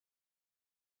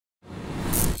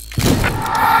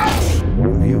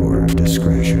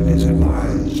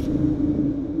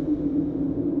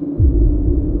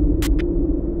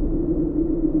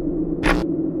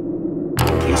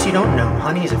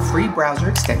free browser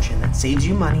extension that saves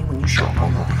you money when you shop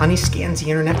online. Honey scans the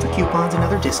internet for coupons and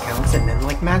other discounts, and then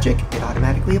like magic, it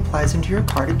automatically applies into your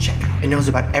cart at checkout. It knows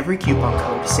about every coupon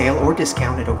code, sale, or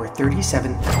discount at over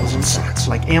 37,000 sites,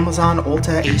 like Amazon,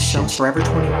 Ulta, ASOS, Forever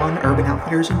 21, Urban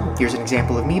Outfitters. Here's an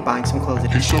example of me buying some clothes at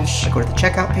ASOS. I go to the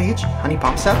checkout page, Honey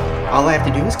pops up. All I have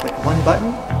to do is click one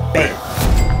button, bam!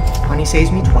 Honey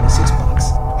saves me 26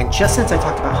 bucks. And just since I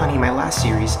talked about Honey in my last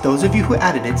series, those of you who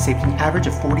added it saved an average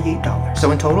of $48.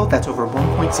 So in total, that's over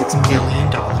 $1.6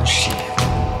 million saved.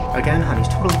 Again, Honey's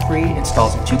totally free,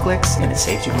 installs in 2 clicks, and it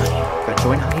saves you money. Go to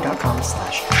joinhoney.com/.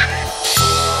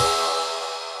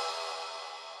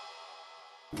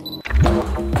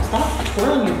 Stop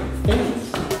twirling your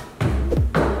face.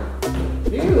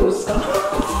 Ew, stop.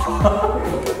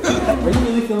 Are you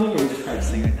really filming or are you just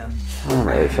practicing right now? I'm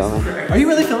really filming. Are you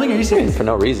really filming? Are you serious? For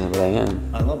no reason, but I am.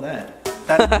 I love that.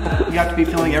 You have to be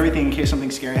filming everything in case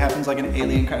something scary happens, like an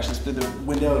alien crashes through the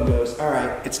window and goes, all right,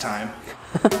 it's time.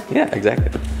 Yeah,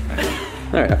 exactly.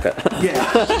 All right, okay. Yeah.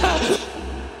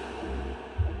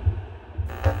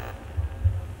 What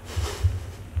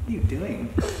are you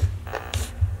doing?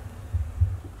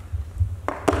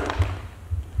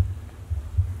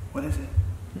 What is it?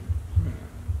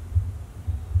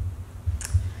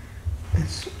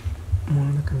 It's one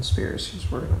of the conspiracies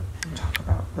we're going to talk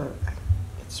about, but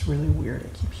it's really weird. I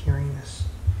keep hearing this,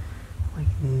 like,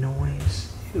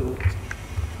 noise. Ew.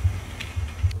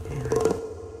 And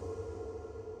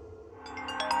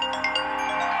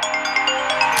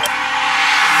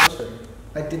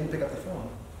I didn't pick up the phone.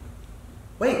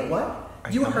 Wait, what?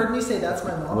 You heard me say that's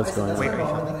my mom? What's I said going that's on? my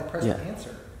mom, and then I pressed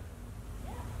answer.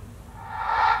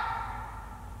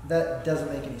 That doesn't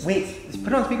make any sense. wait, just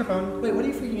put it on speakerphone. Wait, what are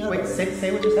you freaking out Wait, about?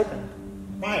 say what just happened.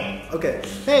 Why? Okay.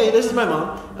 Hey, this is my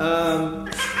mom.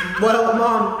 Well,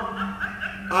 Mom,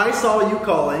 I saw you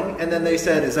calling, and then they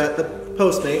said, is that the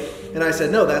postmate? And I said,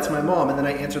 no, that's my mom, and then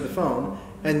I answered the phone.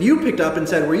 And you picked up and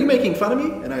said, were you making fun of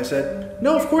me? And I said,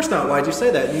 no, of course not. Why'd you say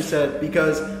that? And you said,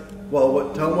 because,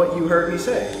 well, tell them what you heard me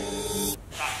say.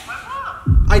 That's my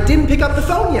mom. I didn't pick up the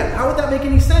phone yet. How would that make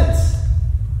any sense?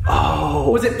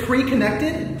 Oh. Was it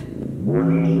pre-connected?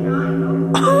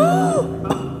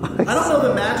 I don't know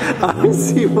the magic. I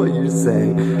see what you're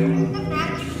saying.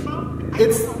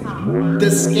 It's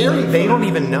the scary thing. They don't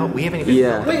even know. We haven't even.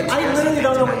 Yeah. Wait, I literally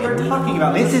don't know what you're talking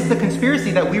about. This is the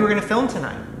conspiracy that we were going to film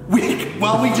tonight.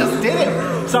 Well, we just did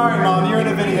it. Sorry, Mom, you're in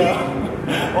a video.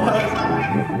 What?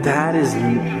 That is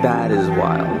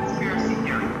wild.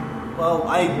 Well,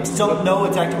 I don't know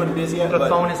exactly what it is yet, The but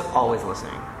phone is always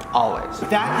listening. Always.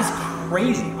 that is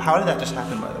crazy. How did that just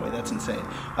happen, by the way? That's insane.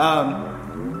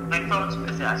 My phone's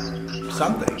possessed.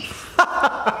 Something.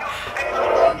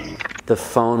 The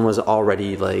phone was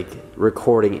already like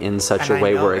recording in such And a I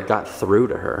way know where it. it got through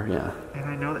to her. Yeah. And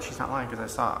I know that she's not lying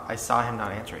because I saw him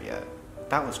not answer it yet.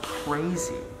 That was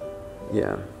crazy.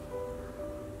 Yeah.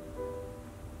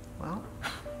 Well.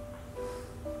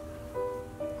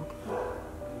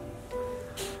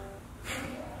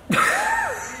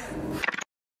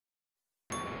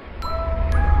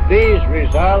 These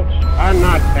results are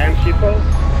not fanciful.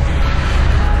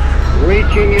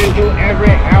 Reaching into every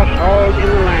household in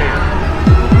the land,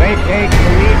 they take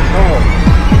from each home.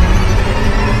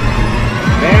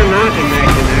 They are not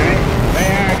imaginary, they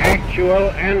are actual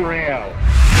and real.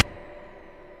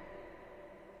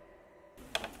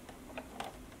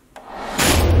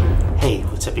 Hey,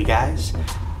 what's up, you guys?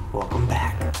 Welcome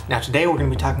back. Now today we're going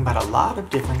to be talking about a lot of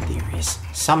different theories,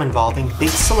 some involving big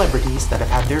celebrities that have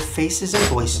had their faces and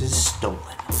voices stolen.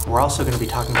 We're also going to be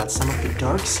talking about some of the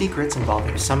dark secrets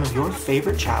involving some of your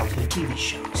favorite childhood TV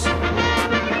shows.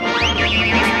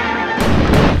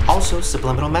 Also,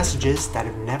 subliminal messages that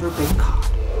have never been caught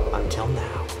until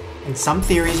now. And some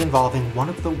theories involving one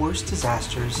of the worst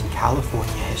disasters in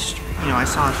California history. You know, I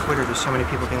saw on Twitter there's so many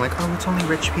people being like, oh, it's only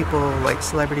rich people, like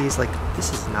celebrities. Like,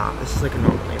 this is not. This is like a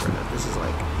normal neighborhood. This is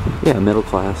like... Yeah, middle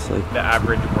class. Like the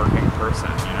average working person,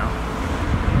 you know?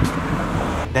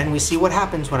 Then we see what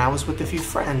happens when I was with a few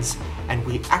friends and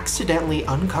we accidentally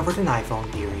uncovered an iPhone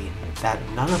theory that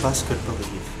none of us could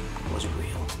believe was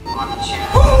real.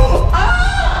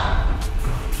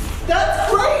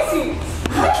 That's crazy!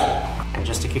 And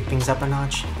just to kick things up a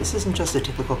notch, this isn't just a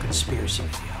typical conspiracy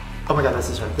video. Oh my god, this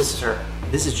is her. This is her.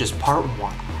 This is just part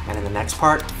 1. And in the next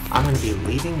part, I'm going to be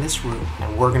leaving this room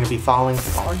and we're going to be falling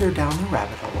farther down the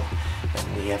rabbit hole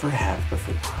than we ever have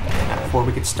before. Now, before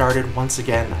we get started, once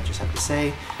again, I just have to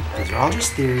say, these are all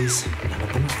just theories, none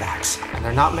of them are facts. And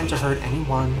they're not meant to hurt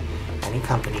anyone, any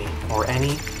company, or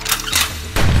any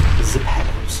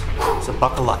Zepetos. So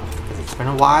buckle up, because it's been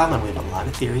a while and we have a lot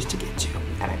of theories to get to.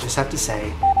 And I just have to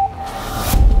say,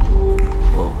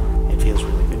 whoa.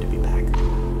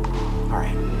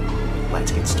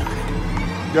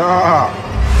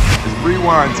 It's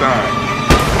rewind time.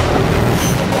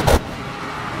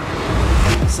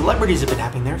 Celebrities have been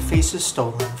having their faces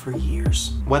stolen for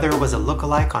years. Whether it was a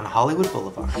lookalike on Hollywood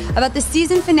Boulevard, about the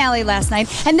season finale last night,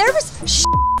 and there was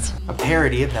a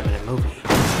parody of them in a movie,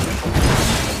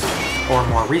 or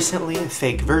more recently, a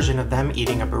fake version of them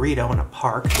eating a burrito in a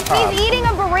park. He's eating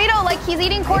a burrito like he's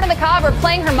eating corn on the cob or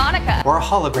playing harmonica. Or a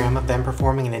hologram of them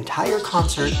performing an entire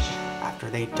concert after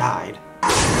they died.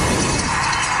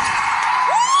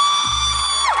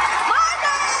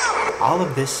 All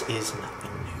of this is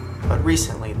nothing new, but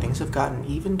recently things have gotten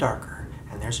even darker,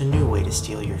 and there's a new way to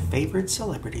steal your favorite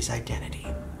celebrity's identity.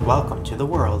 Welcome to the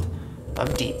world of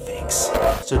deepfakes.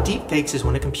 So deepfakes is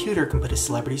when a computer can put a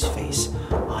celebrity's face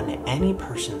on any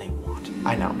person they want.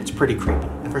 I know, it's pretty creepy,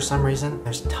 and for some reason,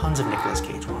 there's tons of Nicolas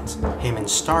Cage ones. Him in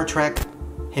Star Trek,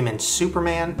 him in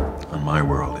Superman. In my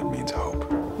world, it means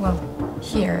hope. well,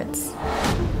 here it's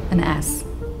an S.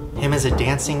 Him as a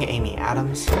dancing Amy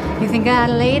Adams. You think I'd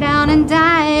lay down and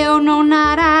die? Oh no,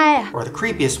 not I. Or the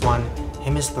creepiest one,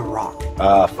 him as The Rock.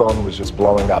 Phone was just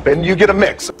blowing up, and you get a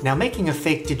mix. Now, making a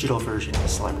fake digital version of a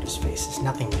celebrity's face is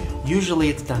nothing new. Usually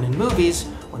it's done in movies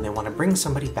when they want to bring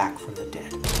somebody back from the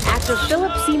dead. Actor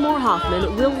Philip Seymour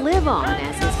Hoffman will live on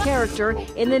as his character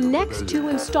in the next 2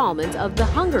 installments of The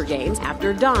Hunger Games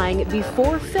after dying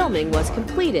before filming was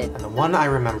completed. And the one I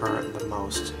remember the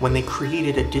most, when they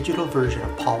created a digital version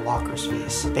of Paul Walker's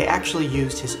face, they actually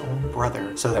used his own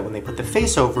brother so that when they put the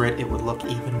face over it, it would look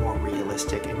even more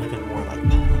realistic and even more like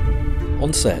Paul.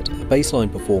 On set, a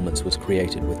baseline performance was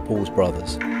created with Paul's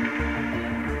brothers.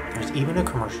 There's even a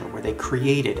commercial where they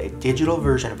created a digital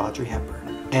version of Audrey Hepburn.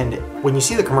 And when you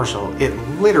see the commercial, it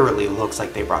literally looks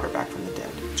like they brought her back from the dead.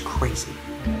 It's crazy.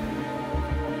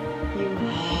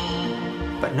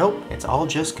 But nope, it's all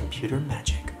just computer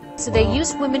magic. So they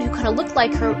used women who kind of looked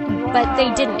like her, but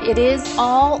they didn't. It is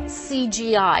all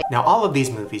CGI. Now, all of these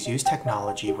movies use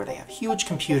technology where they have huge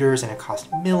computers and it costs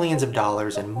millions of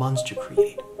dollars and months to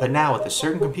create. But now with a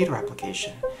certain computer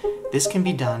application, this can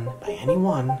be done by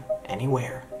anyone,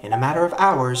 anywhere, in a matter of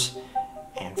hours,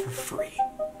 and for free.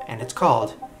 And it's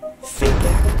called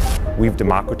FakeApp. We've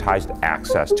democratized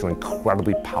access to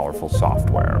incredibly powerful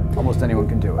software. Almost anyone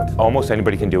can do it. Almost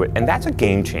anybody can do it, and that's a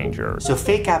game changer. So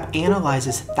FakeApp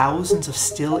analyzes thousands of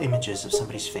still images of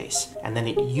somebody's face, and then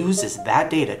it uses that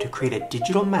data to create a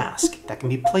digital mask that can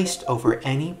be placed over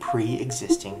any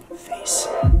pre-existing face.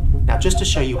 Now, just to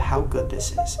show you how good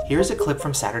this is, here's a clip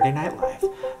from Saturday Night Live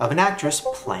of an actress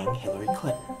playing Hillary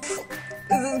Clinton.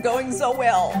 This is going so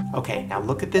well. Okay, now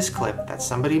look at this clip that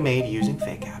somebody made using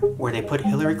FakeApp, where they put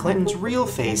Hillary Clinton's real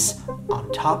face on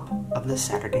top of the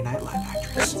Saturday Night Live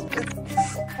actress.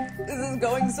 This is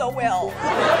going so well.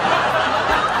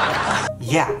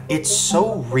 Yeah, it's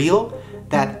so real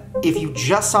that if you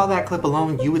just saw that clip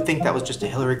alone, you would think that was just a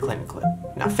Hillary Clinton clip.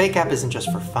 Now, FakeApp isn't just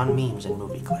for fun memes and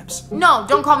movie clips. No,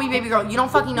 don't call me baby girl. You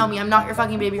don't fucking know me. I'm not your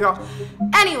fucking baby girl.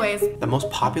 Anyways. The most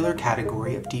popular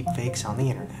category of deepfakes on the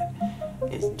internet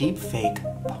is deepfake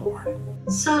porn.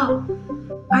 So,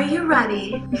 are you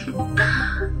ready?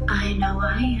 I know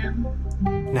I am.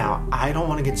 Now, I don't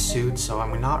want to get sued, so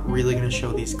I'm not really going to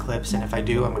show these clips, and if I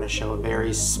do, I'm going to show a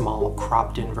very small,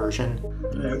 cropped-in version.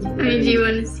 Maybe you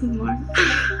want to see more.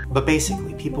 But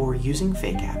basically, people were using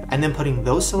FakeApp and then putting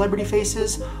those celebrity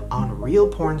faces on real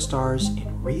porn stars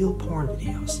in real porn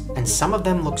videos. And some of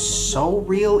them look so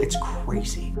real, it's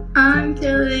crazy. I'm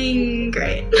feeling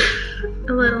great.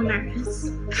 A little nervous.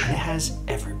 And it has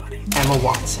everybody. Emma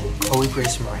Watson, Chloe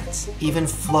Grace Moretz, even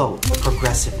Flo, the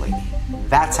Progressive Lady.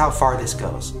 That's how far this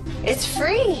goes. It's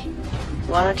free.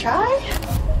 Wanna try?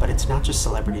 But it's not just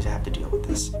celebrities that have to deal with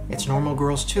this. It's normal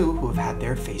girls too who have had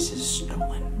their faces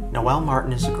stolen. Noelle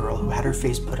Martin is a girl who had her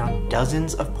face put on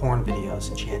dozens of porn videos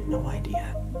and she had no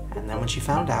idea. And then when she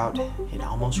found out, it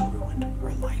almost ruined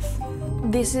her life.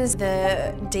 This is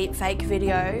the deepfake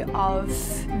video of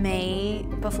me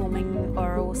performing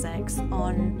oral sex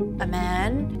on a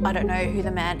man. I don't know who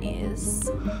the man is.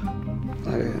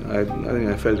 I think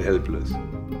I felt helpless.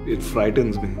 It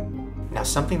frightens me. Now,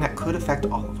 something that could affect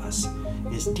all of us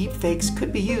is deepfakes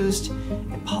could be used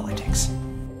in politics.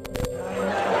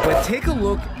 But take a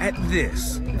look at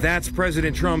this. That's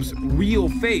President Trump's real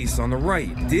face on the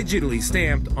right, digitally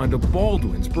stamped onto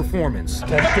Baldwin's performance.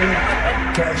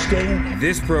 Testing.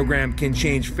 This program can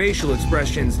change facial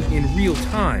expressions in real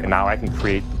time. And now I can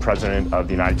create the President of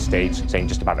the United States saying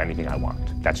just about anything I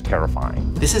want. That's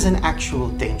terrifying. This is an actual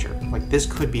danger. Like, this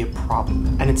could be a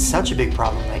problem. And it's such a big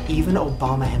problem that even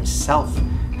Obama himself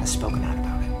has spoken out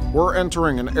about it. We're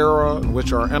entering an era in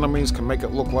which our enemies can make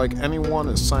it look like anyone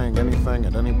is saying anything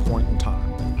at any point in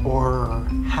time. Or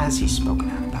has he spoken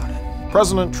out about it?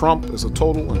 President Trump is a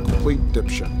total and complete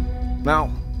dipshit.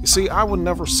 Now, you see, I would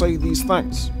never say these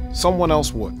things. Someone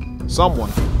else would.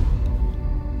 Someone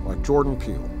like Jordan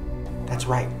Peele. That's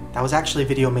right. That was actually a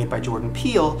video made by Jordan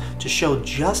Peele to show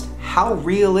just how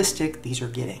realistic these are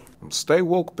getting. Stay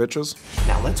woke, bitches.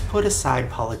 Now let's put aside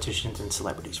politicians and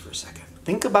celebrities for a second.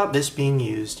 Think about this being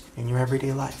used in your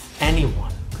everyday life.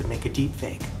 Anyone could make a deep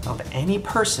fake of any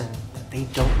person that they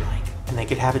don't like, and they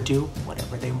could have it do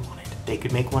whatever they wanted. They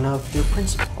could make one of their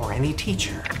principal, or any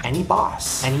teacher, any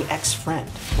boss, any ex-friend,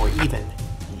 or even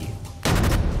you.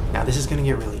 Now this is gonna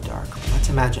get really dark. Let's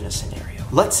imagine a scenario.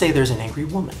 Let's say there's an angry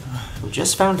woman who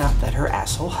just found out that her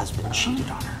asshole husband cheated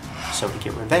on her. So to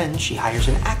get revenge, she hires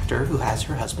an actor who has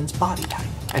her husband's body type,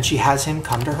 and she has him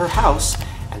come to her house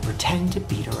and pretend to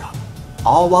beat her up.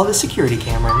 All while the security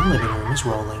camera in the living room is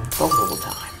rolling the whole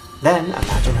time. Then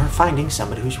imagine her finding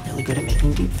somebody who's really good at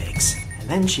making deepfakes. And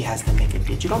then she has them make a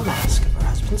digital mask of her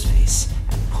husband's face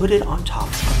and put it on top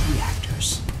of the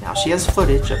actor's. Now she has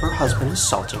footage of her husband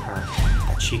assaulting her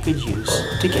that she could use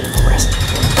to get him arrested.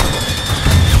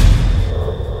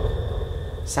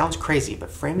 Sounds crazy, but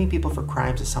framing people for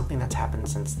crimes is something that's happened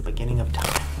since the beginning of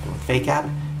time. And with Fake App,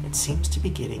 it seems to be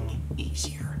getting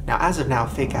easier. Now, as of now,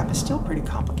 Fake App is still pretty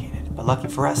complicated. But lucky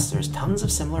for us, there's tons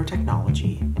of similar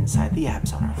technology inside the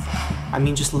apps on our phone. I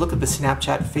mean, just look at the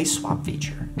Snapchat face swap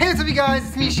feature. Hey, what's up, you guys?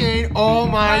 It's me, Shane. Oh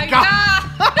my god!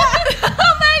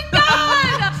 Oh my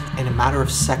god! In a matter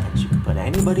of seconds, you can put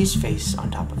anybody's face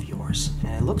on top of yours,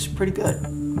 and it looks pretty good.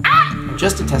 And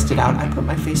just to test it out, I put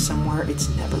my face somewhere it's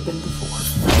never been before.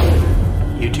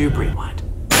 YouTube Rewind.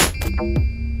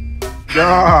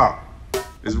 Yeah,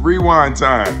 it's rewind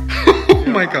time. Oh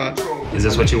my god. Is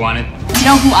this what you wanted? You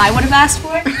know who I would have asked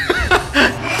for?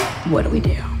 What do we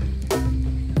do?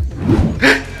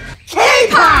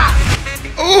 K-pop!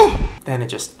 Oh! Then it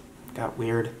just got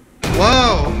weird.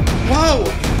 Whoa! Whoa!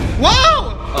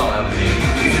 Whoa! Oh,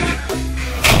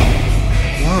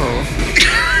 Whoa.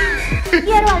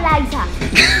 Quiero a Liza.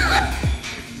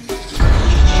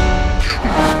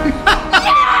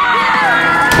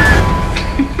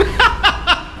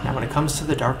 Now when it comes to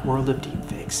the dark world of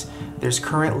deepfakes, there's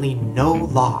currently no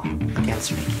law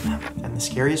against making them. And the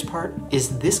scariest part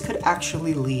is this could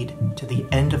actually lead to the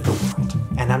end of the world.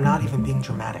 And I'm not even being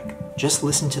dramatic. Just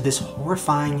listen to this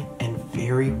horrifying and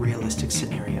very realistic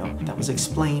scenario that was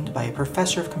explained by a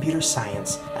professor of computer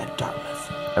science at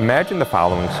Dartmouth. Imagine the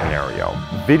following scenario.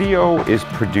 Video is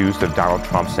produced of Donald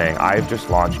Trump saying, "I've just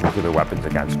launched nuclear weapons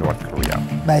against North Korea."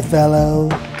 My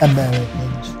fellow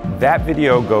Americans. That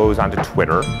video goes onto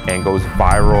Twitter and goes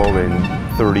viral in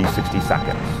 30, 60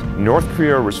 seconds. North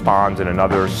Korea responds in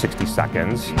another 60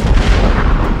 seconds.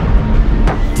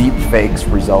 Deep fakes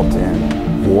result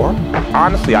in war?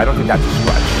 Honestly, I don't think that's a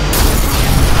stretch.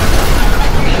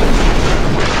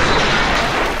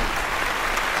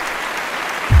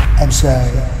 I'm sorry.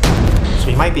 So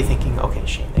you might be thinking, okay,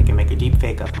 Shane, they can make a deep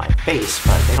fake of my face,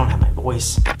 but they don't have my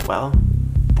voice. Well,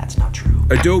 that's not true.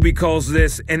 Adobe calls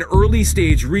this an early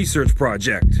stage research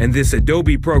project, and this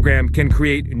Adobe program can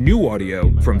create new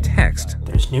audio from text.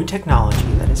 There's new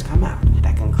technology that has come out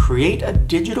that can create a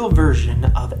digital version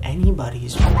of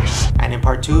anybody's voice. And in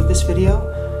part 2 of this video,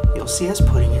 you'll see us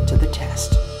putting it to the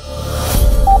test.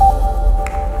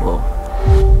 Whoa.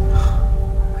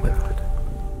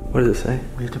 What does it say?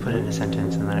 We have to put it in a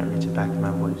sentence and then it reads it back to my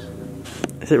voice.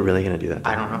 Is it really gonna do that?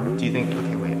 I don't know. Do you think?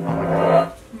 Okay, wait. Oh my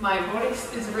god. My voice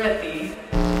is ready.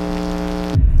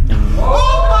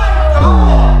 Oh my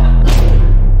god!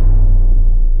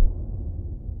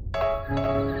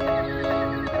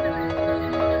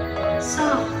 So,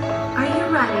 are you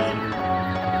ready?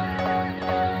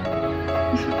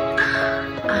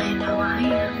 I know I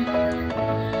am.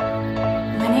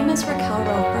 My name is Raquel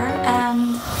Roper,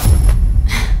 and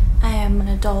I am an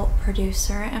adult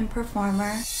producer and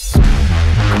performer.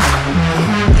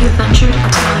 You've ventured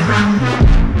into my realm.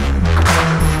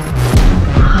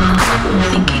 I'm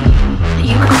thinking, are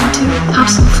you going to have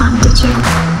some fun, did you?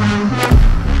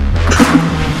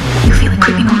 You feel it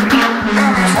creeping over you.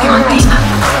 You want me up.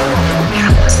 You're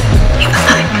opposite. You're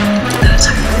pathetic.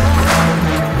 Loser.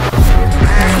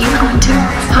 Are you going to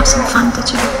have some fun, did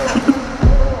you?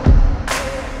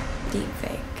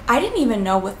 I didn't even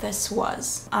know what this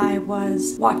was. I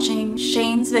was watching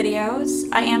Shane's videos.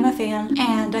 I am a fan,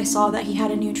 and I saw that he had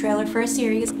a new trailer for a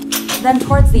series. Then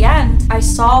towards the end, I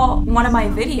saw one of my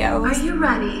videos. Are you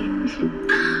ready?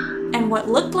 And what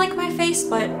looked like my face,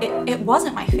 but it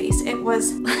wasn't my face. It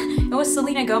was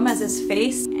Selena Gomez's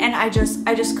face, and I just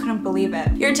couldn't believe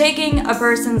it. You're taking a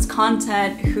person's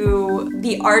content who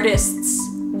the artists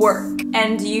work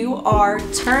and you are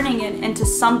turning it into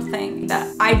something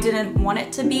that I didn't want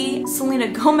it to be. Selena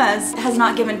Gomez has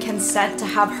not given consent to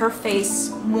have her face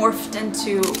morphed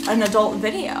into an adult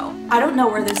video. I don't know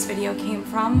where this video came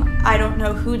from. I don't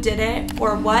know who did it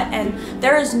or what, and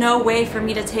there is no way for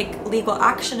me to take legal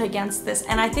action against this,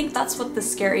 and I think that's what the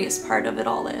scariest part of it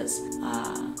all is.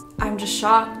 I'm just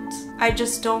shocked. I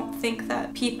just don't think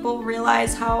that people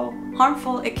realize how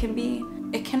harmful it can be.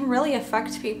 It can really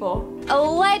affect people.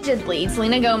 Allegedly,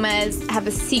 Selena Gomez have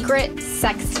a secret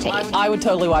sex tape. I would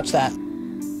totally watch that.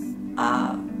 In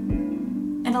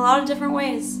a lot of different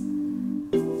ways.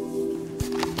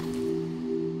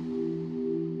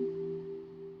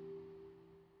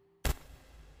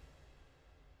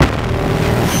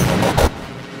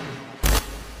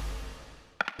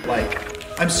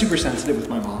 I'm super sensitive with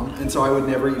my mom, and so I would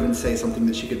never even say something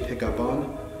that she could pick up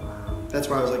on. That's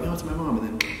why I was like, no, it's my mom, and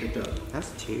then picked up. That's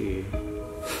tea.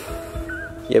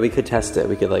 Yeah, we could test it.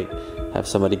 We could like have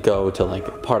somebody go to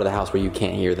like part of the house where you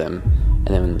can't hear them,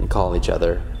 and then call each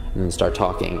other, and then start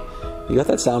talking. You got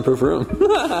that soundproof room.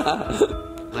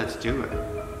 Let's do it.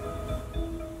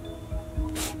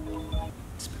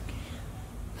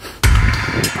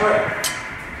 All right.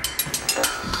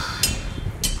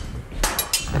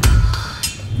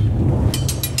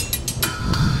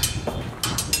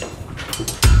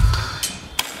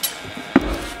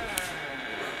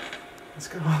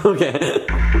 Okay.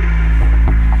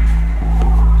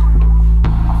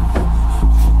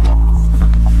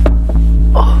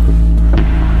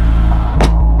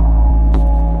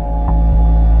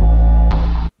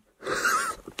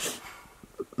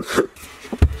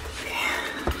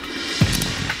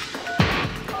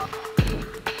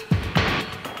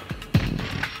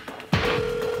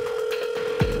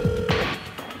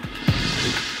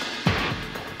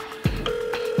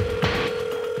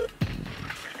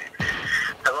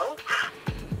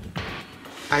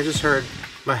 I just heard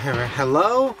my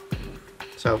hello?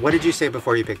 So what did you say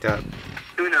before you picked up?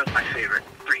 Who knows my favorite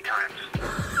 3 times.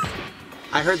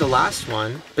 I heard the last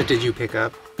one, but did you pick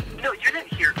up? No, you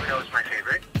didn't hear who knows my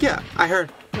favorite. Yeah, I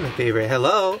heard my favorite.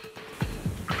 Hello?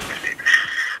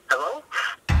 Hello?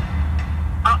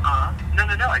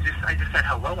 No. I just said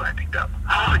hello when I picked up.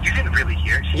 Oh, you didn't really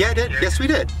hear? Yeah, I did. Yes, we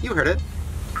did. You heard it.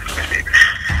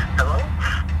 Hello?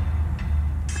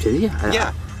 Did you?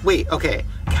 Yeah. Wait, okay.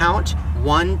 Count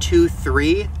 1, 2,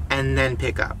 3, and then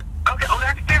pick up. Okay, oh,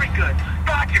 that's very good.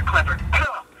 God, you're clever.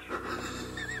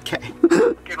 Okay.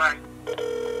 Okay, bye.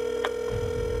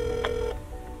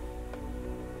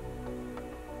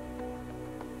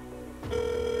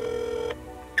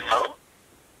 Hello?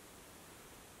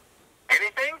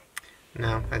 Anything?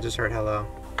 No, I just heard hello.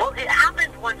 Well, it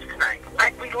happened once tonight.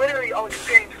 We literally all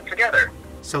experienced it together.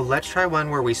 So let's try one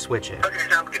where we switch it. Okay,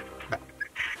 sounds good.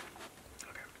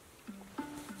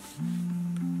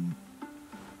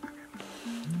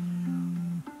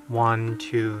 1,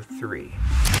 2, 3.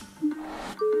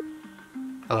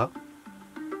 Hello?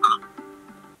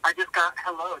 I just got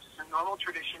hello, just a normal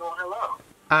traditional hello.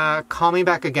 Call me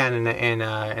back again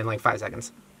in like 5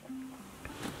 seconds.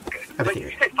 Okay. Wait, did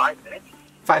you say 5 minutes?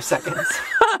 5 seconds.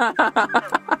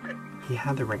 He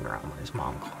had the ringer on when his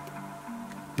mom called.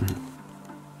 Mm-hmm.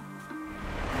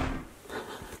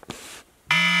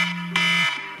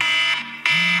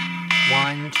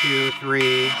 One, 2,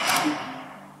 3.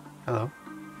 Hello?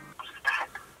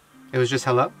 It was just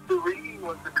hello? The ringing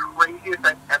was the craziest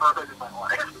I've ever heard in my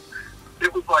life.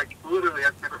 It was like, literally,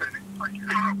 I've never heard anything like it.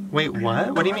 Wait,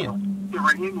 what? What do you mean? The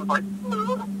ringing was like...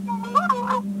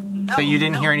 So you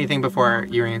didn't hear anything before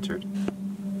you answered?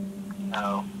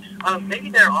 No. Maybe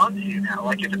they're on to you now.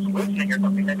 Like, if it's listening or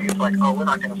something, maybe it's like, oh, we're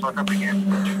not going to fuck up again.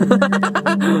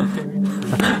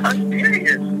 I'm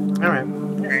serious. Alright.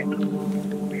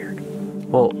 Weird.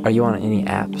 Well, are you on any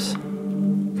apps?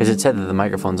 Because it said that the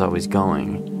microphone's always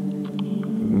going.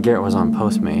 Garrett was on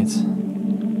Postmates.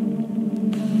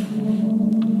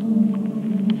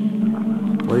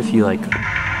 What if you like...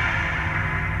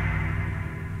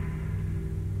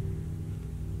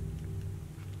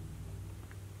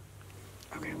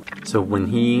 Okay. So when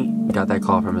he got that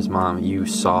call from his mom, you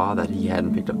saw that he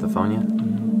hadn't picked up the phone yet?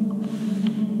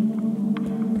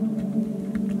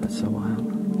 That's so wild.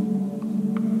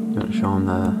 You want to show him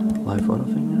the live photo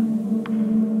thing now?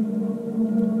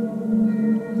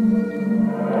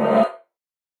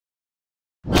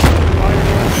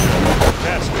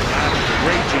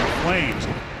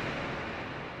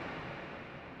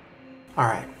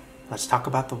 Alright, let's talk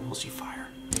about the Ouiji fire.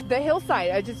 The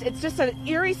hillside, it's just an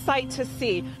eerie sight to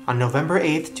see. On November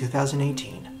 8th,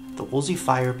 2018, the Ouiji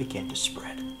fire began to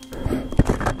spread.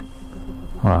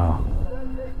 Wow.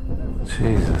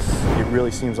 Jesus. It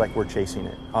really seems like we're chasing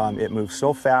it. It moves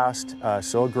so fast,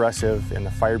 so aggressive, and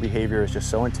the fire behavior is just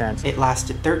so intense. It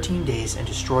lasted 13 days and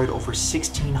destroyed over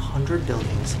 1,600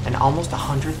 buildings and almost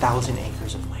 100,000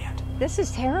 acres of land. This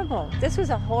is terrible. This is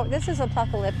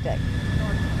apocalyptic.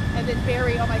 And then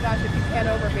Barry, oh my gosh, if you head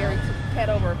over, Barry, head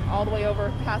over, all the way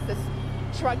over past this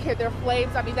truck here, there are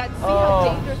flames. I mean, see how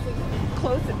dangerously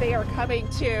close that they are coming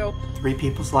to. 3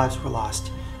 people's lives were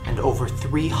lost, and over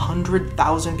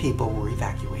 300,000 people were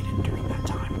evacuated during that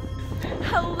time.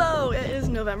 Hello, it is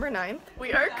November 9th.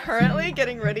 We are currently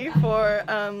getting ready for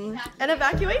an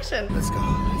evacuation. Let's go.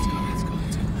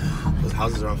 Those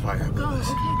houses are on fire. Go,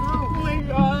 okay,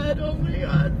 go. Oh my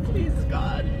god, please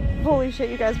God. Holy shit,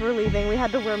 you guys, we're leaving. We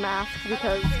had to wear masks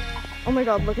because, oh my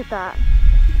god, look at that.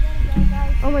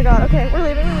 Oh my god, okay, we're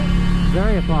leaving.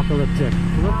 Very apocalyptic.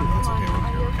 It's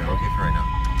okay for right now.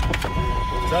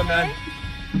 What's up, man?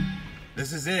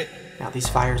 This is it. Now, these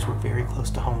fires were very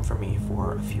close to home for me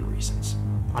for a few reasons.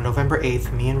 On November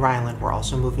 8th, me and Ryland were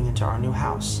also moving into our new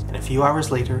house, and a few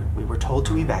hours later, we were told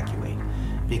to evacuate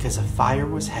because a fire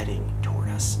was heading toward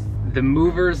us. The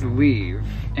movers leave,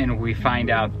 and we find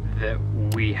out that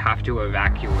we have to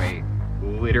evacuate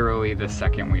literally the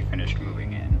second we finish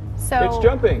moving in. So it's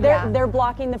jumping. They're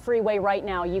blocking the freeway right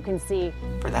now, you can see.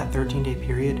 For that 13-day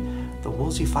period, the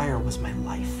Ouiji fire was my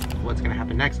life. What's gonna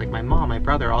happen next? Like my mom, my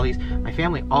brother, my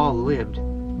family all lived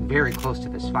very close to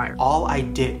this fire. All I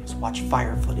did was watch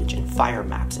fire footage and fire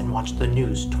maps and watch the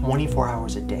news 24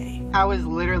 hours a day. I was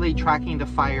literally tracking the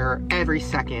fire every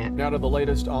second. Now to the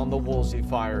latest on the Ouiji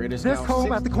fire. It is this now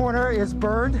home at the corner is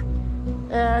burned,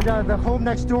 and the home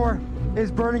next door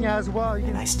is burning as well.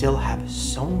 And I still have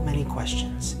so many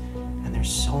questions, and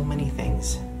there's so many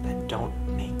things that don't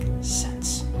make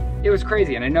sense. It was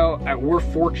crazy, and I know we're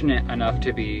fortunate enough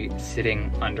to be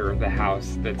sitting under the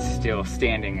house that's still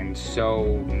standing, and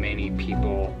so many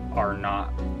people are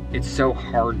not. It's so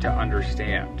hard to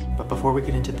understand. But before we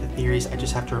get into the theories, I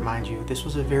just have to remind you, this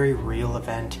was a very real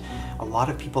event. A lot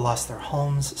of people lost their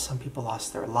homes, some people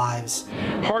lost their lives.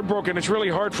 Heartbroken. It's really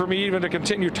hard for me even to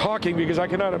continue talking because I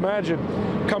cannot imagine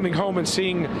coming home and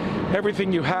seeing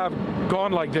everything you have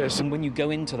gone like this. And when you go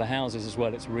into the houses as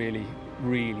well, it's really,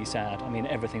 really sad. I mean,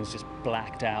 everything's just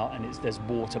blacked out, and there's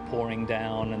water pouring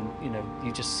down, and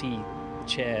you just see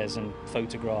chairs and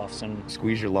photographs. And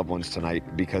squeeze your loved ones tonight,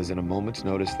 because in a moment's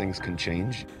notice things can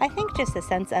change. I think just the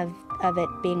sense of it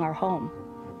being our home,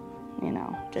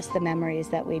 just the memories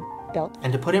that we built.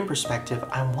 And to put in perspective,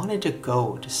 I wanted to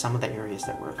go to some of the areas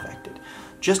that were affected,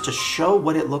 just to show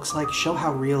what it looks like, show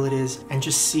how real it is, and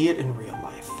just see it in real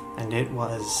life. And it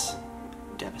was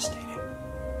devastating.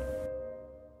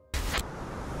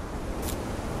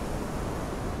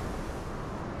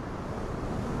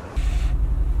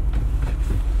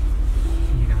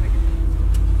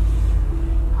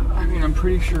 I'm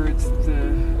pretty sure it's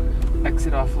the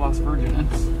exit off Las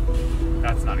Virgenes.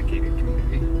 That's not a gated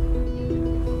community.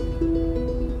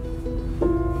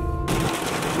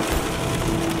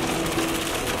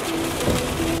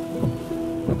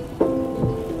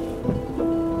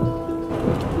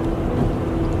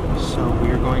 So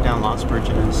we are going down Las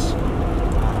Virgenes,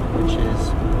 which is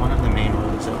one of the main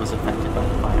roads that was affected by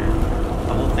the fire.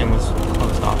 The whole thing was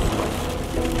closed off for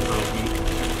a week.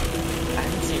 I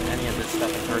haven't seen any of this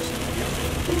stuff in person.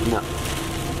 No. Is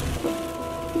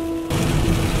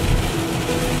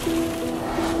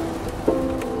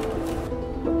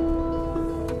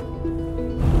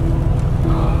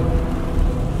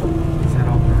that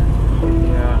all burned?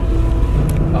 Yeah.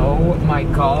 Oh my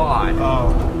god. Oh my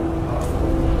god.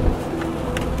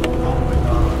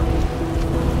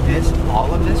 All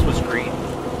of this was green.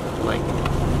 Like 2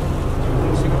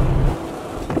 weeks ago.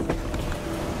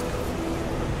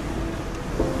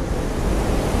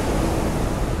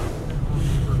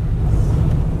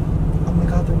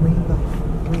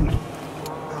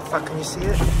 Can you see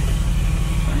it?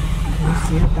 Can you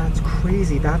see it? That's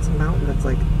crazy. That's a mountain that's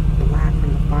like black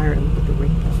from the fire, and look at the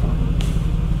rainbow.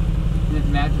 It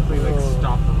magically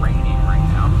stopped raining right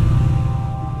now.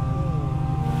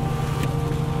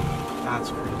 That's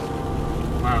crazy.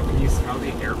 Wow, can you smell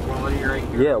the air quality right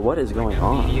here? Yeah, what is going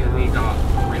on? Immediately got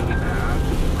really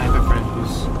bad. I have a friend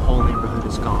whose whole neighborhood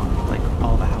is gone. Like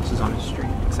all the houses on his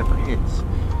street except for his,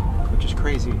 which is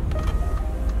crazy.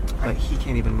 But he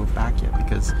can't even move back yet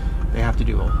because they have to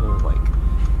do a whole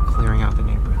clearing out the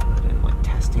neighborhood and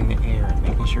testing the air and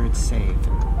making sure it's safe,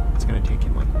 and it's gonna take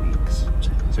him weeks.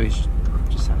 So he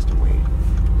just has to wait.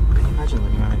 Can you imagine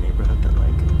living in a neighborhood that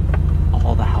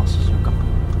all the houses are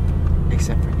gone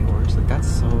except for yours? That's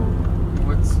so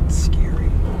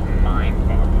scary.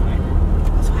 Mind-boggling.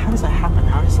 So how does that happen?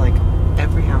 How does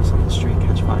every house on the street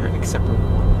catch fire except for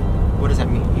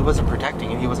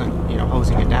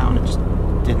it just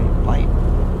didn't light.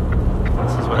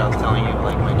 This is what I was telling you,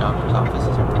 like my doctor's office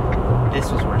is.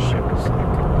 This was where shit was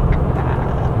like bad.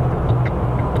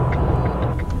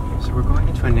 So we're going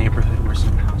into a neighborhood where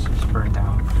some houses burned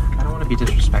down. I don't want to be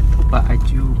disrespectful, but I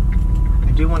do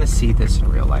want to see this in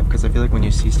real life, because I feel like when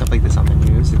you see stuff like this on the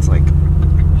news, it's like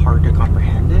hard to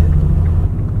comprehend it.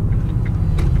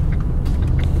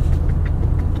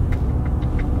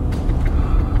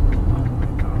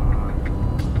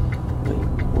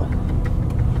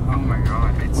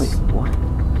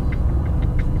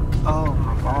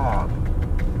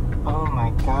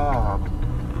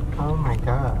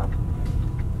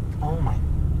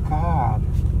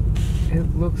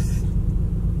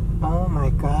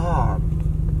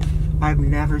 I've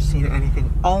never seen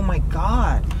anything. Oh my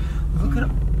god. Look at.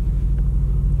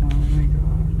 Oh my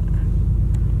god.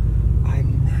 I've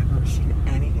never seen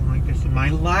anything like this in my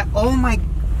life. Oh my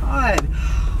god.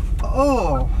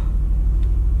 Oh.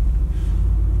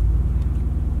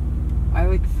 I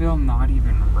like feel not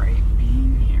even right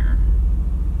being here.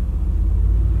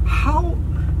 How?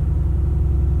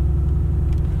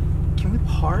 Can we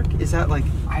park? Is that like?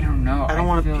 I don't know. I don't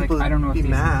want people to be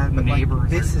mad, but like,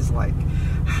 this is like,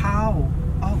 how?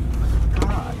 Oh my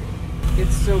god.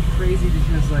 It's so crazy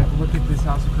because like, look at this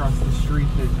house across the street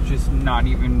that's just not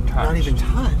even touched. Not even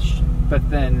touched. But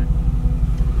then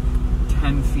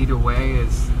 10 feet away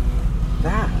is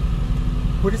that.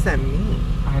 What does that mean?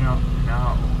 I don't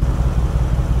know.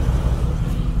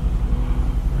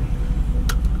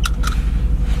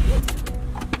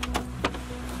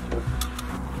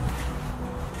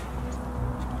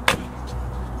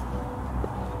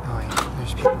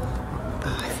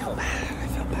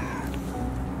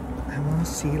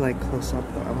 See like close up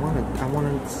though. I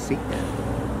want to see it. How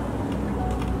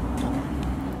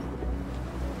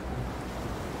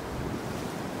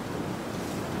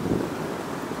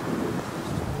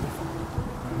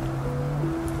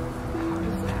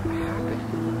does that happen?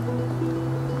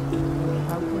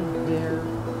 How can there?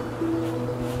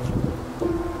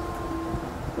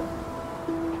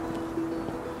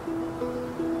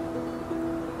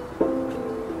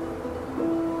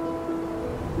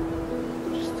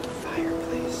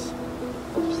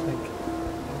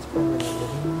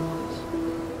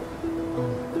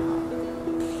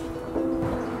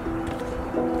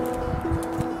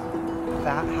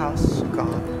 That house is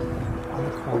gone on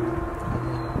the corner.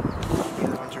 The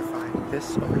other ones are fine.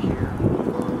 This over here,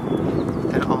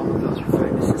 and all of those are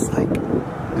fine. This is like,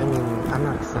 I mean, I'm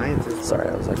not a scientist. Sorry,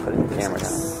 I was like putting the camera down.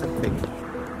 Something.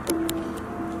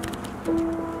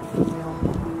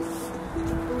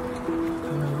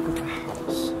 Look at the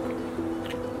house.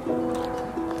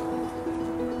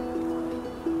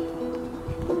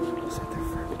 Is that their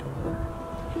front door?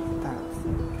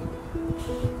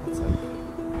 That's like.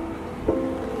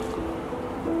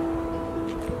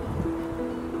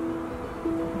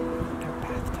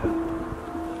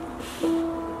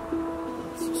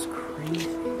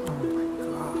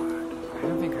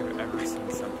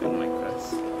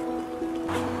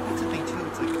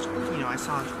 I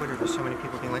saw on Twitter there's so many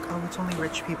people being like, oh, it's only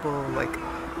rich people, like,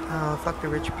 oh, fuck the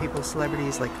rich people,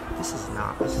 celebrities. Like, this is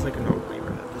not. This is like a normal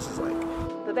neighborhood. This is like.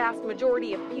 The vast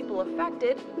majority of people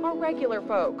affected are regular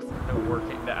folks.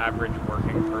 The average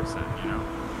working person, you know?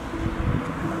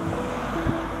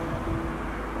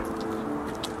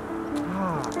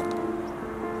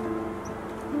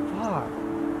 Fuck.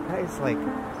 That is like.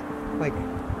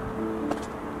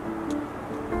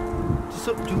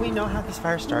 So, do we know how these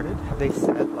fires started? Have they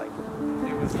said, like.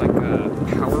 It was like a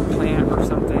power plant or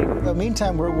something. In the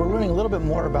meantime, we're learning a little bit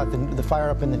more about the fire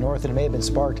up in the north, and it may have been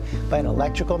sparked by an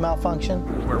electrical malfunction.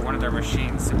 Where one of their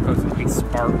machines supposedly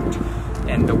sparked,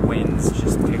 and the winds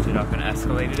just picked it up and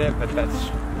escalated it, but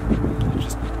that's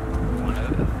just one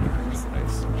of the things.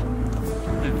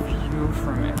 The view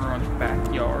from everyone's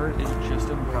backyard is just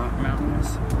a burnt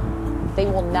mountains. They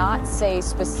will not say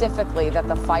specifically that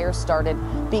the fire started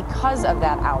because of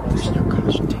that outage. There's no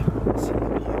caution tape.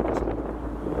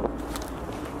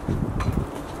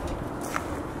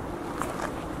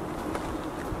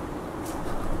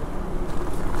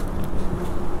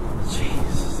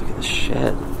 Jesus, look at this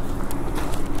shit.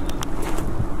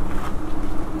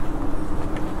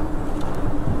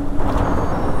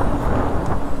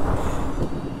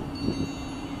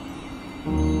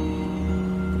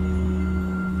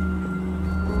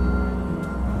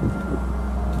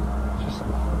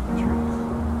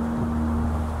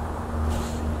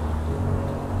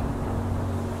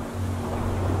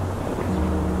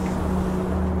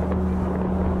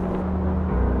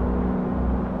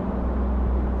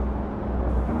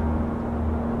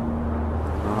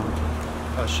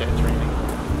 Oh shit, it's raining.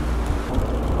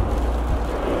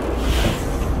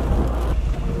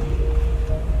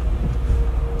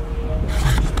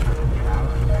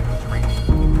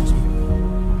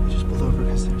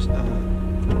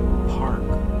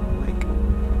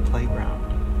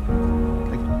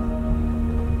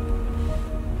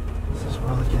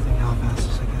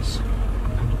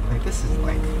 this is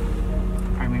like...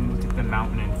 I mean, look at the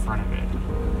mountain in front of it.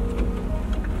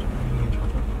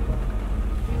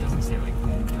 It doesn't say like,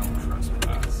 don't trust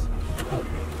us.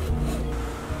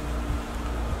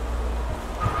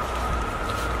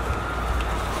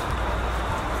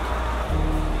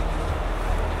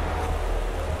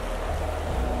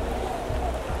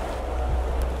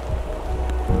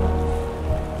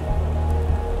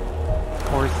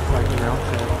 Horse is like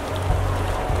melted.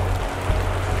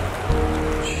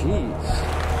 Jeez.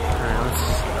 Alright, let's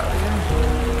just get out of here.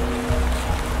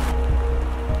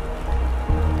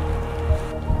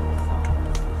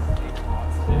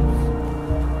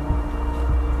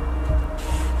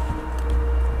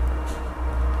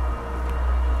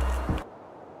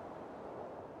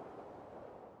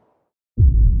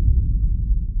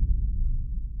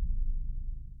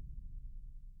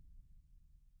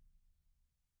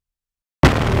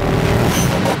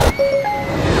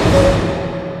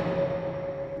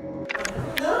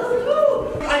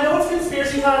 I know it's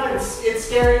conspiracy time and it's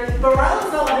scary, but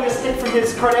Rylan's not letting us take from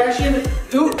his Kardashian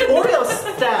Oreo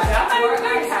stack. That's where I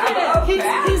have a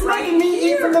bag. He's making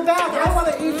me eat from the back. I want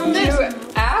to eat from this.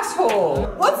 You asshole.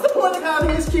 What's the point of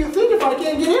having his cute thing if I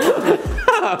can't get in?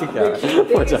 Okay,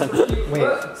 we're done. Wait,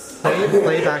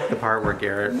 play back the part where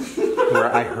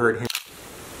where I heard him.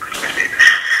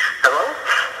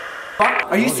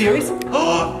 Are you serious?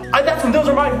 Those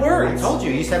are my words. I told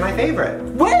you, you said my favorite.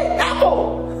 Wait,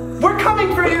 Apple! We're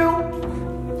coming for you!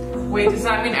 Wait, does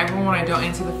that mean everyone when I don't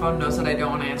answer the phone knows that I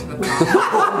don't want to answer the phone?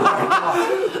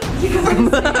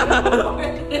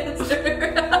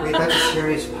 Wait, that's a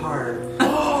serious part.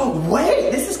 Oh,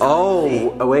 wait, this is crazy.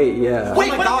 Oh, wait, yeah.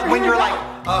 Wait, oh my god, when you're like,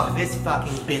 oh, this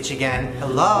fucking bitch again.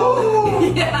 Hello?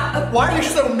 Ooh, yeah. Why are you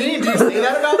so mean? Do you say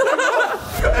that about me?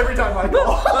 Every time I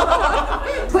call.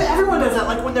 But everyone does that,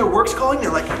 like when their work's calling,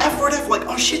 they're like, F word, F, like,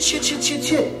 oh shit, shit, shit, shit,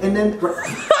 shit. And then,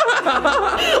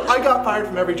 I got fired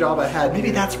from every job I had.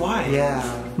 Maybe that's why. Yeah.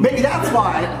 Maybe that's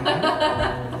why.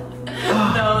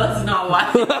 No, that's not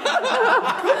why.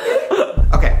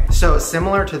 Okay, so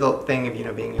similar to the thing of,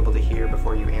 being able to hear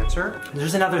before you answer,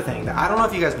 there's another thing that I don't know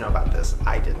if you guys know about this.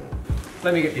 I didn't.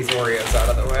 Let me get these Oreos out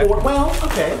of the way. Well,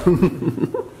 okay.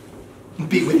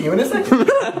 Be with you in a second.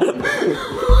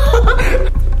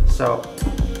 So,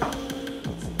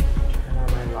 turn on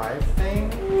my live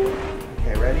thing.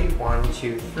 Okay, ready? 1,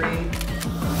 2, 3.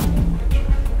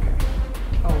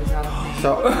 Oh, is that on me?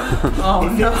 So, oh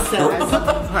no.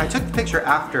 I took the picture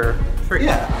after 3.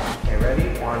 Yeah. Okay, ready?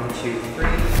 1, 2, 3.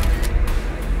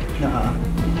 Nuh-uh.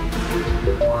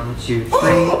 1, 2, 3.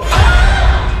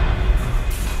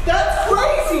 That's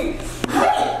crazy!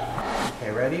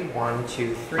 Okay, ready? 1,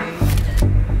 2, 3.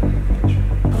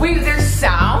 Wait, there's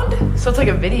sound? So it's like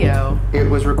a video. It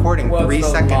was recording 3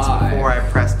 seconds before I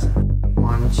pressed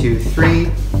 1, 2, 3.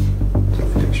 Take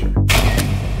the picture.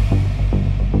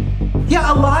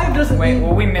 Yeah, alive doesn't Wait,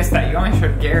 well we missed that. You only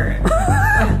showed Garrett.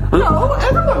 No,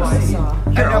 everyone saw. I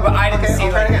know, but I didn't see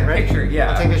I'll try it again, right? Picture. Yeah.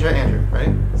 I'll take a picture of Andrew,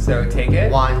 right? So take it.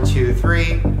 1, 2,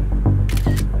 3.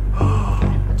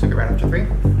 I took it right after 3.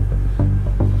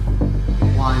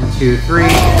 1, 2, 3.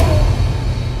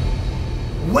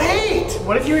 Wait!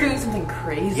 What if you were doing something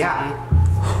crazy? Yeah.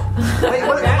 Wait,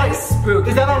 what, That like, is spooky.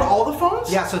 Is that on all the phones?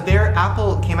 Yeah, so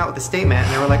Apple came out with a statement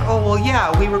and they were like, oh, well,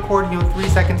 yeah, we recorded 3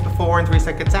 seconds before and 3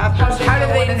 seconds after. How did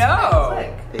they know?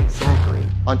 Exactly.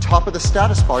 On top of the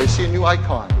status bar, you see a new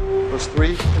icon. Those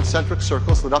 3 concentric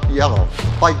circles lit up yellow.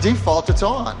 By default, it's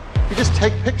on. You just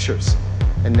take pictures.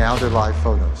 And now they're live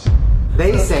photos.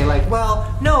 They say like, well,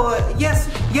 no, yes,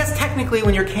 technically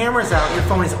when your camera's out, your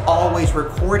phone is always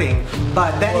recording,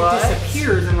 but then it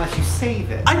disappears unless you save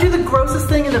it. I do the grossest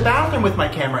thing in the bathroom with my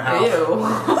camera out. Ew.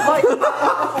 Like,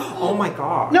 oh my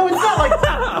god. No, it's not like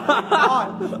that. Oh my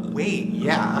god. Wait,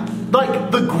 yeah.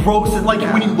 Like the grossest, like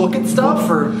when you look at stuff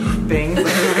for things.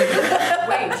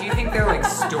 Wait, do you think they're like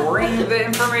storing the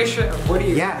information? What do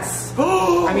you? Yes.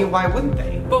 I mean, why wouldn't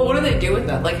they? But what do they do with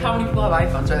that? Like, how many people have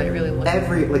iPhones? Are they really looking?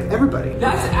 Everybody.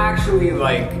 That's actually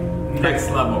like next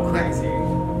level crazy.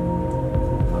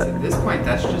 At this point,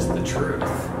 that's just the truth.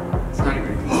 It's not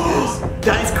even a conspiracy.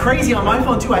 That is crazy. On my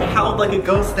phone too, I howled like a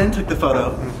ghost, then took the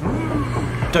photo.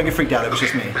 Don't get freaked out. It was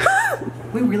just me.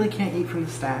 We really can't eat from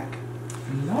the stack.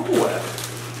 No.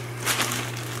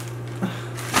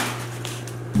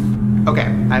 Okay,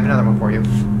 I have another one for you.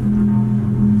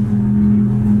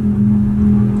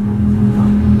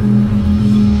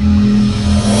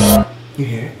 You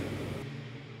hear it?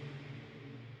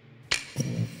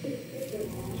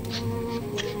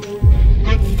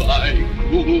 Goodbye,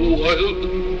 cruel world.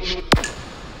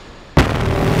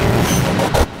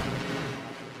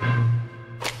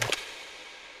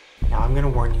 Now I'm I'm gonna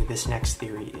warn you, this next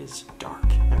theory is dark,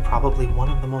 and probably one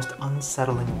of the most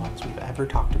unsettling ones we've ever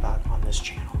talked about on this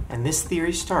channel. And this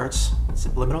theory starts with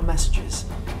subliminal messages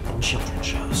in children's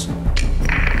shows.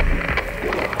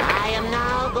 I am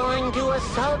now going to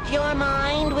assault your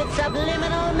mind with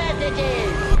subliminal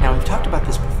messages. Now, we've talked about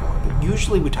this before, but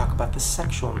usually we talk about the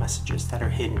sexual messages that are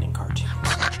hidden in cartoons.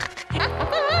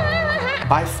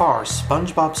 By far,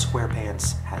 SpongeBob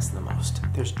SquarePants has the most.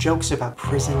 There's jokes about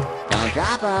prison, don't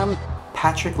drop 'em,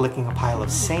 Patrick licking a pile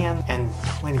of sand, and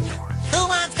plenty more. Who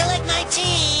wants to lick my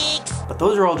cheeks? But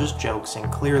those are all just jokes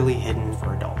and clearly hidden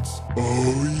for adults.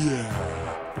 Oh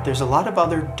yeah. But there's a lot of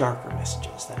other darker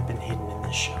messages that have been hidden in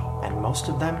this show, and most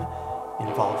of them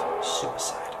involve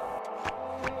suicide.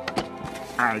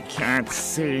 I can't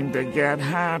seem to get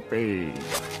happy.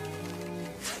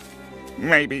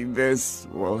 Maybe this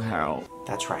will help.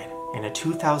 That's right. In a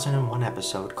 2001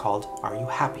 episode called Are You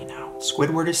Happy Now?,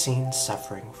 Squidward is seen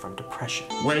suffering from depression.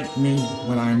 Wake me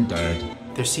when I'm dead.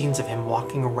 There's scenes of him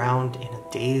walking around in a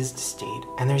dazed state,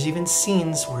 and there's even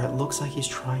scenes where it looks like he's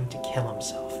trying to kill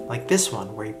himself. Like this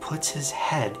one, where he puts his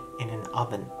head in an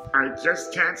oven. I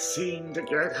just can't seem to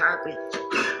get happy.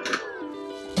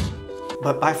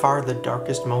 But by far the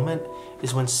darkest moment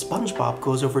is when SpongeBob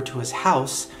goes over to his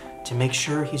house to make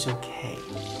sure he's okay.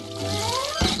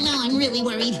 Now I'm really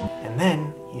worried. And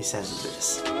then he says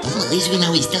this. Well, at least we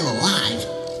know he's still alive.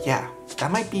 Yeah,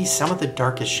 that might be some of the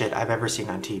darkest shit I've ever seen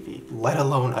on TV, let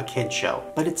alone a kid's show.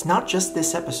 But it's not just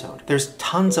this episode. There's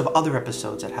tons of other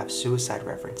episodes that have suicide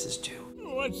references too.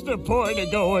 What's the point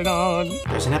of going on?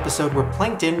 There's an episode where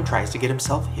Plankton tries to get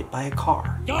himself hit by a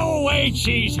car. Go away,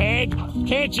 cheesehead.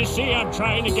 Can't you see I'm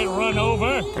trying to get run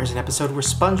over? There's an episode where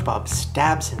SpongeBob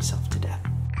stabs himself to death.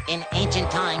 In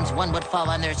ancient times, one would fall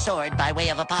on their sword by way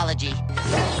of apology.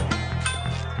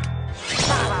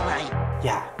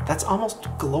 Yeah, that's almost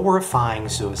glorifying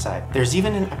suicide. There's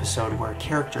even an episode where a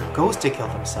character goes to kill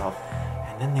himself,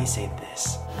 and then they say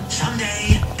this.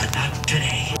 Someday, but not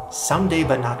today. Someday,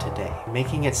 but not today,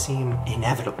 making it seem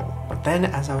inevitable. But then,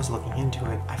 as I was looking into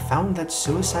it, I found that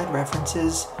suicide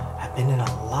references have been in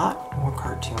a lot more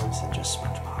cartoons than just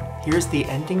SpongeBob. Here's the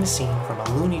ending scene from a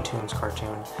Looney Tunes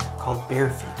cartoon called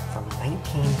Bare Feet from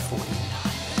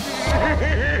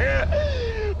 1949.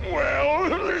 Well,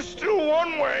 there's still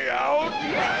one way out.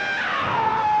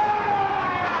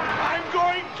 I'm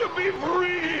going to be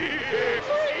free!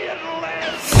 Free at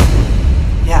last!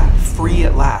 Yeah, free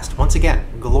at last. Once again,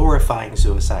 glorifying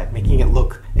suicide, making it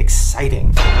look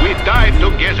exciting. We died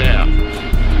together.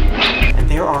 And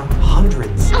there are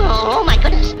hundreds. Oh my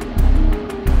goodness.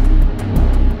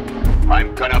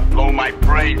 I'm gonna blow my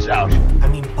brains out. I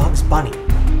mean, Bugs Bunny.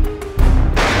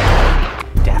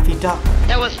 Daffy Duck.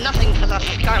 There was nothing for the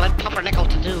Scarlet Pumpernickel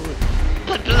to do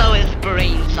but blow his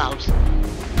brains out.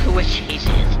 To which he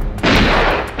says,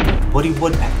 Woody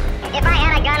Woodpecker. if I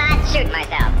had a gun, I'd shoot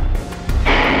myself.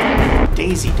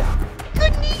 Daisy Duck.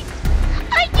 Goodness,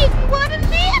 I didn't want to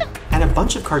live. And a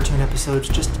bunch of cartoon episodes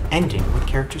just ending with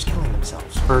characters killing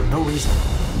themselves for no reason.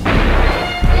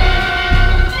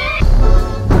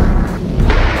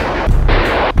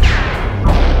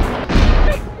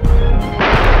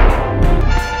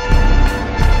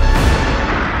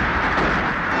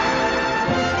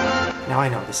 Now I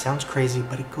know this sounds crazy,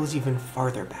 but it goes even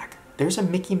farther back. There's a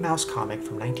Mickey Mouse comic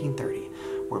from 1930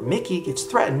 where Mickey gets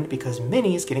threatened because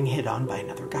Minnie is getting hit on by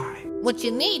another guy. What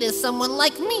you need is someone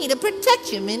like me to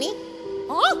protect you, Minnie.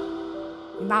 Huh?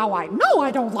 Now I know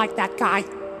I don't like that guy.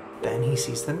 Then he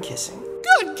sees them kissing.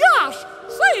 Good gosh!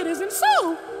 Say it isn't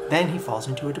so! Then he falls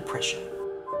into a depression.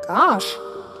 Gosh,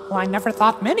 well, I never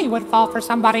thought Minnie would fall for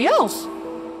somebody else.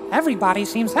 Everybody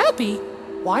seems happy.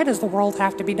 Why does the world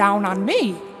have to be down on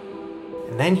me?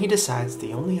 And then he decides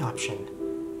the only option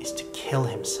is to kill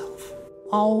himself.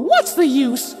 Oh, what's the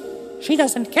use? She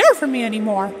doesn't care for me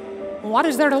anymore. What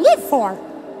is there to live for?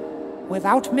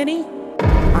 Without Minnie,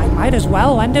 I might as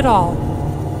well end it all.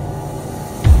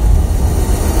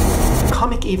 The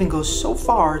comic even goes so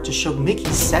far to show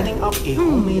Mickey setting up a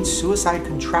homemade suicide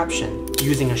contraption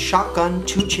using a shotgun,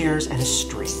 2 chairs, and a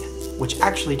string, which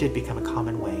actually did become a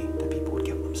common way that people would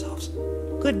kill themselves.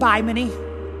 Goodbye, Minnie.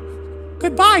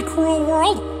 Goodbye, cruel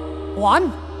world.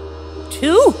 1,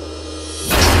 2.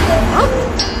 Huh?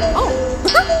 Oh.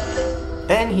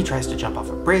 Then he tries to jump off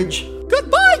a bridge.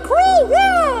 Goodbye, cruel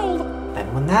world!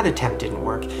 Then when that attempt didn't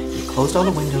work, he closed all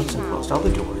the windows and closed all the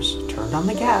doors, turned on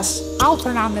the gas. I'll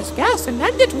turn on this gas and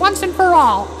end it once and for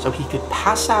all. So he could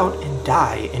pass out and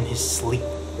die in his sleep.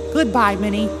 Goodbye,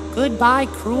 Minnie. Goodbye,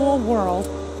 cruel world.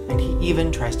 And he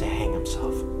even tries to hang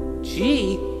himself.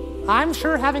 Gee, I'm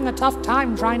sure having a tough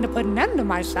time trying to put an end to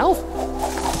myself.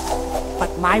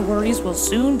 but my worries will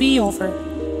soon be over.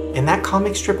 In that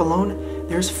comic strip alone,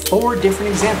 there's 4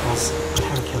 different examples of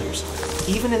how to kill yourself.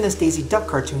 Even in this Daisy Duck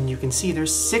cartoon, you can see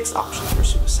there's 6 options for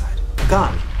suicide. A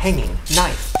gun, hanging,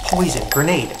 knife, poison,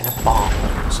 grenade, and a bomb.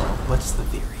 So what's the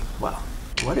theory? Well,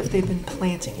 what if they've been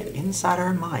planting it inside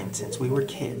our minds since we were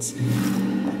kids?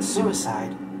 That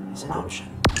suicide is an option.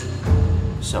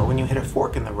 So when you hit a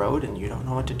fork in the road and you don't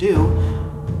know what to do,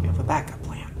 you have a backup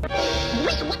plan.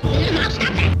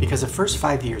 Because the first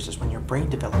 5 years is when your brain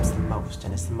develops the most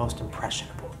and is the most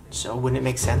impressionable. So wouldn't it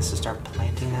make sense to start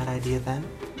planting that idea then?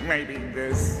 Maybe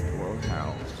this will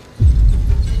help.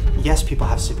 Yes, people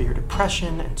have severe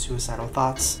depression and suicidal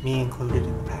thoughts, me included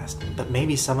in the past. But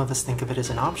maybe some of us think of it as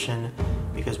an option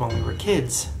because when we were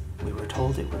kids, we were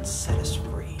told it would set us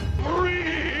free.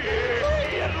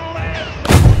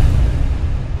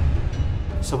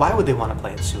 So why would they want to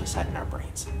plant suicide in our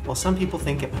brains? Well, some people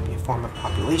think it might be a form of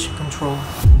population control.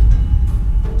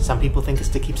 Some people think it's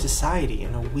to keep society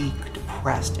in a weak,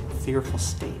 depressed, and fearful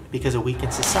state. Because a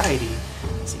weakened society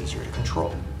is easier to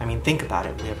control. I mean, think about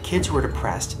it. We have kids who are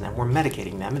depressed, and then we're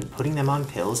medicating them and putting them on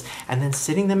pills, and then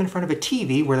sitting them in front of a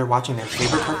TV where they're watching their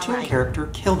favorite cartoon character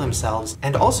kill themselves,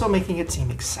 and also making it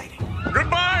seem exciting.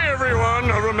 Goodbye, everyone.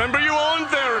 Remember you own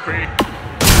therapy.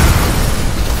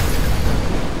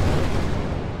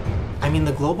 I mean,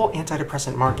 the global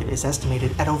antidepressant market is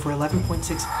estimated at over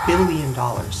 $11.6 billion.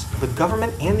 The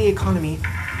government and the economy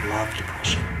love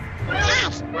depression.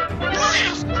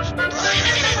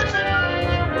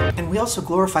 And we also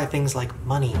glorify things like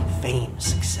money, fame,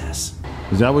 success.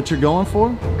 Is that what you're going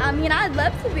for? I mean, I'd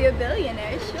love to be a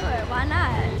billionaire, sure, why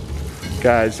not?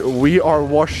 Guys, we are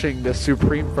washing the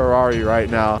Supreme Ferrari right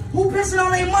now. Who pissing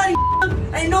on their money?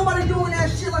 Ain't nobody doing that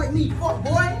shit like me, fuck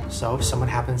boy. So if someone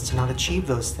happens to not achieve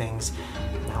those things,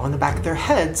 now in the back of their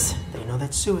heads, they know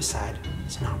that suicide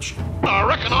is an option. I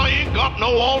reckon I ain't got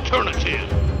no alternative.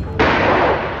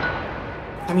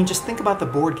 I mean, just think about the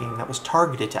board game that was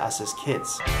targeted to us as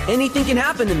kids. Anything can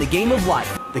happen in the game of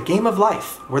life. The game of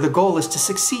life, where the goal is to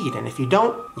succeed, and if you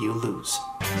don't, you lose.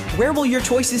 Where will your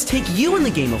choices take you in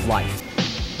the game of life?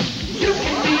 You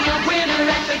can be a winner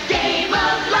at the game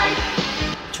of life.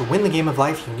 To win the game of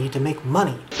life, you need to make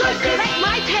money. So select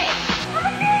my pick.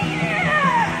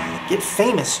 Get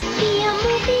famous. Be a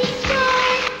movie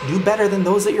star. Do better than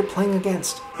those that you're playing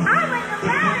against.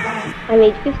 I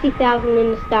made $50,000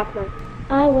 in the stock market.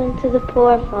 I went to the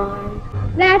poor farm.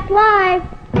 That's live.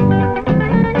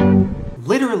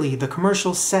 Literally, the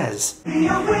commercial says, "Be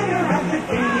a winner at the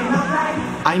game of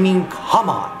life." I mean, come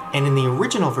on. And in the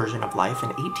original version of Life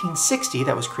in 1860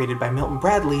 that was created by Milton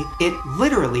Bradley, it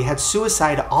literally had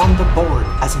suicide on the board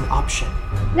as an option.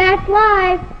 That's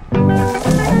live.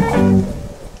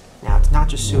 Now, it's not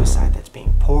just suicide that's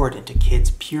being poured into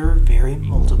kids' pure, very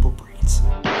multiple brains.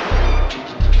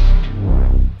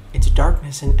 It's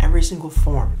darkness in every single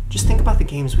form. Just think about the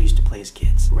games we used to play as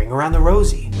kids. Ring Around the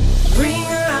Rosie. Ring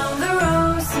around the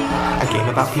rosy. A game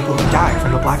about people who died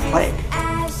from the Black Plague.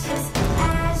 Ashes,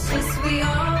 ashes, we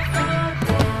all fall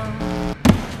down.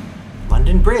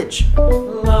 London Bridge.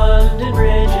 London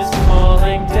Bridge is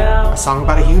falling down. A song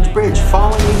about a huge bridge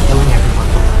falling and killing everyone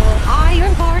below.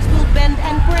 Iron bars will bend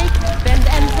and break, bend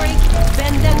and break,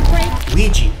 bend and break.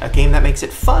 Ouiji, a game that makes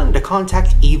it fun to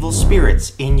contact evil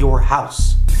spirits in your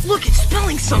house. Look, it's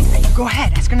spelling something. Go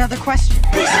ahead, ask another question.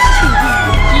 This is too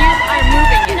weird. You are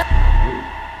moving it.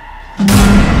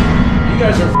 You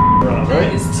guys are around,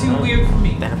 right? It's too weird for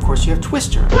me. Then, of course, you have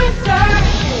Twister. Twister,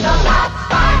 the last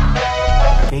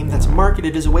fight. A game that's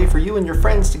marketed as a way for you and your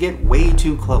friends to get way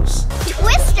too close.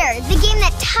 Twister, the game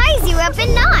that ties you up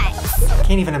in knots. I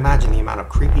can't even imagine the amount of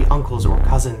creepy uncles or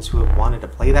cousins who have wanted to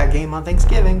play that game on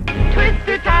Thanksgiving.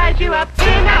 Twister ties you up in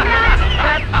a knot.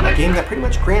 A game that pretty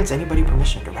much grants anybody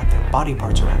permission to wrap their body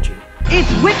parts around you. It's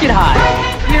wicked hot.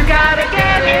 You gotta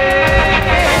get it.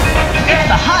 It's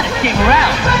the hottest game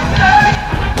around.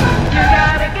 You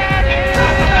gotta get it.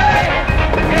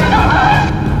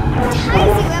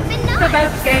 Ties you up in knots. The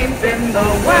best games in the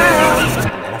world.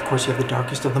 And then, of course, you have the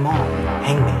darkest of them all,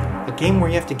 Hangman. A game where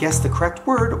you have to guess the correct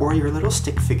word or your little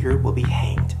stick figure will be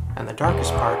hanged. And the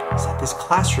darkest part is that this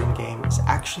classroom game is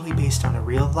actually based on a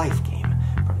real-life game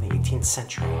from the 18th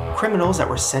century. Criminals that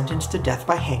were sentenced to death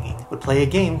by hanging would play a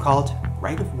game called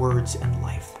Right of Words and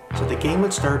Life. So the game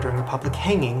would start during a public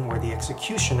hanging where the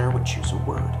executioner would choose a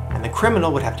word. And the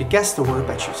criminal would have to guess the word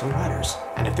by choosing letters.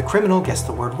 And if the criminal guessed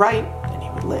the word right, then he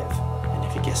would live. And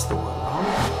if he guessed the word wrong...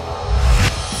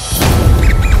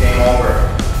 Game over.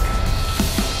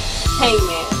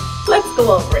 Hangman. Let's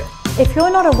go over it. If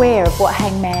you're not aware of what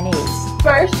Hangman is,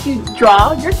 First, you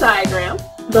draw your diagram,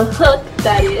 the hook,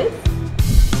 that is.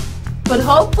 But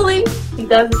hopefully, he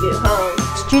doesn't get home.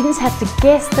 Students have to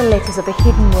guess the letters of a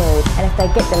hidden word, and if they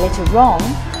get the letter wrong...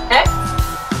 X?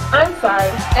 I'm sorry,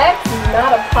 X is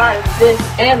not a part of this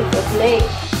animal's name.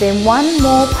 Then one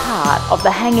more part of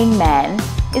the hanging man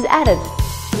is added.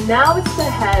 Now it's the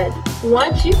head.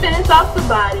 Once you finish off the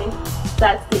body,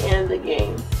 that's the end of the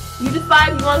game. You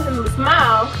decide you want him to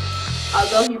smile,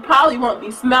 although he probably won't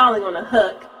be smiling on a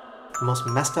hook. The most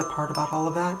messed up part about all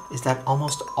of that is that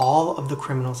almost all of the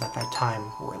criminals at that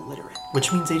time were illiterate,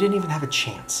 which means they didn't even have a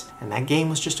chance, and that game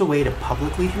was just a way to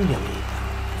publicly humiliate them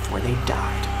before they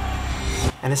died.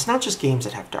 And it's not just games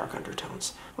that have dark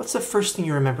undertones. What's the first thing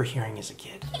you remember hearing as a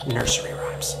kid? Nursery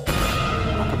rhymes.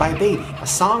 Rockabye Baby, a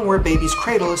song where a baby's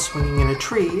cradle is swinging in a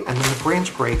tree and then the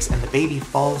branch breaks and the baby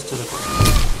falls to the ground.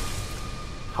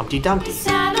 Humpty Dumpty,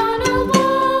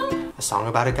 a song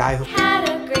about a guy who had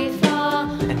a great fall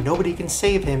and nobody can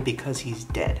save him because he's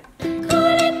dead.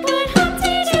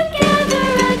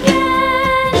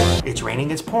 It's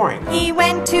raining, it's pouring. He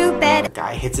went to bed. A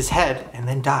guy hits his head and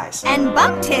then dies. And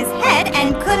bumped his head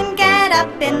and couldn't get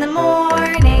up in the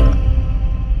morning.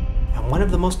 And one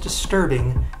of the most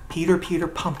disturbing, Peter Peter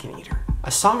Pumpkin Eater.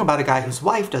 A song about a guy whose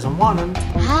wife doesn't want him.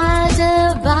 Had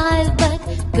a wife but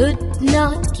could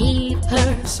not keep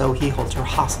her. So he holds her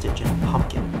hostage in a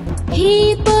pumpkin.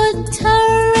 He put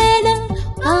her in a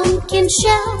pumpkin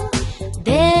shell.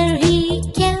 There he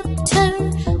kept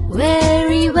her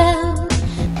very well.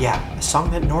 Yeah, a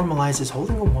song that normalizes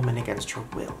holding a woman against her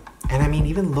will. And I mean,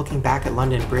 even looking back at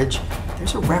London Bridge,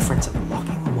 there's a reference of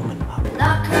locking a woman up.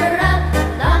 Lock her up,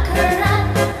 lock her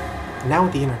up. Now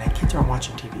with the internet, kids aren't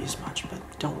watching TV as much, but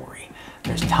don't worry.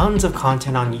 There's tons of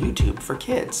content on YouTube for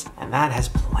kids, and that has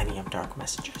plenty of dark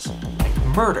messages. Like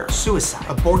murder, suicide,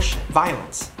 abortion,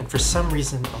 violence, and for some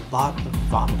reason, a lot of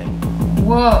vomiting.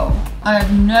 Whoa, I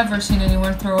have never seen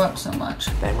anyone throw up so much.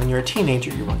 Then when you're a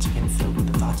teenager, you're once again filled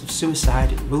with the thoughts of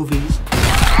suicide in movies,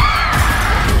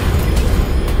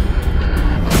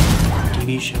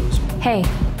 TV shows. Hey,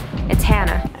 it's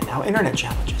Hannah. And now internet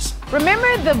challenges.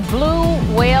 Remember the Blue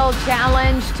Whale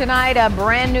Challenge? Tonight, a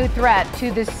brand new threat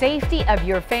to the safety of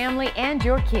your family and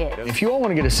your kids. If you all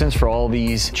want to get a sense for all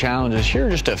these challenges, here are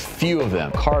just a few of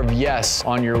them. Carve yes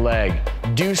on your leg.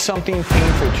 Do something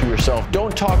painful to yourself.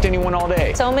 Don't talk to anyone all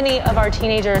day. So many of our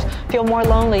teenagers feel more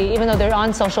lonely even though they're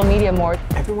on social media more.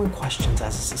 Everyone questions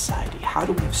as a society, how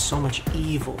do we have so much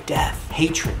evil, death,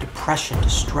 hatred, depression,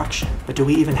 destruction? But do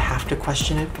we even have to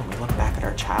question it when we look back at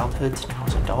our childhoods now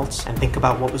as adults and think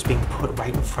about what was being put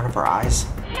right in front of our eyes?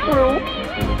 Well,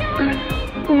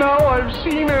 now I've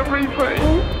seen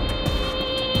everything.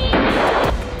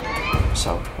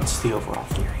 So, what's the overall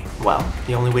theory? Well,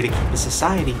 the only way to keep a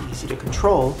society easy to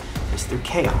control is through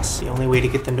chaos. The only way to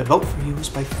get them to vote for you is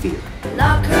by fear.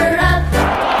 Lock her up.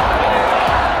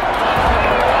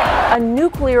 A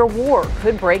nuclear war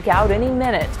could break out any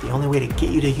minute. The only way to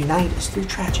get you to unite is through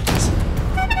tragedies.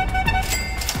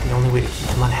 The only way to keep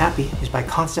them unhappy is by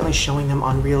constantly showing them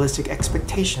unrealistic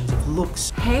expectations of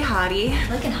looks. Hey, hottie.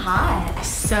 Looking hot.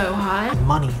 So hot.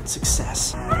 Money and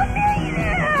success.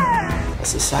 A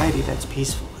society that's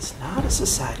peaceful is not a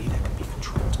society that can be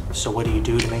controlled. So what do you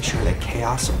do to make sure that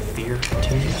chaos and fear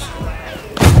continues?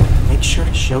 Make sure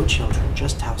to show children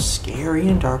just how scary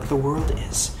and dark the world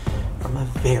is from a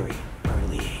very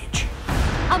early age.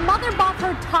 A mother bought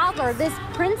her toddler this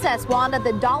princess wand at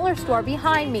the dollar store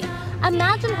behind me.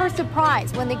 Imagine her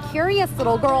surprise when the curious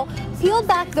little girl peeled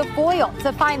back the foil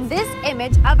to find this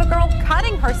image of a girl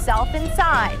cutting herself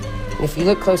inside. If you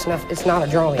look close enough, it's not a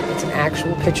drawing. It's an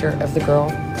actual picture of the girl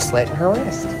slitting her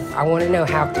wrist. I want to know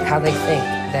how they think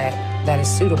that is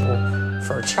suitable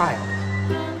for a child.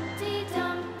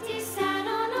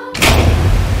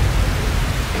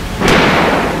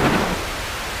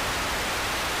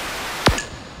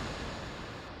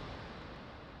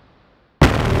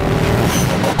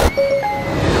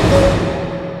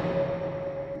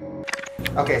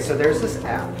 Okay, so there's this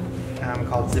app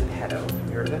called Zepeto.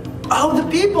 You heard of it? Oh, the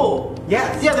people!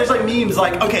 Yes. Yeah, there's like memes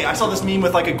like, okay, I saw this meme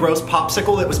with like a gross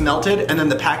popsicle that was melted, and then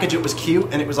the package, it was cute,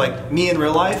 and it was like me in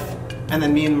real life, and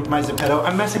then me and my Zepeto.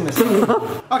 I'm messing this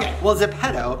up. Okay, well,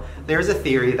 Zepeto, there's a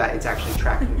theory that it's actually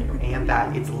tracking you, and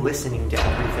that it's listening to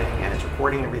everything, and it's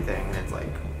recording everything, and it's like,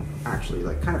 actually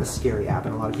like kind of a scary app,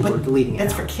 and a lot of people are deleting it.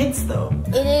 It's for kids though.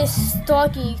 It is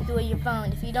stalking you through your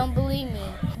phone. If you don't believe me,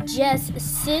 just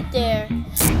sit there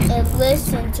and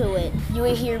listen to it. You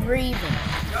will hear breathing.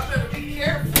 Y'all better be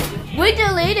careful. We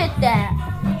deleted that.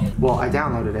 Well, I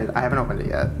downloaded it. I haven't opened it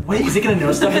yet. Wait, is it gonna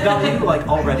know stuff about you like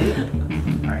already?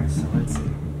 Alright, so let's see.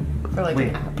 Or like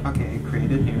Wait, okay,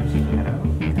 created here, Zepeto.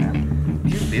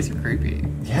 These are creepy.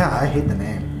 Yeah, I hate the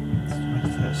name.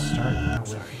 What's the start? Oh,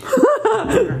 sorry.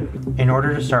 In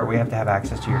order to start, we have to have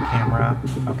access to your camera.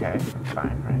 Okay,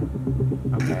 fine, right?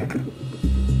 Okay.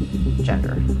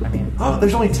 Gender. I mean... Oh,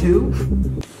 there's only 2?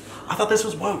 I thought this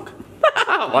was woke.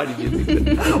 Why did you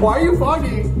think that? Why are you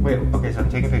fogging? Wait, okay, so I'm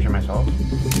taking a picture of myself.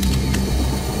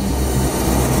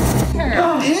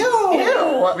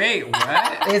 Ew! Wait,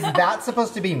 what? Is that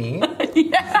supposed to be me?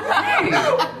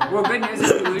 Yeah. Well, good news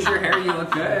is if you lose your hair, you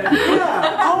look good.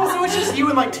 Yeah. Oh, so it's just you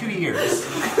in like 2 years.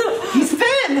 He's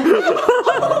thin!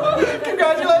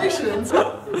 Congratulations!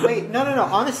 Wait, no.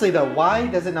 Honestly though, why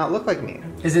does it not look like me?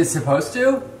 Is it supposed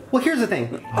to? Well, here's the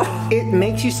thing. It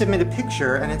makes you submit a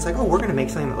picture, and it's like, oh, we're gonna make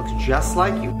something that looks just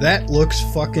like you. That looks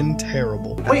fucking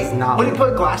terrible. Wait, would it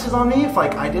put glasses on me if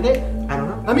like I did it? I don't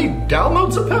know. Let me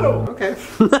download Zepeto. Okay.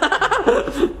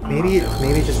 maybe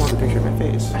it just wants a picture of my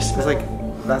face. It's like,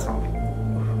 that's not me.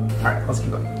 All right, let's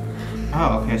keep going.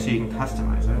 Oh, okay, so you can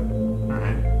customize it. All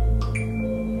right.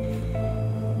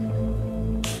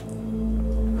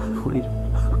 What are you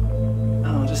doing?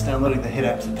 Oh, just downloading the hit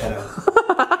app Zepeto.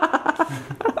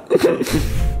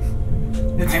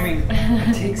 I mean,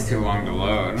 it takes too long to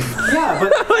load. Yeah,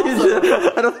 but also,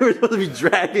 I don't think we're supposed to be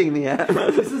dragging the app.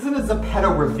 This isn't a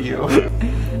Zepeto review.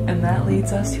 And that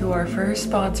leads us to our first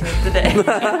sponsor of the day.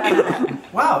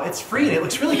 Wow, it's free and it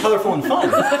looks really colorful and fun.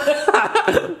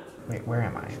 Wait, where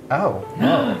am I? Oh,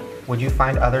 no. Would you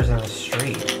find others in the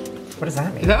street? What does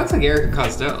that mean? That looks like Erica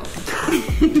Costello.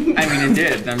 I mean, it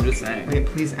did. I'm just saying. Wait,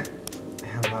 please.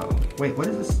 Hello. Wait, what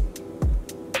is this?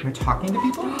 Am I talking to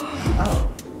people? Oh.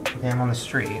 Okay, I'm on the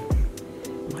street.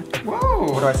 What?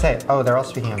 Whoa. What do I say? Oh, they're all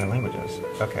speaking other languages.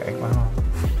 Okay, well.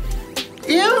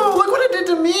 Ew, look what it did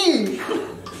to me!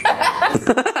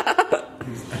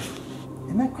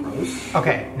 Isn't that gross?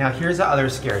 Okay, now here's the other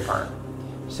scary part.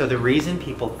 So the reason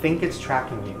people think it's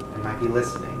tracking you and might be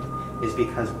listening is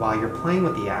because while you're playing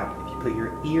with the app, if you put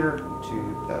your ear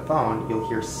to the phone, you'll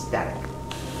hear static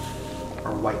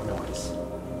or white noise.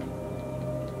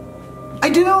 I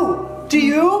do! Do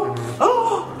you?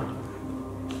 Oh!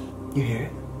 You hear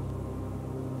it?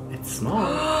 It's small.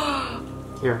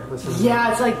 Here, listen.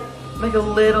 Yeah, it's like a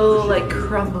little like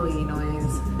crumbly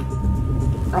noise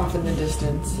off in the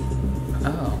distance.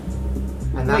 Oh.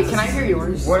 And wait, can I hear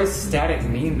yours? What does static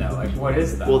mean though? Like, what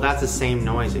is that? Well, that's the same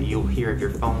noise that you'll hear if your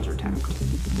phones are tapped.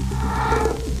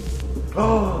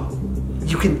 Oh,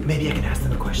 maybe I can ask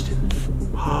them a question.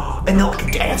 Oh, and they'll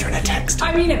answer in a text.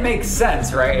 I mean, it makes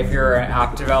sense, right? If you're an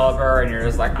app developer and you're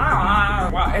just like,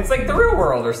 well, it's like the real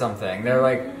world or something. They're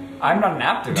like, I'm not an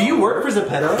app developer. Do you work for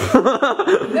Zepeto?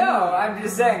 No, I'm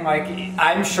just saying, like,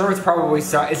 I'm sure it's probably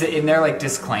so. Is it in their like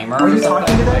disclaimer? Are you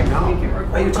talking to them? No.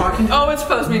 Are you talking to Oh, it's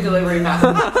post-me delivery now.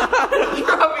 Dropping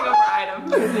over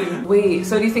items. Wait,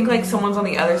 so do you think like someone's on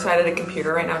the other side of the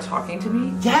computer right now talking to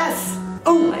me? Yes!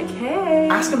 Oh! Like, hey.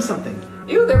 Ask them something.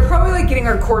 Ew, they're probably like getting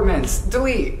our coordinates.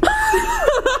 Delete.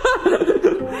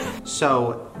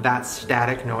 So that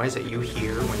static noise that you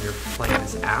hear when you're playing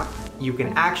this app, you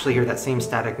can actually hear that same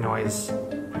static noise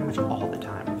pretty much all the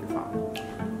time with your phone.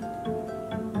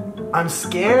 I'm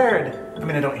scared. I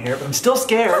mean, I don't hear it, but I'm still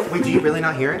scared. Wait, do you really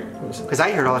not hear it? Because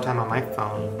I hear it all the time on my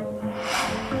phone.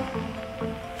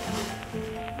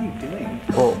 What are you doing?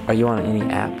 Well, are you on any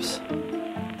apps?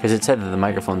 Because it said that the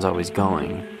microphone's always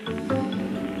going.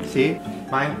 See?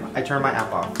 Mine, I turned my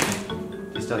app off.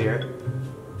 You still hear it?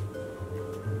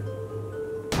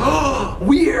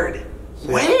 Weird!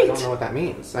 So Wait! I don't know what that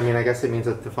means. I mean, I guan it means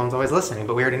that the phone's always listening,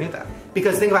 but we already knew that.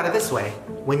 Because think about it this way.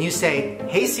 When you say,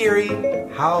 hey Siri,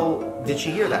 how did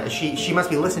she hear that? She must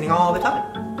be listening all the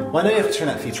time. Why do you have to turn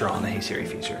that feature on, the Hey Siri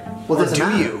feature? Well, or doesn't do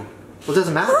matter. you? Well, it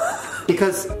doesn't matter.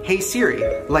 Because, hey Siri,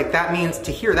 like that means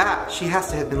to hear that, she has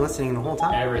to have been listening the whole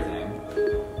time. Everything.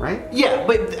 Right? Yeah,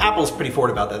 but Apple's pretty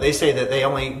forward about that. They say that they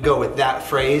only go with that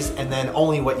phrase and then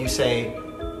only what you say.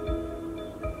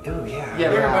 Oh yeah. Yeah,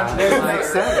 they're a bunch of that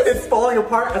makes sense. It's falling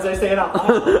apart as I say it out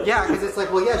loud. Yeah, because it's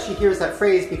like, well, yeah, she hears that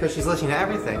phrase because she's listening to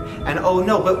everything. And oh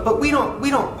no, but we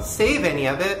don't save any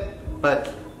of it.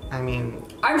 But I mean,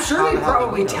 I'm sure they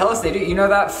probably tell us they do. You know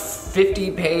that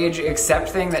 50-page accept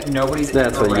thing that nobody's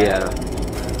ever read? Yeah.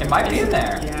 It might be in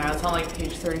there. Yeah, it's on like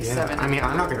page 37. Yeah, I mean,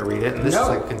 I'm not gonna read it, and this is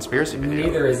like a conspircy video.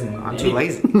 Neither is I'm too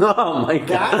lazy. Oh my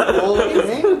god. That's the whole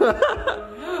thing?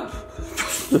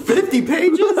 50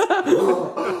 pages?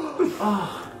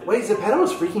 Wait, Zepeto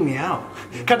is freaking me out.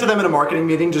 Cut to them in a marketing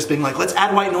meeting just being like, let's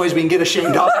add white noise, we can get a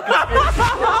Shane Dawson.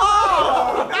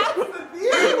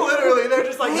 Literally, they're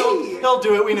just like, he'll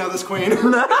do it, we know this queen.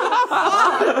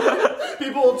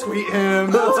 People will tweet him.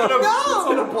 It's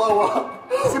gonna blow up.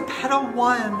 Zepeto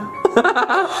won.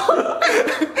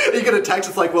 You get a text,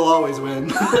 it's like, we'll always win.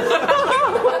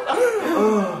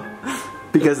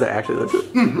 Because they're actually legit.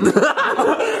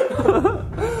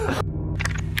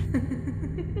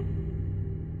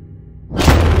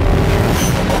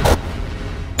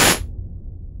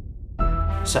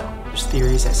 So, there's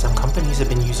theories that some companies have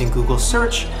been using Google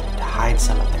search to hide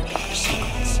some of their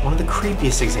secrets. One of the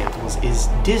creepiest examples is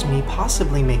Disney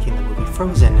possibly making the movie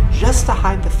Frozen just to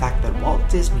hide the fact that Walt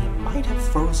Disney might have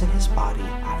frozen his body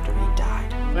after he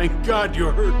died. Thank God you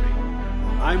heard me.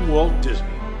 I'm Walt Disney.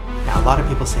 Now, a lot of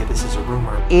people say this is a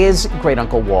rumor. Is Great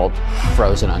Uncle Walt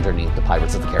frozen underneath the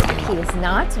Pirates of the Caribbean? He is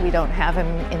not. We don't have him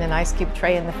in an ice cube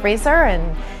tray in the freezer,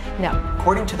 and no.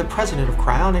 According to the president of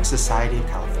Cryonics Society of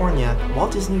California,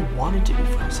 Walt Disney wanted to be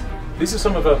frozen. These are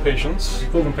some of our patients. We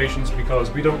call them patients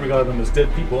because we don't regard them as dead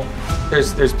people.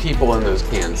 There's people in those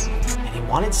cans. And he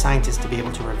wanted scientists to be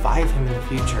able to revive him in the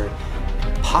future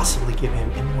and possibly give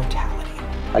him immortality.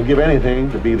 I'd give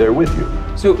anything to be there with you.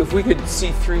 So if we could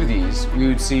see through these, we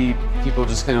would see people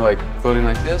just kind of like floating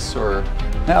like this, or?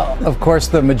 Now, of course,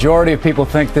 the majority of people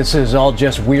think this is all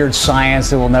just weird science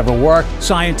that will never work.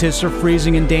 Scientists are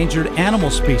freezing endangered animal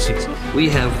species. We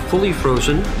have fully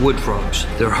frozen wood frogs.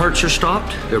 Their hearts are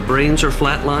stopped, their brains are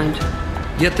flatlined,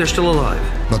 yet they're still alive.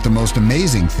 But the most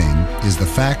amazing thing is the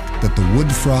fact that the wood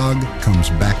frog comes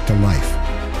back to life.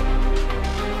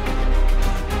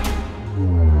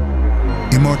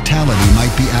 Immortality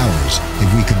might be ours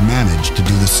if we could manage to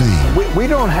do the same. We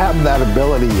don't have that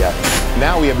ability yet.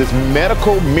 Now we have this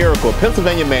medical miracle. A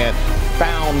Pennsylvania man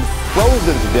found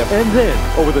frozen to death. And then,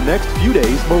 over the next few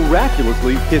days,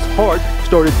 miraculously, his heart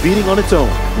started beating on its own.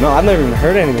 No, I've never even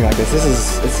heard anything like this.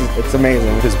 It's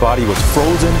amazing. His body was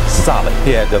frozen solid.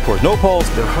 He had, of course, no pulse.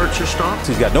 Their hearts are stopped.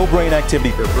 He's got no brain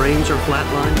activity. Their brains are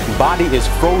flatlined. His body is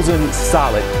frozen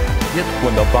solid. Yep.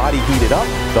 When the body heated up,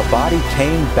 the body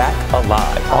came back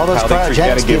alive. All those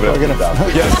cryogenics people are going to...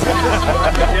 Yes.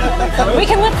 We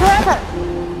can live forever.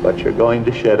 But you're going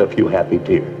to shed a few happy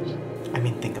tears. I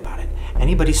mean, think about it.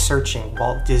 Anybody searching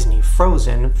Walt Disney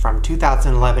Frozen from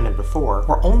 2011 and before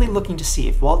were only looking to see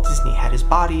if Walt Disney had his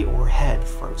body or head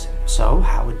frozen. So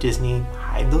how would Disney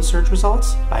hide those search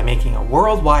results? By making a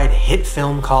worldwide hit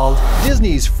film called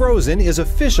Disney's Frozen is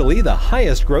officially the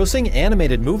highest grossing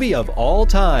animated movie of all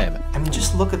time. I mean,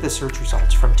 just look at the search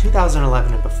results from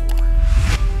 2011 and before.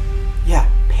 Yeah,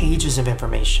 pages of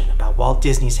information about Walt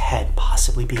Disney's head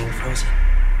possibly being frozen.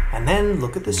 And then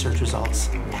look at the search results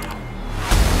now.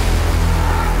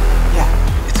 Yeah,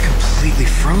 it's completely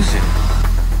frozen.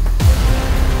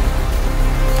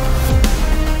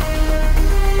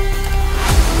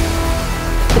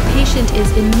 The patient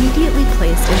is immediately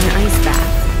placed in an ice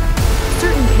bath.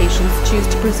 Certain patients choose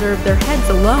to preserve their heads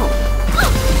alone.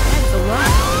 Heads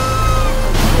alone.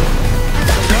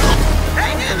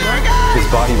 His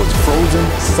body was frozen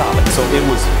solid, so it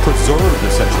was preserved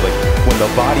essentially. When the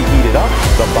body heated up,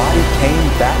 the body came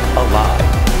back alive.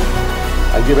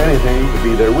 I'd give anything to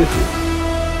be there with you.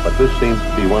 But this seems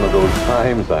to be one of those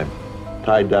times I'm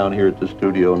tied down here at the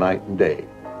studio night and day.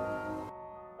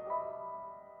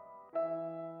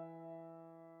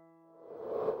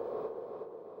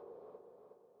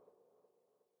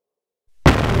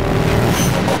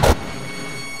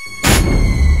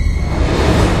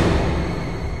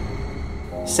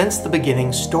 Since the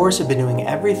beginning, stores have been doing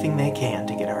everything they can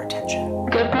to get our attention.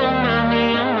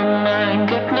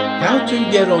 How to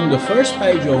get on the first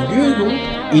page of Google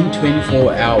in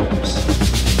 24 hours.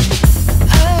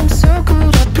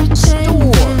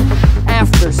 Store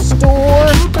after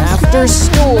store after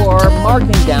store,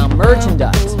 marking down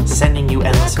merchandise. Sending you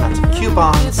endless amounts of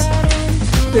coupons.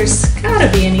 There's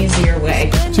gotta be an easier way.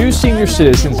 2 senior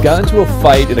citizens got into a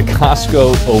fight at a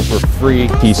Costco over a free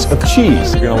piece of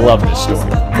cheese. You're gonna love this story.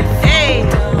 Hey,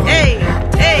 hey,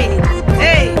 hey,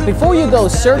 hey. Before you go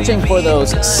searching for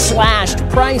those slashed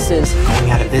prices.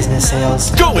 Going out of business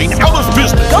sales. Going out of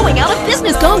business. Going out of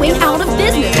business. Going out of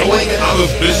business. Going out of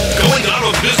business. Going out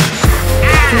of business.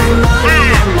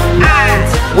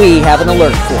 We have an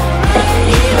alert form.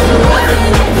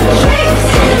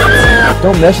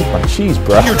 Don't mess with my cheese,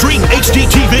 bro. Your dream HD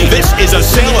TV. This is a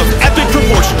sale of epic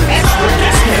proportions. Extra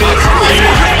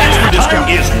discount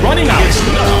is running out.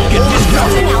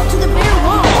 Running out to the bare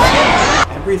wall.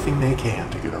 Everything they can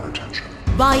to get our attention.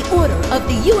 By order of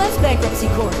the U.S. Bankruptcy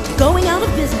Court. Going out of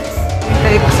business.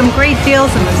 Some great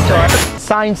deals in the store.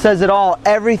 Sign says it all.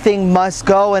 Everything must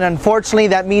go, and unfortunately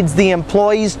that means the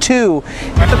employees too.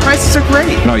 The prices are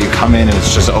great. No, you come in and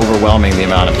it's just overwhelming the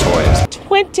amount of toys.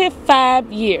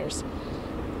 25 years.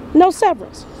 No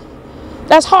severance.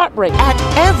 That's heartbreaking. At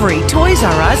every Toys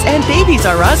R Us and Babies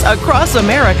R Us across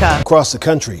America. Across the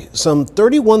country, some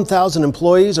 31,000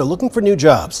 employees are looking for new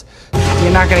jobs.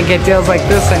 You're not going to get deals like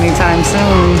this anytime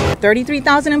soon.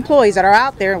 33,000 employees that are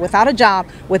out there without a job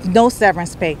with no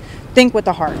severance pay. Think with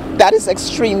the heart. That is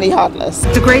extremely heartless.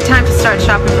 It's a great time to start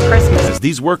shopping for Christmas.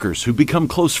 These workers who become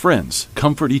close friends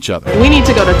comfort each other. We need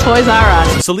to go to Toys R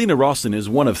Us. Selena Rawson is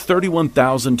one of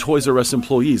 31,000 Toys R Us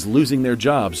employees losing their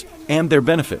jobs and their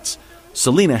benefits.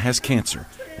 Selena has cancer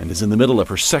and is in the middle of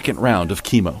her second round of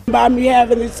chemo. By me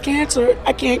having this cancer,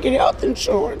 I can't get health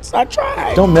insurance. I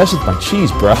tried. Don't mess with my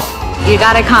cheese, bro. You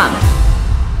gotta come.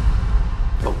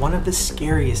 But one of the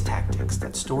scariest tactics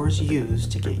that stores use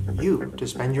to get you to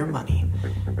spend your money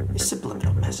is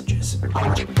subliminal messages.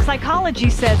 Psychology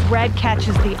says red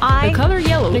catches the eye. The color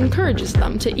yellow encourages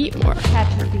them to eat more.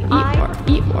 Catches the eye.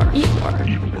 Eat more, eat more,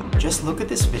 eat more. Just look at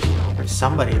this video of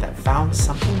somebody that found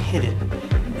something hidden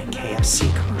in a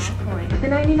KFC commercial. The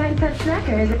 99-cent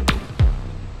snacker is it?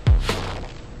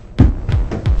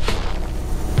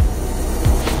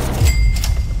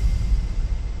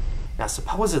 Now,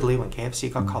 supposedly, when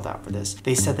KFC got called out for this,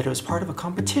 they said that it was part of a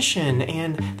competition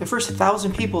and the first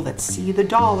 1,000 people that see the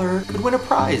dollar could win a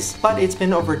prize. But it's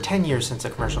been over 10 years since the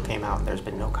commercial came out and there's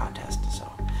been no contest,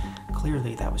 so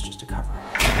clearly that was just a cover.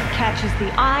 Catches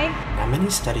the eye. Now, many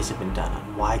studies have been done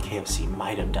on why KFC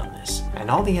might have done this,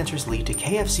 and all the answers lead to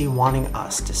KFC wanting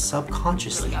us to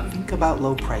subconsciously think about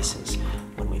low prices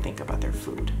when we think about their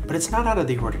food. But it's not out of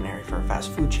the ordinary for a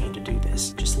fast food chain to do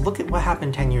this. Just look at what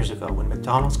happened 10 years ago when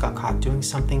McDonald's got caught doing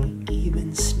something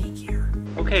even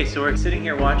sneakier. Okay, so we're sitting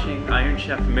here watching Iron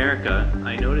Chef America.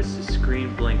 I noticed the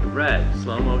screen blink red.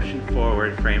 Slow motion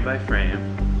forward, frame by frame.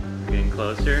 Getting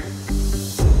closer.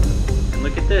 And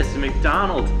look at this, a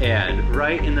McDonald's ad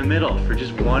right in the middle for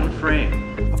just one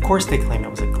frame. Of course they claim it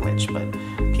was a glitch, but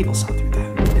people saw through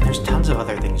that. And there's tons of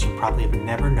other things you probably have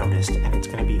never noticed, and it's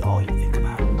gonna be all you think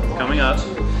about. Coming up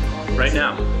right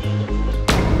now.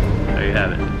 There you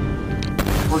have it.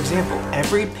 For example,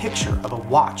 every picture of a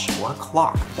watch or a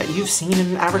clock that you've seen in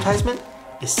an advertisement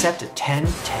is set to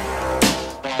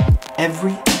 1010.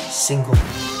 Every single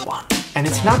one. And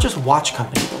it's not just watch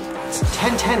company billboards.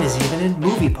 1010 is even in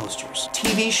movie posters,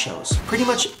 TV shows, pretty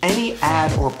much any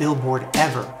ad or billboard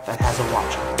ever that has a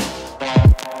watch on it.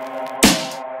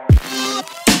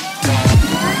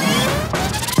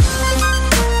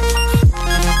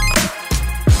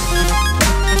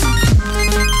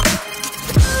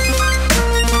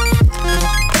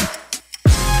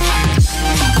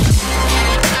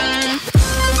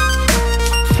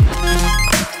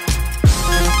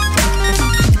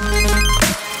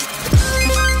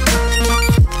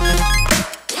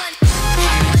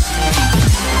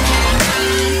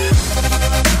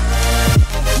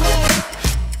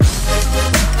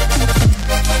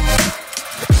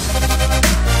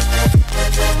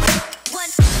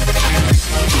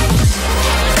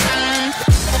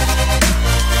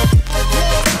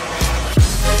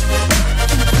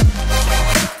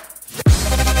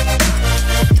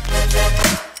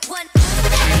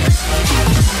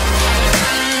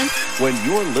 When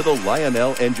your little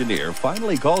Lionel engineer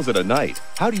finally calls it a night,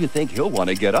 how do you think he'll want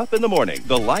to get up in the morning?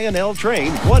 The Lionel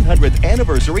Train 100th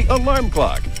Anniversary Alarm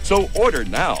Clock. So order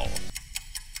now.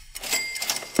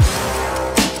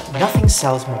 Nothing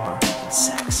sells more than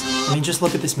sex. I mean, just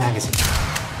look at this magazine.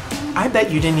 I bet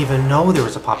you didn't even know there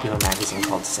was a popular magazine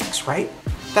called Sex, right?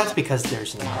 That's because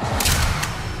there's none.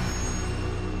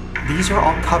 These are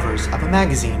all covers of a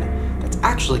magazine that's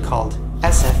actually called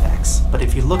SFX, but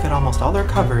if you look at almost all their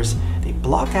covers, they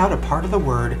block out a part of the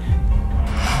word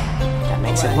that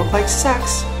makes it look like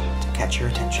sex to catch your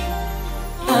attention.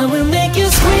 I will make you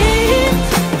scream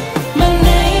my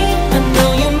name. I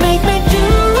know you make me do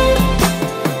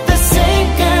the same,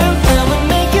 girl. I will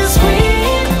make you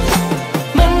scream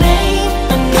my name.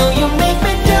 I know you make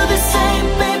me do the same,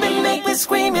 baby. Make me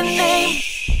scream your name.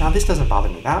 Now this doesn't bother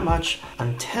me that much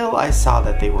until I saw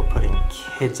that they were putting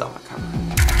kids on the cover.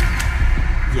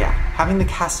 Yeah, having the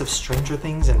cast of Stranger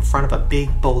Things in front of a big,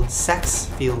 bold sex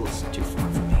feels too far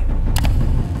for me.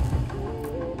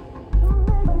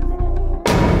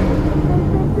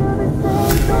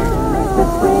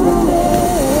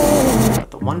 But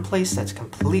the one place that's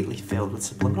completely filled with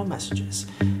subliminal messages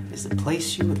is the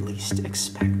place you would least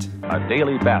expect. A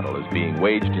daily battle is being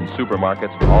waged in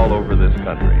supermarkets all over this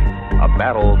country. A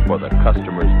battle for the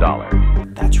customer's dollar.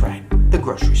 That's right, the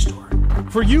grocery store.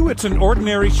 For you, it's an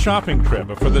ordinary shopping trip,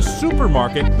 but for the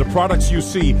supermarket, the products you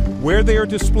see, where they are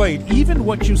displayed, even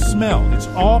what you smell, it's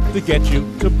all to get you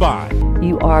to buy.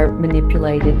 You are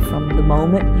manipulated from the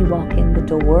moment you walk in the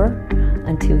door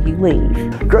until you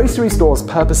leave. Grocery stores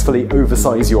purposefully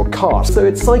oversize your cart, so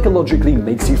it psychologically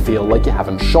makes you feel like you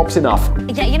haven't shopped enough.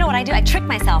 Yeah, you know what I do? I trick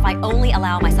myself. I only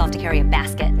allow myself to carry a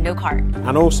basket, no cart.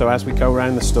 And also, as we go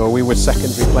around the store, we would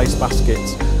secondary place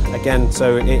baskets. Again,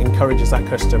 so it encourages that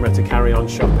customer to carry on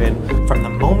shopping. From the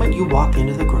moment you walk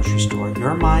into the grocery store,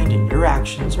 your mind and your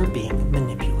actions are being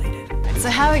manipulated. So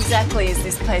how exactly is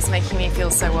this place making me feel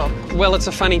so welcome? Well, it's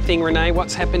a funny thing, Renee.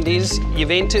 What's happened is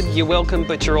you've entered, you're welcome,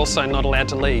 but you're also not allowed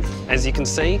to leave. As you can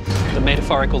see, the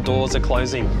metaphorical doors are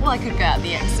closing. Well, I could go out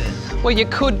the exit. Well, you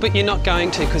could, but you're not going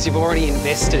to because you've already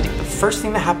invested. The first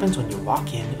thing that happens when you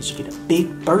walk in is you get a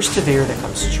big burst of air that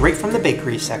comes straight from the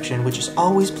bakery section, which is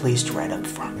always placed right up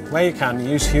front. Where you can,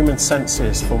 use human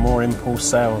senses for more impulse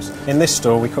sales. In this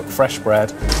store, we cook fresh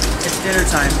bread. It's dinner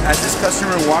time. As this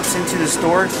customer walks into the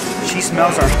store, she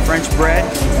smells our French bread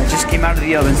that just came out of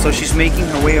the oven, so she's making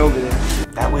her way over there.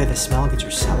 That way the smell gets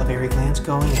your salivary glands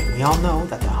going, and we all know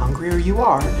that the hungrier you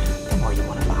are, the more you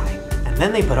want to buy. And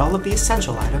then they put all of the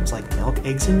essential items like milk,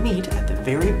 eggs, and meat at the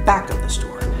very back of the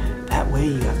store. That way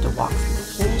you have to walk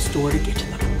through the whole store to get to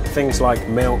them. Things like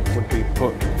milk would be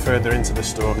put further into the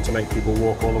store to make people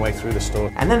walk all the way through the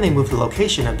store. And then they move the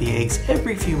location of the eggs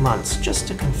every few months just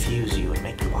to confuse you and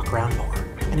make you walk around more.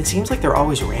 And it seems like they're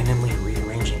always randomly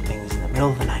rearranging things in the middle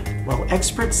of the night. Well,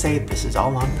 experts say this is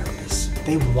all on purpose.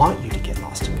 They want you to get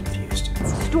lost and confused.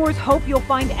 Stores hope you'll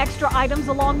find extra items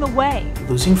along the way.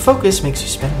 Losing focus makes you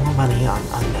spend more money on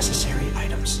unnecessary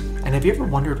items. And have you ever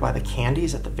wondered why the candy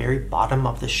is at the very bottom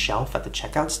of the shelf at the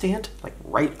checkout stand, like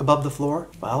right above the floor?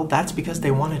 Well, that's because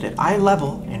they want it at eye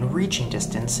level and reaching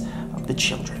distance of the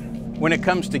children. When it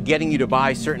comes to getting you to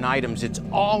buy certain items, it's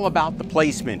all about the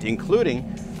placement,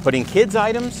 including putting kids'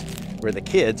 items where the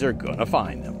kids are gonna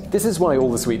find them. This is why all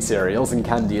the sweet cereals and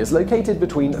candy is located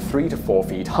between 3 to 4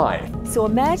 feet high. So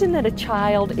imagine that a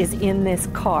child is in this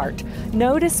cart.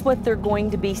 Notice what they're going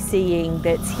to be seeing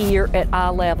that's here at eye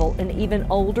level, and even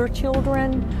older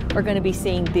children are going to be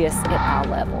seeing this at eye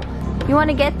level. You want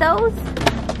to get those?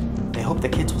 They hope the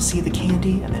kids will see the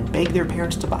candy and then beg their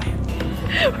parents to buy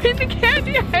it. We're in the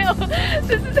candy aisle.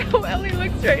 This is how Ellie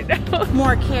looks right now.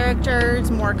 More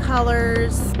characters, more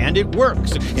colors. And it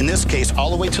works. In this case,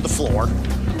 all the way to the floor.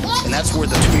 And that's where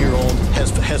the 2-year-old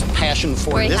has a passion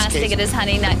for. Where in he this has case, to get his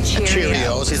Honey Nut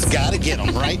Cheerios. He's got to get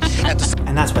them, right?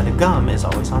 And that's why the gum is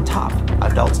always on top.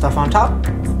 Adult stuff on top,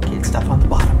 kid stuff on the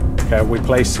bottom. We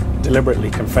place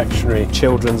deliberately confectionery,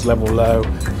 children's level low,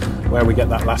 where we get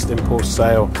that last impulse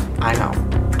sale. I know.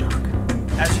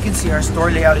 As you can see, our store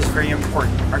layout is very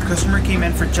important. Our customer came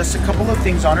in for just a couple of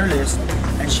things on her list,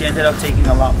 and she ended up taking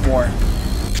a lot more.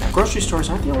 Grocery stores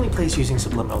aren't the only place using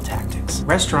subliminal tactics.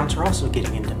 Restaurants are also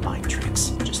getting into mind tricks.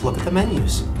 Just look at the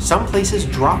menus. Some places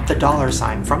drop the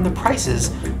 $ from the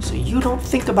prices so you don't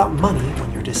think about money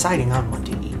when you're deciding on what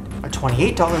to eat. A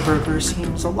 $28 burger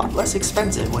seems a lot less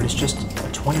expensive when it's just a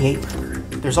 $28 burger.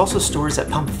 There's also stores that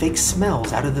pump fake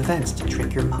smells out of the vents to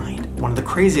trick your mind. One of the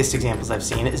craziest examples I've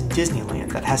seen is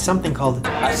Disneyland that has something called a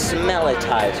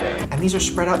smellitizer. And these are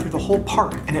spread out through the whole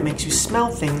park, and it makes you smell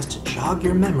things to jog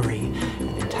your memory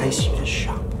and entice you to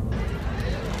shop.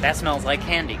 That smells like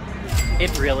candy.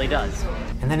 It really does.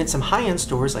 And then at some high-end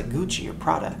stores like Gucci or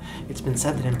Prada, it's been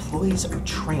said that employees are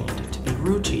trained to be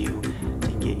rude to you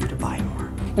to get you to buy more.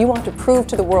 You want to prove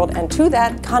to the world and to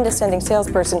that condescending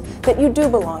salesperson that you do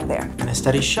belong there. And a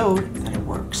study showed that it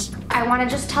works. I want to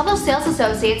just tell those sales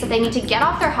associates that they need to get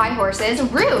off their high horses.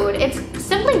 Rude. It's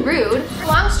simply rude.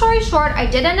 Long story short, I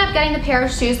did end up getting the pair of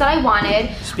shoes that I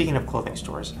wanted. Speaking of clothing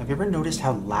stores, have you ever noticed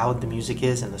how loud the music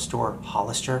is in the store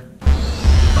Hollister?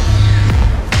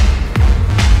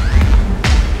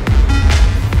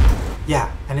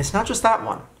 Yeah, and it's not just that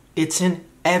one. It's in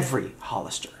every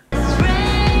Hollister.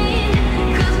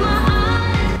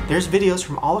 There's videos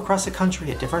from all across the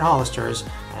country at different Hollisters,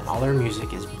 and all their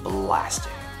music is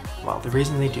blasting. Well, the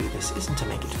reason they do this isn't to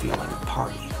make it feel like a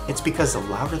party. It's because the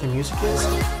louder the music is,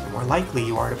 the more likely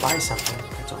you are to buy something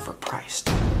that's overpriced.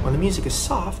 When the music is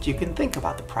soft, you can think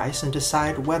about the price and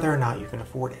decide whether or not you can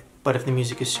afford it. But if the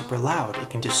music is super loud,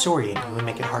 it can disorient you and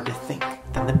make it hard to think.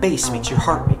 Then the bass makes your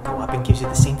heart rate go up and gives you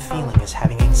the same feeling as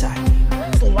having anxiety.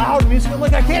 It's loud music. I'm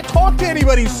like, I can't talk to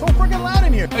anybody. It's so freaking loud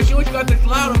in here. And she always got this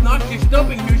loud, obnoxious,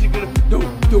 dumping music.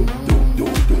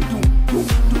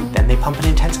 Then they pump an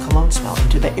intense cologne smell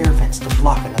into the air vents to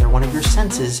block another one of your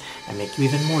senses and make you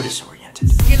even more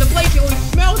disoriented. Yeah, the place always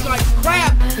smells like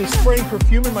crap. They spraying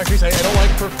perfume in my face. I don't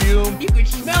like perfume. You can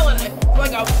smell it. It's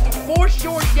like a force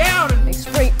short down. They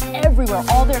spray everywhere,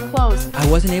 all their clothes. I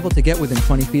wasn't able to get within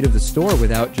 20 feet of the store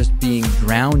without just being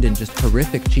drowned in just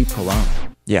horrific cheap cologne.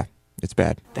 Yeah, It's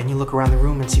bad. Then you look around the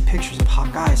room and see pictures of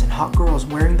hot guys and hot girls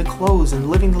wearing the clothes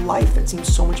and living the life that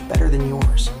seems so much better than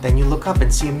yours. Then you look up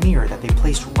and see a mirror that they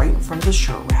placed right in front of the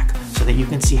shirt rack so that you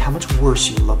can see how much worse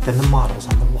you look than the models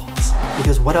on the walls.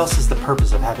 Because what else is the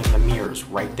purpose of having the mirrors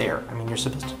right there? I mean, you're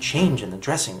supposed to change in the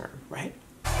dressing room, right?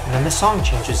 And then the song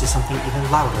changes to something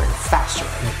even louder and faster,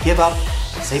 and you give up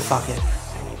and say fuck it,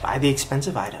 and you buy the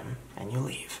expensive item, and you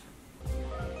leave.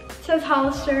 Says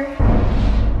Hollister.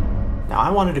 Now I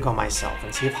wanted to go myself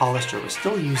and see if Hollister was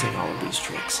still using all of these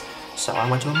tricks, so I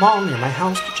went to a mall near my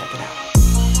house to check it out.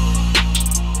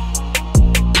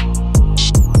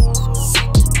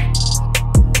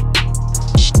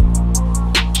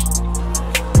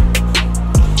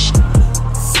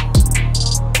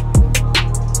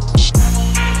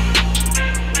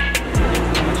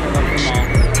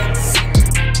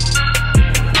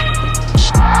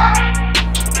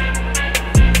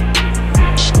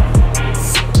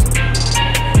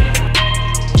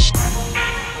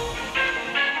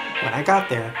 Got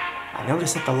there, I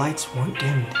noticed that the lights weren't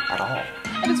dimmed at all.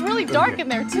 And it's really dark in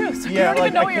there too, so you don't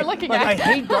even know what you're looking at. I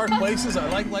hate dark places, I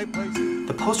like light places.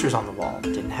 The posters on the wall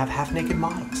didn't have half-naked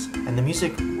models, and the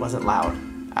music wasn't loud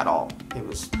at all. It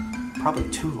was probably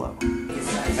too low.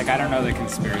 Like, I don't know the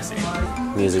conspiracy.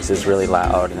 Music's is really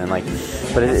loud, and like,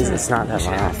 but it's not that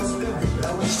loud.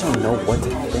 I just don't know what to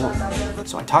think.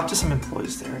 So I talked to some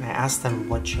employees there, and I asked them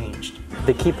what changed.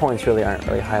 The key points really aren't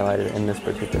really highlighted in this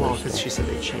particular Well, because she said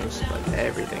they changed like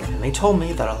everything. And they told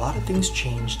me that a lot of things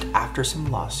changed after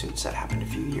some lawsuits that happened a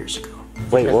few years ago.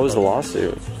 Wait, what was the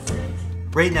lawsuit?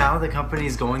 Right now, the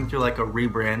company's going through like a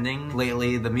rebranding.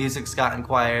 Lately, the music's gotten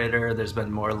quieter, there's been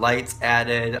more lights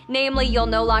added. Namely, you'll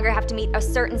no longer have to meet a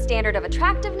certain standard of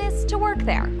attractiveness to work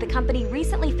there. The company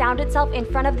recently found itself in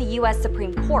front of the US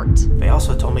Supreme Court. They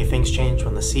also told me things changed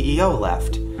when the CEO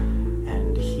left,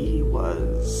 and he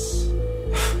was...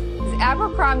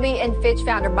 Abercrombie & Fitch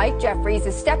founder Mike Jeffries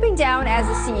is stepping down as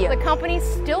the CEO. The company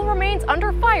still remains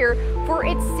under fire for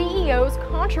its CEO's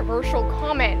controversial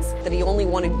comments. That he only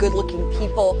wanted good-looking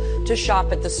people to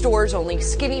shop at the stores, only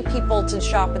skinny people to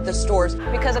shop at the stores.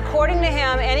 Because according to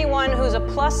him, anyone who's a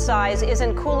plus size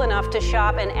isn't cool enough to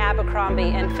shop in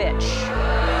Abercrombie & Fitch.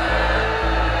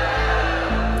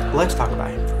 Let's talk about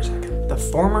him for a second. The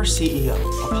former CEO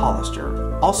of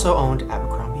Hollister also owned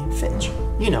Abercrombie & Fitch.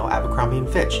 You know Abercrombie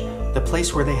 & Fitch. The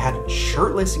place where they had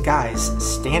shirtless guys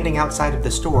standing outside of the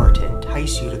store to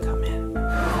entice you to come in.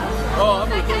 Oh,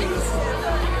 I'm recording this.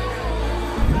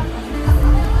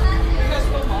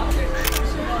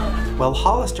 Well,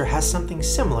 Hollister has something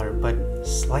similar, but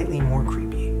slightly more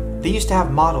creepy. They used to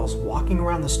have models walking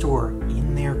around the store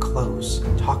in their clothes,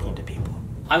 talking to people.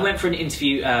 I went for an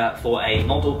interview for a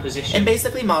model position. And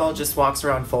basically, model just walks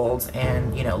around folds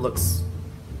and, you know, looks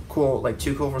cool, like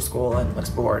too cool for school and looks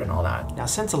bored and all that. Now,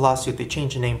 since the lawsuit, they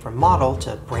changed the name from model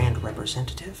to brand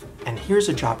representative. And here's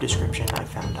a job description I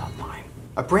found online.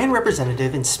 A brand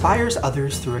representative inspires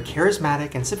others through a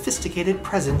charismatic and sophisticated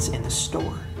presence in the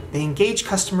store. They engage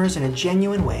customers in a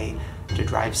genuine way to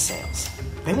drive sales.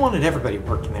 They wanted everybody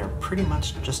working there pretty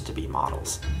much just to be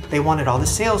models. They wanted all the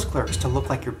sales clerks to look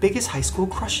like your biggest high school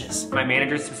crushes. My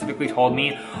manager specifically told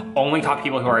me, only talk to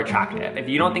people who are attractive. If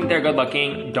you don't think they're good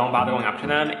looking, don't bother going up to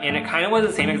them. And it kind of was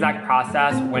the same exact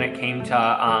process when it came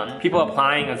to people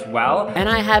applying as well. And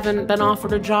I haven't been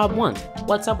offered a job once.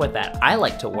 What's up with that? I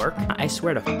like to work. I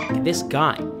swear to this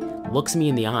guy looks me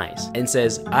in the eyes and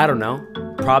says, I don't know,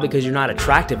 probably because you're not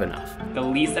attractive enough. The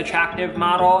least attractive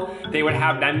model, they would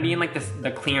have them be in like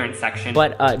the clearance section.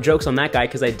 But jokes on that guy,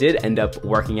 because I did end up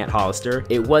working at Hollister.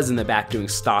 It was in the back doing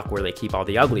stock where they keep all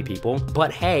the ugly people.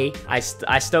 But hey, I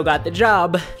still got the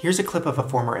job. Here's a clip of a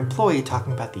former employee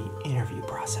talking about the interview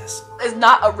process. It's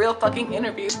not a real fucking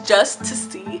interview, just to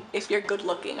see if you're good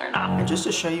looking or not. And just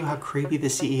to show you how creepy the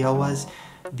CEO was,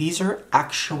 these are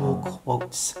actual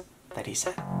quotes that he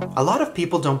said. A lot of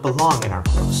people don't belong in our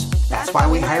clothes. That's why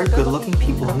we hire good-looking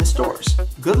people in the stores.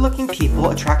 Good-looking people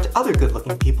attract other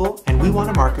good-looking people, and we want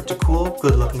to market to cool,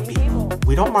 good-looking people.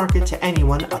 We don't market to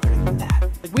anyone other than that.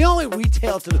 Like, we only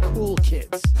retail to the cool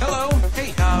kids. Hello?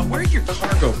 Hey, where are your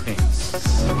cargo pants?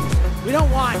 We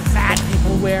don't want fat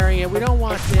people wearing it. We don't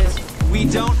want this. We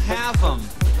don't have them.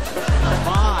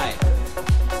 Bye.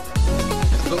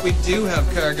 But we do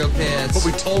have cargo pants. But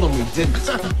we told them we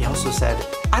didn't. He also said,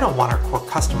 I don't want our core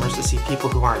customers to see people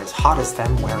who aren't as hot as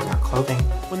them wearing our clothing.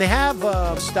 When they have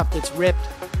stuff that's ripped,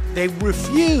 they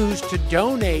refuse to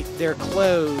donate their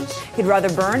clothes. He'd rather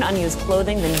burn unused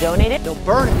clothing than donate it. They'll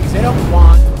burn it because they don't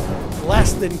want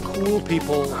less than cool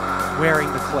people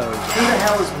wearing the clothes. Who the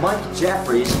hell is Mike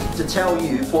Jeffries to tell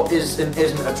you what is and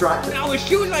isn't attractive? Now as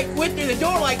soon as I went through the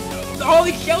door, like, all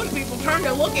these salespeople turned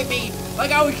to look at me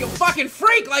like I was a fucking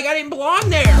freak, like I didn't belong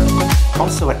there.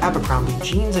 Also at Abercrombie,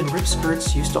 jeans and ripped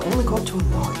skirts used to only go up to a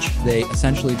large. They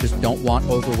essentially just don't want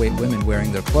overweight women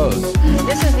wearing their clothes.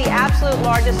 This is the absolute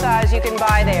largest size you can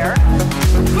buy there.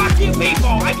 Fuck you people!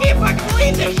 I can't fucking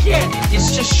believe this shit!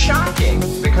 It's just shocking,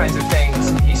 the kinds of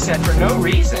things he said for no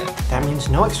reason. That means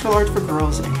no extra large for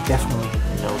girls and definitely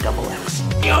no double X.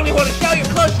 You only want to sell your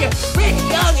clothes to rich,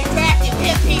 young, attractive,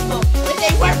 hip people that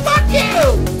they wear. Fuck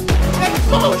you! That's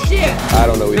bullshit! I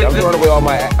don't know either. I'm throwing away all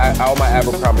my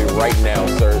Abercrombie right now,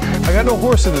 sir. I got no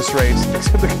horse in this race,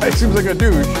 except the guy seems like a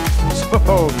douche.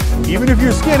 So, even if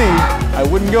you're skinny, I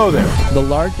wouldn't go there. The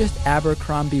largest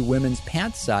Abercrombie women's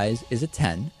pants size is a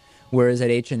 10, whereas at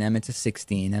H&M it's a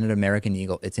 16, and at American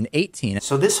Eagle it's an 18.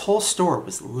 So this whole store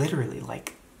was literally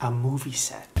like a movie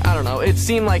set. I don't know, it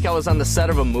seemed like I was on the set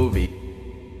of a movie.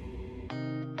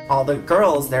 All the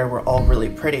girls there were all really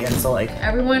pretty, and so like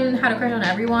everyone had a crush on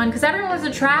everyone because everyone was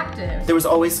attractive. There was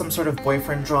always some sort of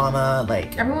boyfriend drama,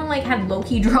 like everyone like had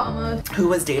low-key drama. Who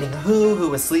was dating who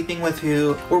was sleeping with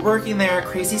who. We're working there,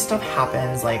 crazy stuff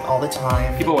happens like all the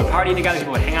time. People would party together,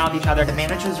 people would hang out with each other. The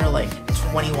managers are like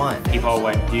 21. People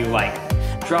would do like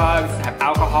drugs, have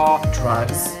alcohol.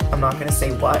 Drugs, I'm not gonna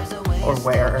say what or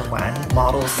where or when.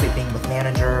 Models sleeping with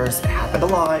managers, it happened a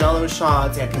lot. All those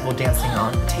shots, you had people dancing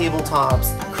on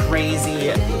tabletops,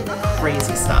 crazy,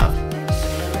 crazy stuff.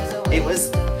 It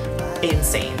was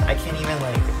insane. I can't even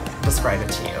like describe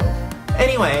it to you.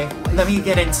 Anyway, let me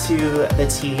get into the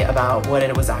tea about what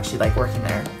it was actually like working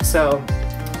there. So,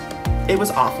 it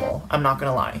was awful, I'm not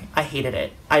gonna lie. I hated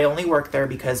it. I only worked there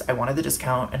because I wanted the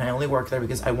discount, and I only worked there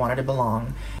because I wanted to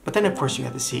belong. But then of course you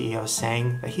had the CEO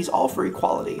saying that he's all for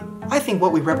equality. I think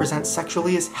what we represent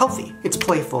sexually is healthy. It's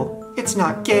playful. It's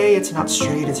not gay, it's not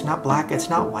straight, it's not black, it's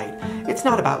not white. It's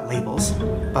not about labels.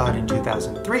 But in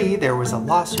 2003, there was a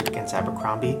lawsuit against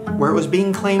Abercrombie where it was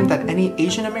being claimed that any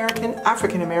Asian American,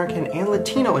 African American, and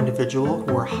Latino individual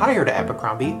who were hired at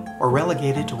Abercrombie were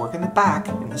relegated to work in the back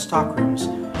in the stockrooms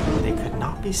where they could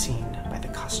not be seen by the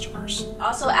customers.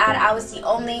 Also I was the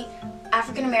only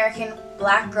African American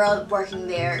black girl working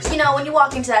there. You know, when you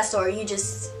walk into that store, you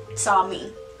just saw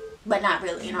me, but not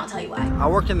really, and I'll tell you why. I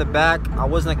worked in the back. I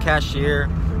wasn't a cashier.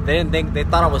 They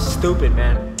thought I was stupid,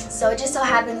 man. So it just so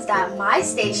happens that my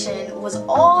station was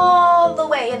all the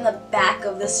way in the back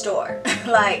of the store.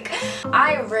 Like,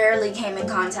 I rarely came in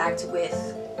contact with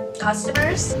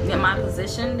customers. In my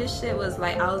position, this shit was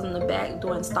like I was in the back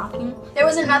doing stocking. There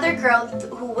was another girl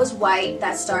who was white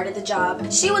that started the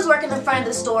job. She was working in front of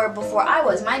the store before I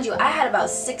was. Mind you, I had about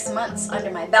 6 months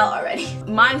under my belt already.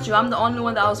 Mind you, I'm the only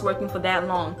one that was working for that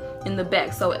long in the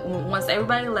back. So once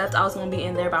everybody left, I was gonna be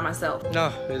in there by myself.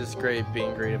 No, it was great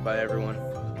being greeted by everyone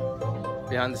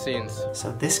behind the scenes.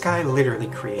 So this guy literally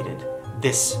created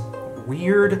this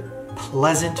weird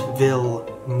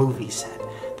Pleasantville movie set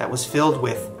that was filled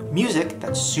with music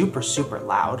that's super, super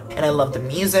loud. And I loved the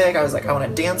music. I was like, I want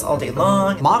to dance all day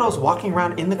long. Models walking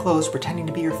around in the clothes pretending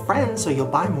to be your friends so you'll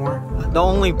buy more. The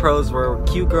only pros were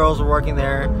cute girls were working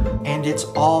there. And it's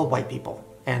all white people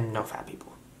and no fat people.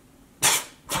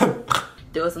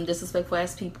 There was some disrespectful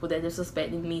ass people that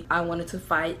disrespected me. I wanted to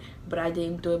fight, but I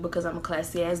didn't do it because I'm a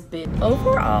classy ass bitch.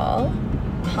 Overall,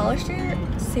 Hollister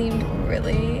seemed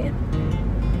really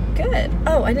good.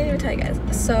 Oh, I didn't even tell you guys.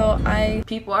 So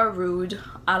people are rude.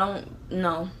 I don't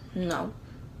know. No.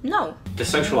 The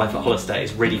social life at Hollister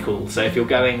is really cool. So if you're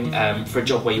going for a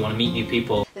job where you want to meet new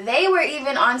people. They were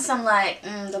even on some like,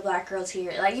 the black girls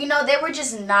here. Like, you know, they were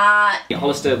just not.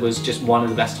 Hollister was just one of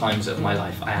the best times of my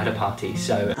life. I had a party,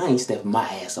 so. I ain't stepping my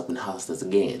ass up in Hollister's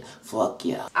again. Fuck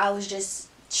yeah. I was just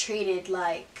treated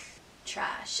like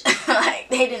trash. Like,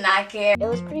 they did not care. It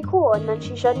was pretty cool, and then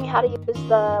she showed me how to use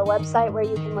the website where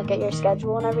you can look at your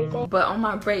schedule and everything. But on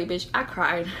my break, bitch, I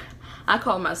cried. I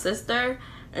called my sister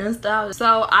and stuff.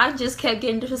 So I just kept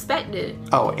getting disrespected.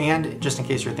 Oh, and just in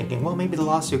case you're thinking, well, maybe the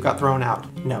lawsuit got thrown out.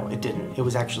 No, it didn't. It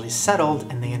was actually settled,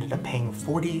 and they ended up paying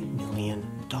 $40 million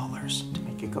to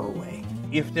make it go away.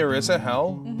 If there is a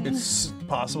hell, it's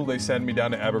possible they send me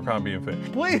down to Abercrombie &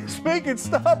 Fitch. Please make it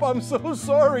stop. I'm so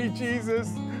sorry,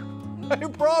 Jesus. I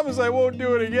promise I won't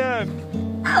do it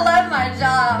again. I love my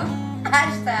job.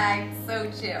 Hashtag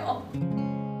so chill.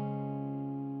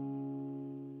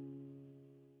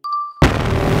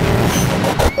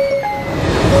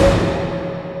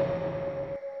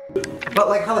 But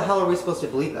like, how the hell are we supposed to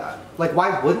believe that? Like,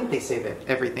 why wouldn't they save it,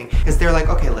 everything? Because they're like,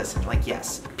 okay, listen, like,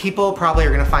 yes, people probably are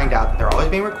gonna find out that they're always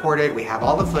being recorded. We have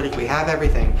all the footage, we have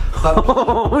everything. But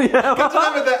yeah. Come to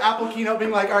them with the Apple keynote being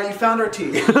like, all right, you found our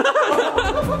tea.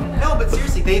 no, but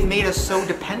seriously, they've made us so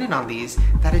dependent on these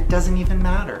that it doesn't even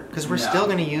matter. Because we're still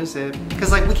gonna use it.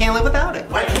 Because like, we can't live without it.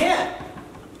 I can't.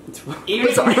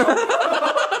 I'm sorry.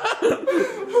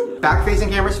 Back-facing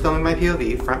cameras filming my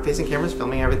POV, front-facing cameras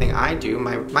filming everything I do,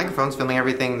 my microphone's filming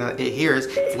everything that it hears.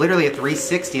 It's literally a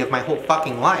 360 of my whole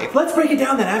fucking life. Let's break it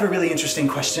down then. I have a really interesting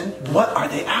question. What are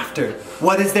they after?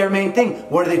 What is their main thing?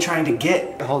 What are they trying to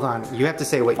get? Hold on, you have to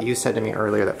say what you said to me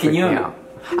earlier that freaked me out.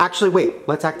 Actually, wait,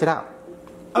 let's act it out.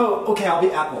 Oh, okay, I'll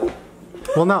be Apple.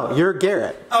 Well, no, you're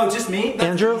Garrett. Oh, just me? That's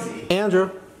Andrew? easy.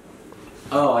 Andrew.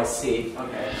 Oh, I see.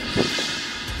 Okay.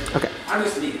 Okay. I'm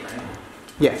just me, right?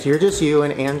 Yes, you're just you,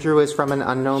 and Andrew is from an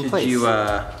unknown place. Should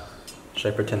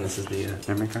I pretend this is the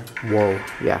memory card? Whoa,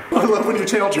 yeah. I love when your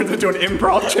channel turns into an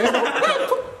improv channel.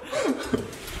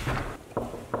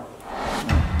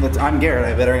 I'm Garrett,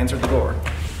 I better answer the door.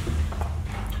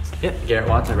 Yep, Garrett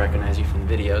Watts, I recognize you from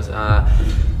the videos.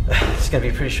 It's gonna be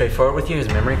pretty straightforward with you. Here's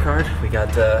a memory card. We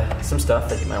got some stuff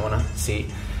that you might wanna see.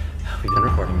 We've been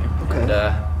recording you. Okay. And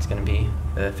it's gonna be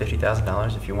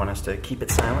 $50,000 if you want us to keep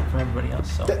it silent from everybody else.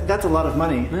 So. That's a lot of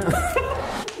money.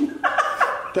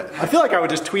 I feel like I would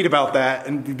just tweet about that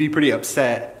and be pretty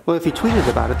upset. Well, if you tweeted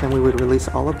about it, then we would release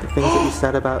all of the things that you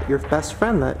said about your best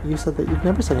friend that you said that you've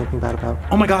never said anything bad about.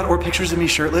 Oh my god, or pictures of me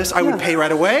shirtless? I would pay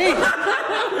right away.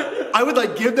 I would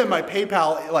like give them my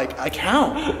PayPal like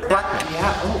account.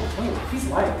 Yeah, oh, he's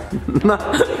lying. Like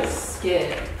a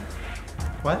skit.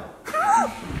 What?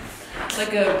 It's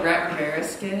like a Brent Rivera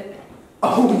skit.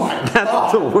 Oh my god.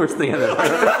 That's the worst thing I've ever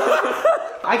heard.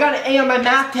 I got an A on my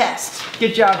math test.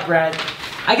 Good job, Brent.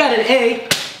 I got an A+.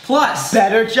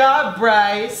 Better job,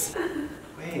 Bryce.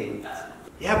 Wait.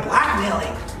 Yeah,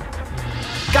 blackmailing.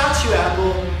 Got you,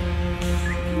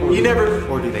 Apple. You never...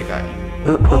 Or do they got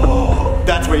you? Oh,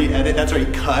 that's where you edit, that's where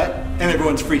you cut, and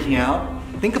everyone's freaking out.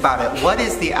 Think about it. What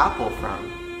is the apple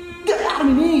from? Adam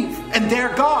and Eve. And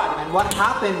they're God. And what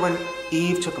happened when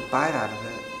Eve took a bite out of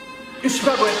it? She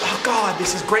probably went, oh God,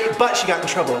 this is great, but she got in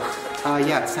trouble.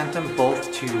 Yeah, it sent them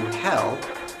both to hell.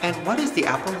 And what is the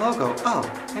Apple logo? Oh,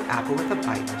 an apple with a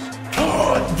bite.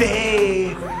 Oh,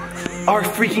 they are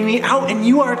freaking me out, and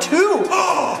you are too.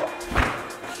 Oh.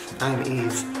 I'm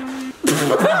Eve.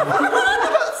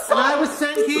 And I was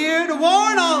sent here to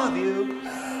warn all of you.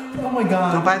 Oh my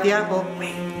God. Don't buy the apple.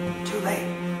 Wait, too late.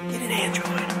 Get an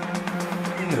Android.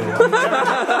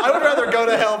 I would rather go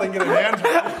to hell than get an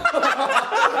Android.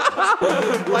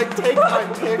 Like, take my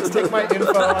pics, take my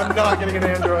info. I'm not getting an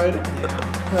Android.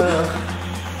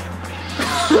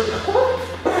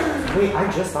 Wait,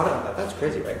 I just thought about that. That's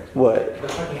crazy, right? What? The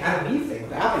fucking Adam Eve thing.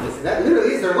 The apple is, that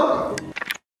literally is their logo.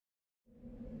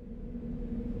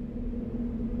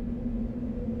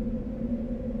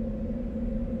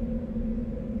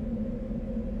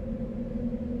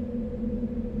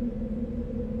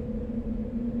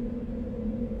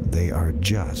 They are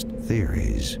just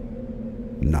theories,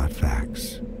 not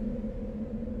facts.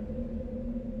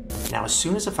 Now, as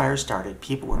soon as the fire started,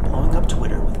 people were blowing up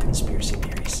Twitter with conspiracy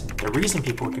theories. The reason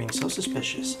people were getting so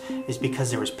suspicious is because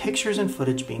there was pictures and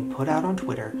footage being put out on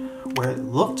Twitter where it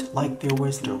looked like there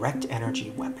was direct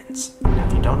energy weapons. Now,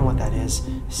 if you don't know what that is,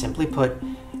 simply put,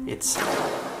 it's...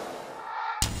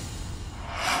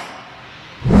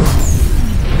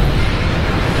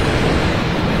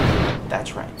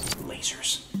 That's right,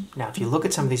 lasers. Now, if you look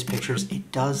at some of these pictures,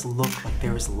 it does look like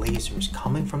there is lasers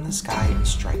coming from the sky and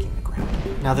striking the ground.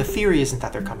 Now, the theory isn't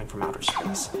that they're coming from outer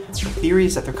space. The theory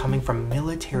is that they're coming from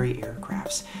military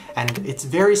aircrafts, and it's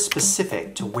very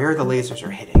specific to where the lasers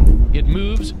are hitting. It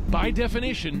moves, by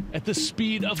definition, at the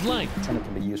speed of light. And it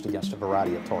can be used against a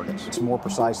variety of targets. It's more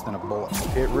precise than a bullet.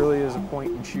 It really is a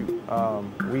point and shoot.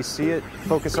 We see it,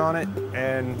 focus on it,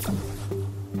 and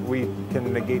we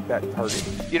can negate that target.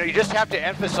 You know, you just have to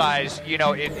emphasize, you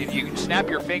know, if you snap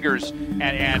your fingers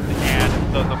and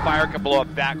the fire can blow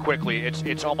up that quickly,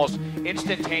 it's almost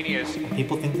instantaneous.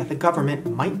 People think that the government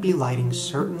might be lighting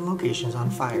certain locations on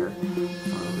fire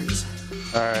for a reason.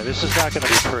 All right, this is not going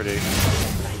to be pretty.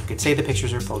 Now, you could say the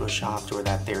pictures are photoshopped or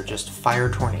that they're just fire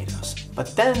tornadoes.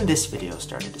 But then this video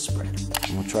started to spread.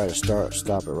 We'll try to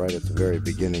stop it right at the very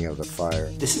beginning of the fire.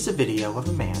 This is a video of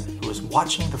a man who is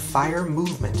watching the fire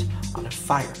movement on a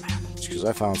fire map. It's because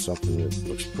I found something that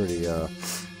looks pretty, I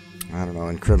don't know,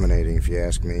 incriminating if you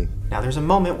ask me. Now there's a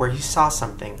moment where he saw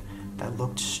something that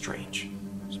looked strange.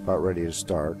 It's about ready to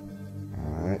start.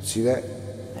 All right, see that?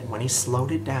 And when he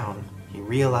slowed it down, he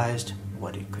realized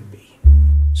what it could be.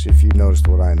 See if you noticed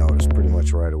what I noticed pretty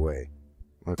much right away.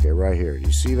 Okay, right here.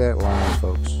 You see that line,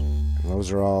 folks? And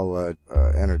those are all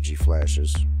energy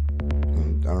flashes.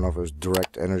 And I don't know if it was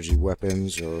direct energy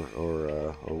weapons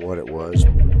or what it was.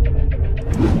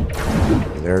 And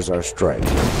there's our strike.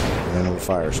 And then the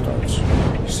fire starts.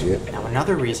 You see it? Now,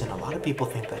 another reason a lot of people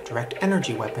think that direct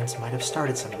energy weapons might have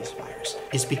started some of these fires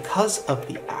is because of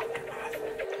the aftermath.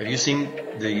 Have you seen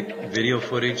the video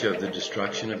footage of the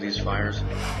destruction of these fires?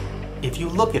 If you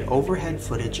look at overhead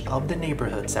footage of the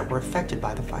neighborhoods that were affected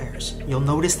by the fires, you'll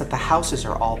notice that the houses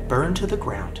are all burned to the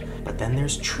ground, but then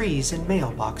there's trees and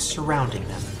mailbox surrounding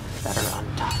them that are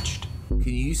untouched.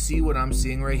 Can you see what I'm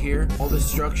seeing right here? All the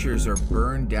structures are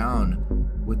burned down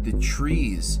with the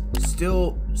trees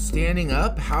still standing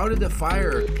up. How did the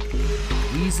fire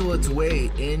weasel its way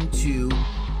into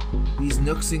these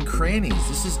nooks and crannies?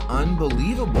 This is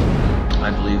unbelievable.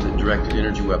 I believe that directed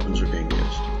energy weapons are being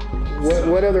used.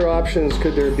 What other options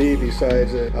could there be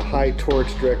besides a high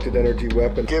torch directed energy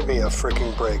weapon? Give me a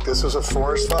freaking break. This was a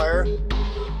forest fire?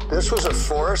 This was a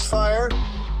forest fire?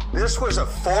 This was a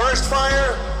forest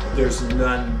fire? There's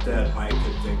none that I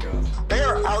could think of. They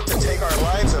are out to take our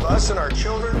lives of us and our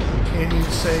children. Can you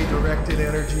say directed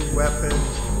energy weapons?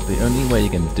 The only way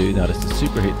you can do that is to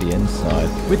superheat the inside,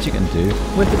 which you can do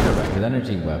with a directed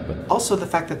energy weapon. Also, the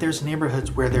fact that there's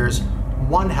neighborhoods where there's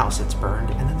one house that's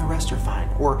burned and then the rest are fine,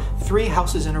 or 3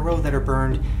 houses in a row that are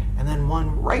burned and then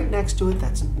one right next to it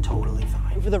that's totally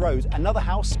fine. Over the road, another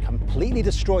house completely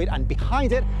destroyed, and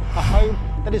behind it, a home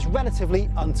that is relatively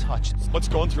untouched. What's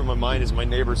going through my mind is my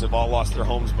neighbors have all lost their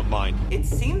homes but mine. It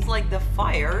seems like the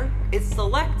fire is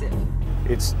selective.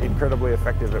 It's incredibly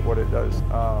effective at what it does.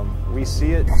 We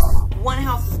see it. One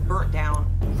house is burnt down.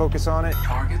 Focus on it.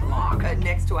 Target lock.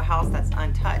 Next to a house that's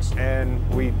untouched. And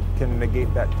we can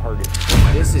negate that target.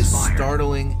 This is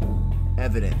startling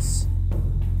evidence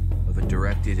of a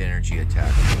directed energy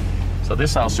attack. So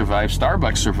this house survived,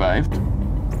 Starbucks survived,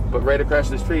 but right across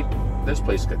the street, this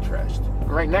place got trashed.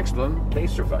 Right next to them, they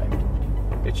survived.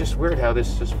 It's just weird how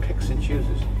this just picks and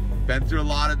chooses. Been through a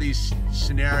lot of these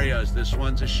scenarios. This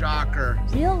one's a shocker.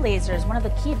 Real lasers, one of the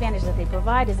key advantages that they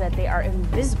provide is that they are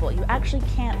invisible. You actually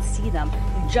can't see them.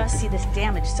 You just see this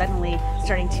damage suddenly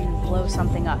starting to blow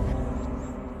something up.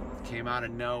 Came out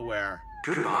of nowhere.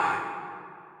 Goodbye.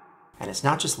 And it's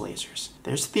not just lasers.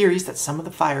 There's theories that some of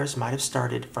the fires might have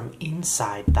started from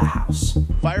inside the house.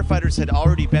 Firefighters had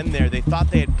already been there. They thought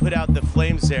they had put out the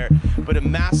flames there, but a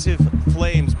massive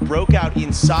flames broke out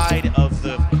inside of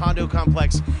the condo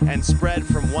complex and spread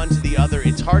from one to the other.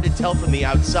 It's hard to tell from the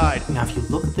outside. Now, if you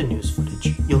look at the news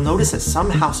footage, you'll notice that some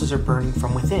houses are burning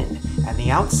from within, and the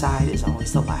outside is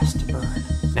always the last to burn.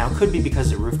 Now, it could be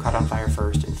because the roof caught on fire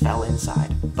first and fell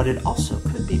inside, but it also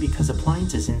could be because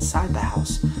appliances inside the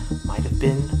house might have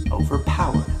been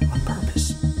overpowered on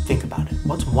purpose. Think about it.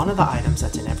 What's one of the items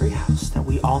that's in every house that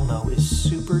we all know is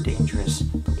super dangerous,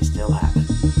 but we still have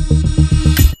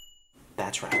it?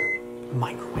 That's right,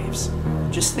 microwaves.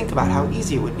 Just think about how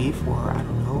easy it would be for, I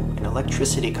don't know, an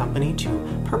electricity company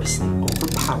to purposely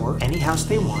overpower any house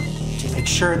they wanted to make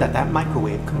sure that that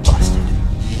microwave combusted.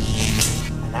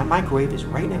 And that microwave is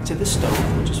right next to the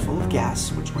stove, which is full of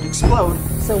gas, which would explode.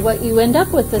 So what you end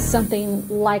up with is something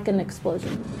like an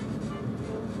explosion.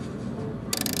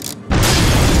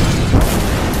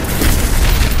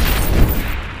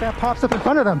 That pops up in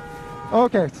front of them.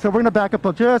 Okay, so we're gonna back up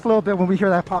just a little bit when we hear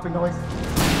that popping noise.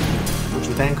 Which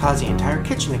would then cause the entire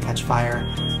kitchen to catch fire,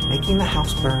 making the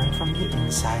house burn from the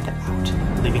inside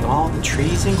out, leaving all the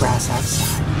trees and grass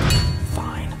outside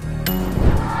fine.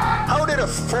 How did a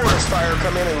forest fire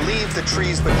come in and leave the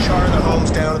trees but char the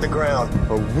homes down to the ground?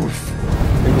 A woof.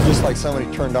 It was just like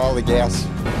somebody turned all the gas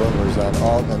burners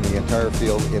on the entire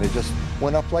field, and it just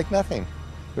went up like nothing.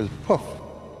 It was poof.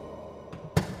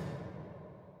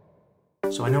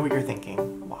 So I know what you're thinking.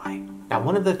 Why? Now,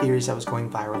 one of the theories that was going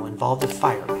viral involved a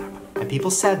fire map, and people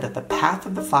said that the path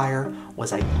of the fire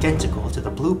was identical to the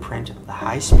blueprint of the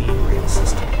high-speed rail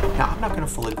system. Now, I'm not going to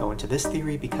fully go into this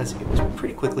theory because it was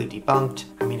pretty quickly debunked.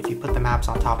 I mean, if you put the maps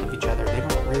on top of each other, they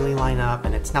don't really line up,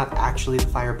 and it's not actually the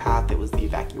fire path, it was the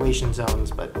evacuation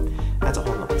zones, but that's a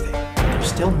whole other thing. There's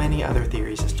still many other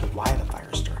theories as to why the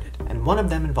fire started, and one of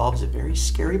them involves a very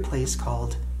scary place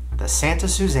called the Santa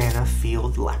Susana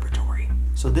Field Laboratory.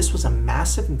 So this was a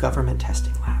massive government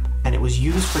testing lab, and it was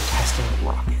used for testing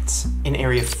rockets. In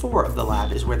Area 4 of the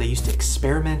lab is where they used to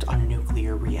experiment on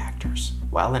nuclear reactors.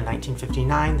 Well, in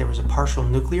 1959, there was a partial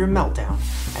nuclear meltdown,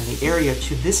 and the area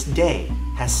to this day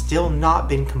has still not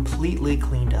been completely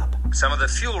cleaned up. some of the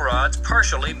fuel rods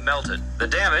partially melted. The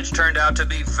damage turned out to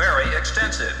be very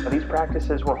extensive. Now, these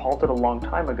practices were halted a long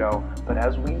time ago, but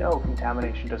as we know,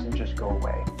 contamination doesn't just go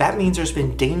away. That means there's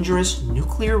been dangerous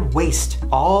nuclear waste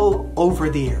all over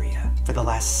the area for the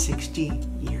last 60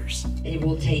 years. It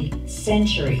will take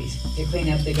centuries to clean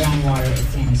up the groundwater at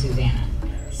Santa Susana.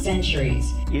 Centuries.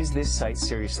 Is this site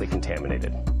seriously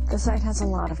contaminated? The site has a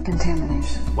lot of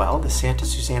contamination. Well, the Santa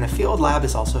Susana Field Lab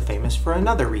is also famous for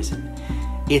another reason.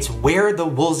 It's where the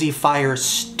Woolsey fire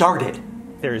started.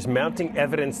 There is mounting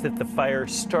evidence that the fire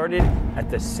started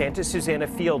at the Santa Susana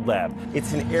Field Lab.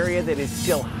 It's an area that is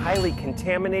still highly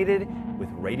contaminated with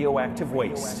radioactive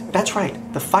waste. That's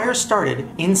right. The fire started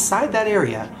inside that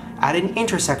area at an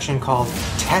intersection called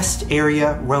Test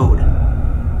Area Road.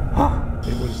 Huh.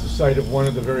 It was the site of one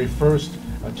of the very first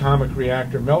atomic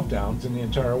reactor meltdowns in the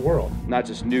entire world. Not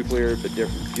just nuclear, but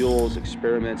different fuels,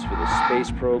 experiments for the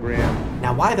space program.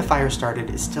 Now, why the fire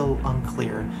started is still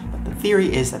unclear, but the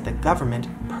theory is that the government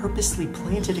purposely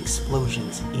planted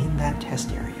explosions in that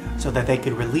test area so that they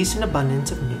could release an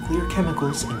abundance of nuclear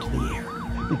chemicals into the air.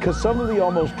 Because some of the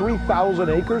almost 3,000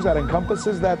 acres that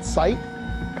encompasses that site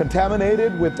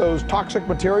contaminated with those toxic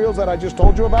materials that I just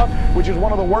told you about, which is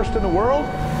one of the worst in the world,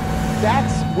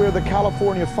 that's where the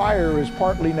California fire is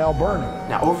partly now burning.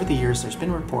 Now, over the years, there's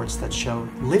been reports that show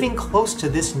living close to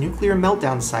this nuclear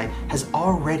meltdown site has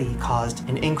already caused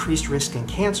an increased risk in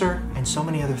cancer and so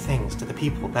many other things to the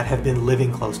people that have been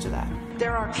living close to that.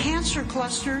 There are cancer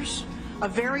clusters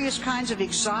of various kinds of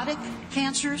exotic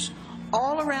cancers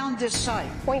all around this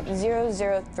site.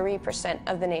 0.003%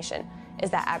 of the nation is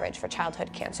that average for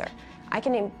childhood cancer. I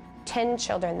can name 10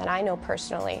 children that I know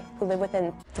personally who live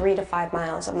within 3 to 5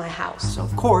 miles of my house. So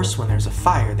of course, when there's a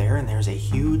fire there and there's a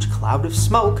huge cloud of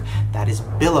smoke that is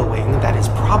billowing, that is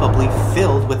probably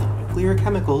filled with nuclear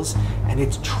chemicals, and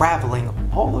it's traveling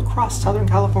all across Southern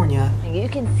California. You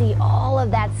can see all of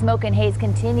that smoke and haze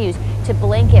continues to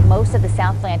blanket most of the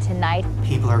Southland tonight.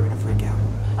 People are gonna freak out.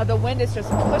 The wind is just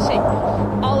pushing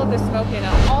all of the smoke in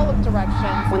all of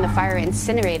directions. When the fire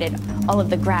incinerated all of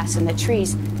the grass and the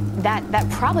trees, that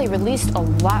probably released a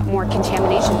lot more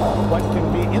contamination. What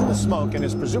can be in the smoke and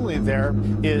is presumably there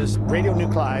is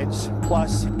radionuclides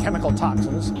plus chemical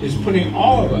toxins. Is putting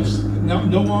all of us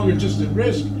no longer just at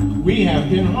risk, we have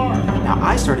been harmed. Now,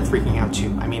 I started freaking out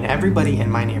too. I mean, everybody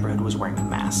in my neighborhood was wearing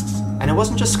masks. And it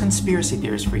wasn't just conspiracy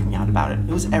theorists freaking out about it,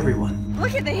 it was everyone.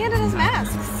 Look at, they handed us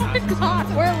masks. Oh my God,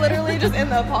 we're literally just in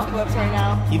the apocalypse right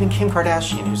now. Even Kim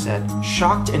Kardashian, who said,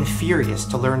 shocked and furious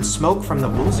to learn smoke from the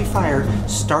Woolsey fire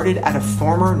started at a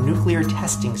former nuclear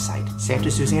testing site, Santa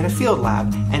Susana Field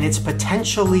Lab, and it's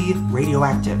potentially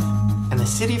radioactive. And the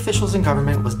city officials and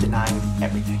government was denying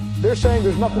everything. They're saying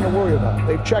there's nothing to worry about.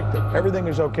 They've checked it. Everything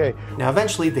is okay. Now,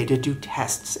 eventually, they did do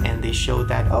tests, and they showed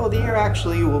that, oh, the air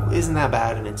actually isn't that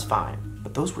bad, and it's fine.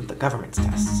 But those were the government's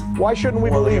tests. Why shouldn't we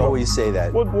believe they them? always say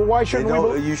that. Well, why shouldn't we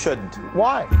believe? You shouldn't.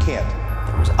 Why? You can't.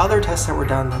 There was other tests that were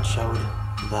done that showed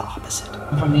the opposite.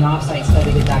 From the off-site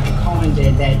study that Dr. Cohen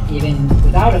did, that even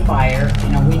without a fire,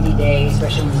 in a windy day,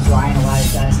 especially when it's dry and a lot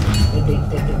of dust, that the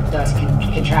dust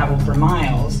can travel for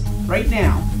miles. Right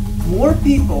now, more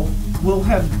people will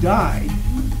have died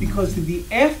because of the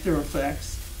after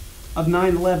effects of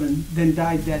 9/11 than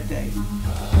died that day.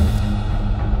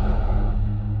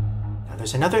 Now,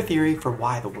 there's another theory for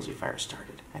why the Woolsey fire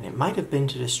started, and it might have been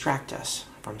to distract us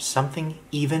from something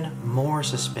even more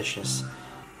suspicious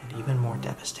and even more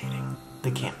devastating: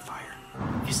 the campfire.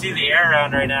 You see the air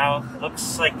around right now. It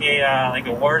looks like a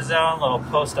war zone, a little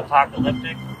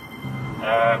post-apocalyptic.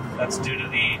 That's due to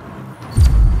the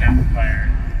campfire.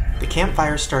 The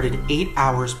campfire started 8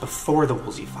 hours before the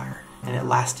Woolsey fire, and it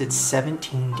lasted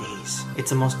 17 days.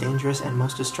 It's the most dangerous and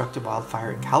most destructive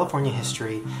wildfire in California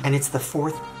history, and it's the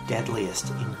 4th deadliest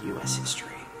in US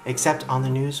history. Except on the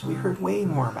news, we heard way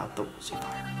more about the Woolsey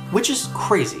fire. Which is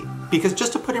crazy, because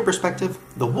just to put in perspective,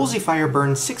 the Woolsey fire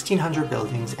burned 1,600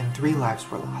 buildings and 3 lives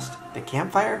were lost. The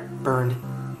campfire burned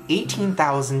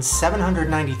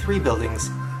 18,793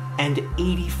 buildings and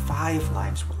 85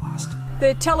 lives were lost.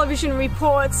 The television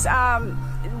reports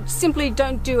simply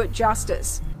don't do it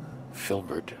justice.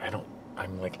 Filbert,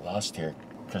 I'm like lost here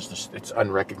because it's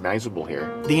unrecognizable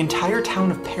here. The entire town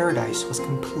of Paradise was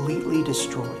completely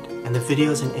destroyed, and the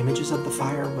videos and images of the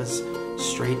fire was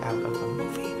straight out of a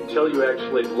movie. Until you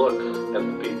actually look at the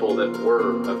people that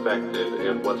were affected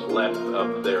and what's left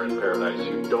up there in Paradise,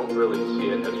 you don't really see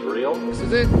it as real. This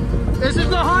is it. This is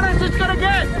the hottest it's gonna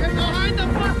get. Get behind the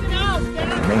fucking house.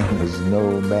 Man is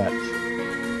no match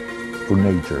for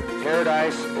nature.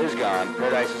 Paradise is gone.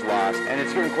 Paradise is lost. And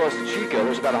it's getting close to Chico.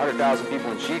 There's about 100,000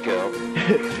 people in Chico.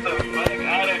 Get the fuck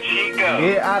out of Chico.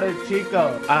 Get out of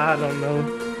Chico. I don't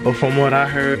know. But from what I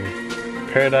heard,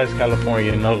 Paradise,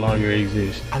 California no longer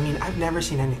exists. I mean, I've never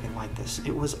seen anything like this.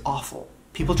 It was awful.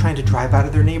 People trying to drive out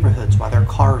of their neighborhoods while their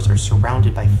cars are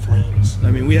surrounded by flames.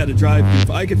 I mean, we had to drive.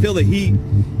 I could feel the heat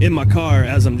in my car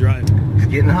as I'm driving. It's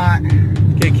getting hot.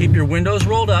 Okay, keep your windows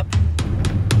rolled up.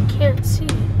 Can't see.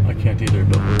 I can't either,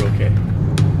 but we're okay.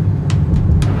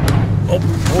 Oh,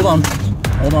 hold on.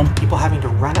 Hold on. People having to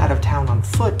run out of town on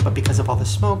foot, but because of all the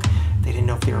smoke, they didn't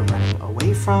know if they were running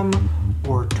away from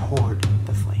or toward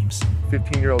the flames.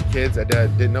 15-year-old kids that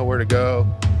didn't know where to go,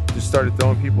 just started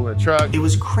throwing people in the truck. It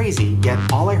was crazy, yet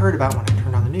all I heard about when I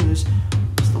turned on the news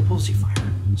was the Ouiji fire.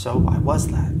 So I was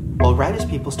that. Well, right as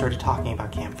people started talking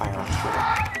about Campfire on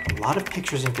Twitter, a lot of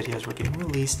pictures and videos were getting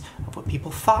released of what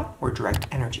people thought were direct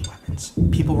energy weapons.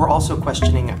 People were also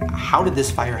questioning, how did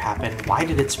this fire happen? Why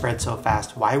did it spread so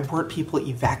fast? Why weren't people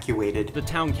evacuated? The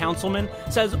town councilman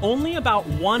says only about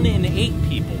 1 in 8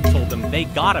 people told them they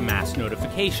got a mass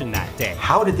notification that day.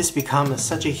 How did this become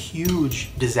such a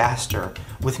huge disaster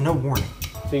with no warning?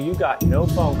 So you got no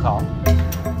phone call?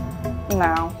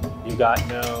 No. You got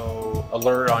no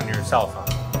alert on your cell phone?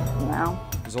 No.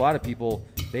 There's a lot of people,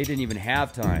 they didn't even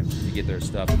have time to get their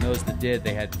stuff, and those that did,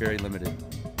 they had very limited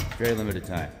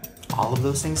time. All of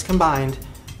those things combined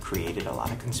created a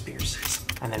lot of conspiracies.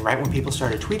 And then right when people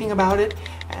started tweeting about it,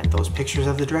 and those pictures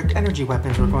of the direct energy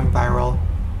weapons were going viral,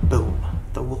 boom,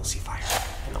 the Ouiji fire.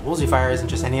 And the Ouiji fire isn't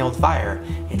just any old fire,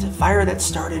 it's a fire that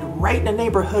started right in a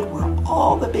neighborhood where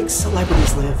all the big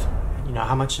celebrities live. And you know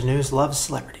how much the news loves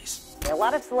celebrities. A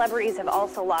lot of celebrities have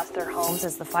also lost their homes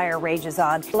as the fire rages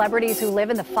on. Celebrities who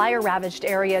live in the fire-ravaged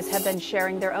areas have been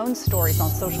sharing their own stories on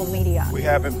social media. We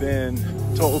haven't been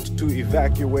told to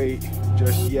evacuate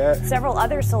just yet. Several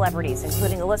other celebrities,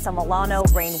 including Alyssa Milano,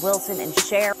 Rainn Wilson, and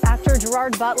Cher. Actor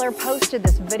Gerard Butler posted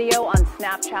this video on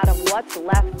Snapchat of what's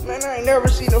left. Man, I ain't never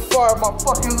seen a fire in my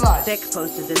fucking life. Vic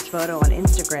posted this photo on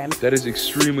Instagram. That is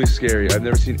extremely scary. I've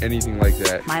never seen anything like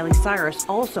that. Miley Cyrus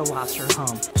also lost her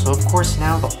home. So of course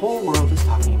now the whole world is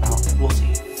talking about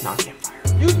Ouiji, not Campfire.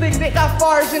 You think they got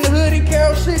fires in the hood in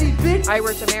Carroll City, bitch?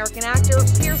 Irish American actor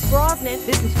Pierce Brosnan.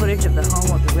 This is footage of the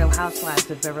home of the Real Housewives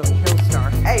of Beverly Hills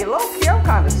star. Hey, low-key, I'm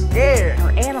kind of scared.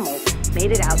 Her animals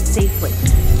made it out safely.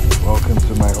 Welcome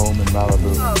to my home in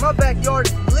Malibu. Oh, my backyard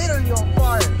is literally on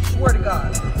fire. Swear to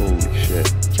God. Holy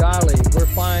shit. Charlie, we're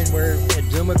fine. We're at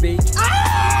Zuma Beach.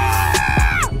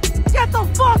 Ah! Get the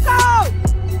fuck out!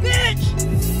 Bitch!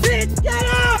 Bitch, get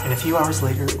out! And a few hours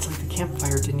later, it's like the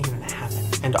campfire didn't even happen.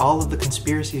 And all of the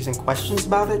conspiracies and questions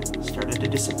about it started to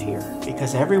disappear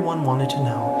because everyone wanted to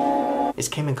know, is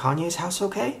Kim and Kanye's house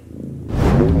okay?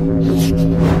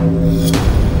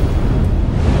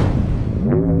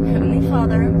 Heavenly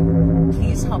Father,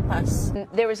 please help us.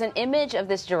 There was an image of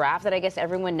this giraffe that I guess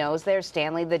everyone knows there,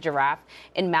 Stanley the giraffe,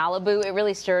 in Malibu. It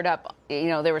really stirred up, you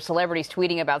know, there were celebrities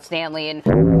tweeting about Stanley and...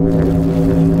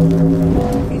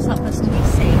 Please help us to be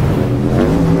safe.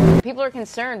 People are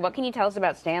concerned. What can you tell us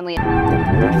about Stanley?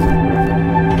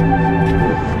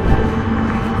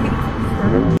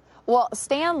 Well,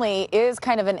 Stanley is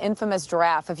kind of an infamous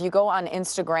giraffe. If you go on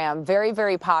Instagram, very,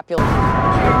 very popular.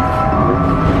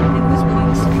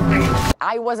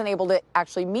 I wasn't able to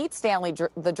actually meet Stanley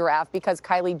the giraffe because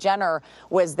Kylie Jenner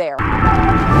was there. To move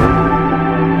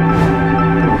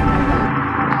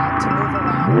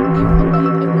around in the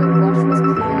lake and where brush was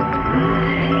clear.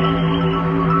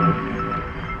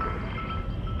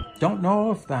 Don't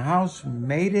know if the house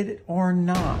made it or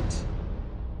not.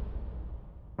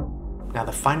 Now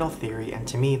the final theory, and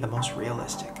to me the most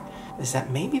realistic, is that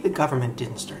maybe the government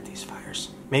didn't start these fires.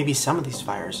 Maybe some of these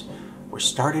fires were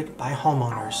started by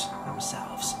homeowners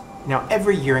themselves. Now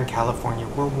every year in California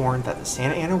we're warned that the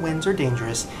Santa Ana winds are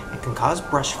dangerous and can cause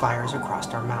brush fires across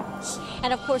our mountains.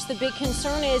 And of course the big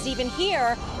concern is, even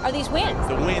here, are these winds.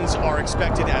 The winds are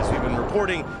expected, as we've been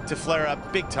reporting, to flare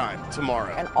up big time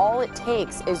tomorrow. And all it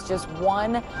takes is just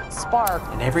one spark.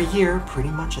 And every year, pretty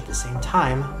much at the same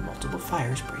time, multiple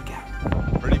fires break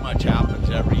out. Pretty much happens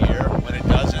every year. When it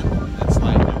doesn't, it's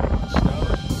like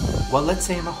snow. Well, let's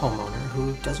say I'm a homeowner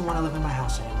who doesn't want to live in my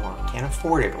house anymore, can't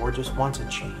afford it, or just wants a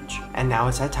change. And now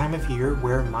it's that time of year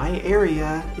where my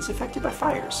area is affected by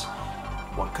fires.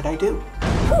 What could I do?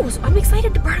 Oh, so I'm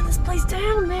excited to burn this place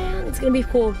down, man. It's gonna be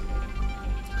cool.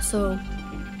 So,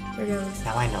 here goes.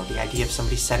 Now I know the idea of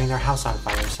somebody setting their house on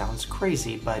fire sounds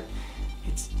crazy, but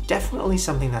it's definitely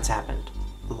something that's happened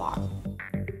a lot.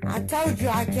 I told you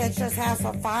I catch this house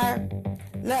on fire.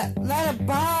 Let it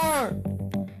burn!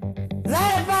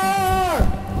 Let it burn!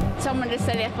 Someone just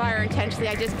set it fire intentionally.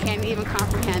 I just can't even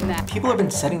comprehend that. People have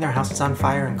been setting their houses on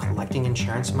fire and collecting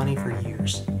insurance money for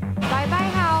years.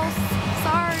 Bye-bye, house.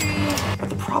 Sorry.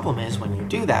 problem is, when you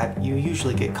do that, you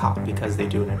usually get caught because they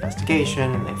do an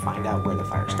investigation and they find out where the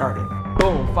fire started.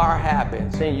 Boom, fire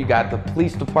happens. And you got the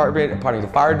police department, the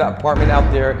fire department out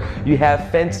there. You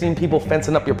have fencing, people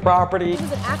fencing up your property. It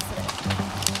was an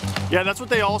accident. Yeah, that's what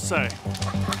they all say.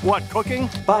 What, cooking?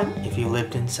 But if you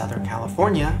lived in Southern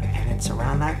California, and it's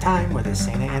around that time where the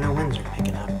Santa Ana winds are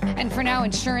picking up. And for now,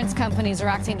 insurance companies are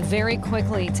acting very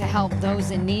quickly to help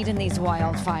those in need in these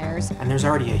wildfires. And there's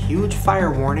already a huge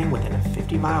fire warning within a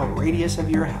 50-mile radius of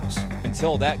your house.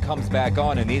 Until that comes back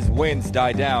on and these winds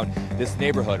die down, this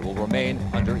neighborhood will remain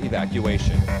under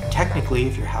evacuation. Technically,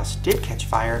 if your house did catch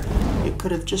fire, it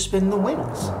could have just been the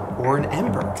winds, or an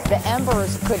ember. The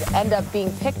embers could end up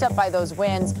being picked up by those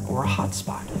winds. Or a hot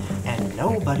spot, and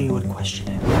nobody would question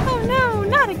it. Oh no,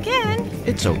 not again.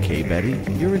 It's okay, Betty.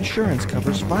 Your insurance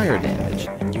covers fire damage.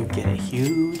 And you get a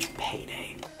huge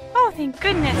payday. Oh, thank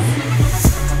goodness.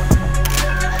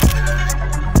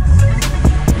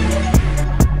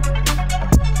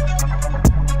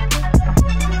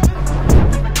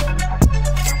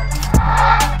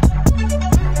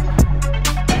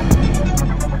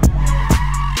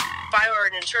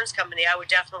 Insurance company, I would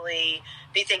definitely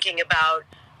be thinking about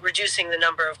reducing the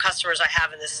number of customers I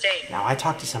have in the state. Now, I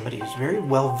talked to somebody who's very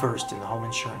well versed in the home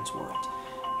insurance world,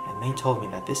 and they told me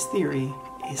that this theory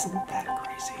isn't that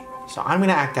crazy. So I'm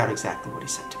gonna act out exactly what he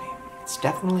said to me. It's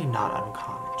definitely not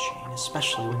uncommon, Shane,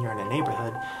 especially when you're in a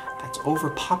neighborhood that's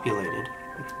overpopulated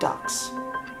with ducks.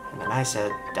 And then I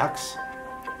said, ducks?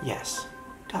 Yes,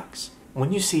 ducks.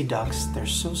 When you see ducks, they're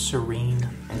so serene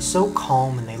and so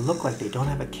calm, and they look like they don't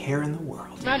have a care in the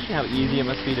world. Imagine how easy it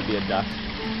must be to be a duck.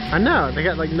 I know, they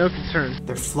got like no concern.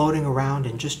 They're floating around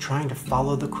and just trying to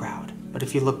follow the crowd. But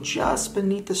if you look just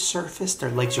beneath the surface,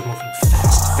 their legs are moving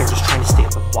fast. They're just trying to stay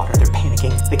above water. They're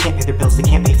panicking. They can't pay their bills. They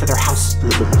can't pay for their house.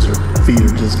 Their feet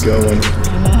are just going.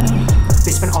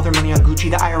 They spend all their money on Gucci.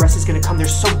 The IRS is gonna come. They're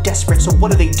so desperate. So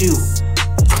what do?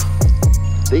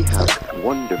 They have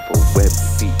wonderful webbed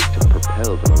feet to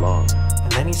propel them along.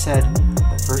 And then he said,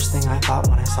 the first thing I thought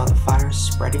when I saw the fires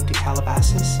spreading to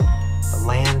Calabasas, the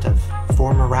land of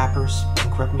former rappers,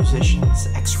 bankrupt musicians,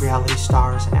 ex-reality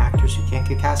stars, and actors who can't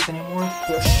get cast anymore.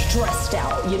 You're stressed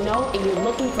out, you know, and you're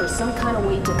looking for some kind of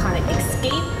way to kind of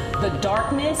escape the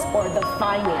darkness or the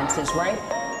finances, right?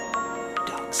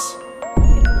 Ducks.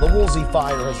 The Woolsey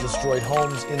fire has destroyed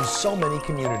homes in so many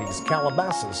communities,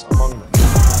 Calabasas among them.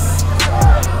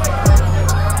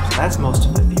 So that's most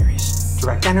of the theories.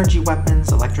 Direct energy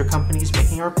weapons, electric companies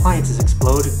making our appliances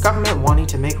explode, government wanting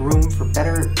to make room for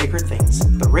better and bigger things,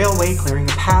 the railway clearing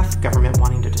a path, government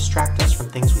wanting to distract us from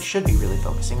things we should be really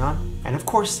focusing on, and of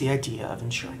course the idea of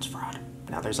insurance fraud.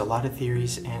 Now there's a lot of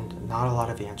theories and not a lot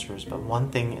of answers, but one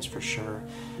thing is for sure,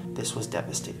 this was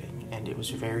devastating and it was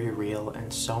very real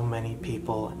and so many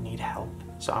people need help.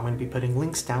 So I'm going to be putting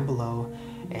links down below,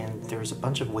 and there's a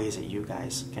bunch of ways that you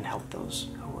guys can help those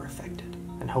who were affected.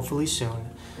 And hopefully soon,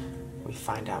 we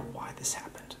find out why this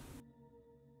happened.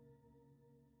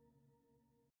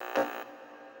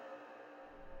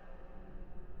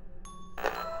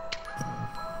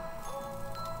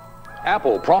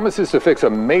 Apple promises to fix a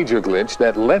major glitch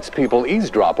that lets people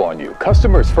eavesdrop on you.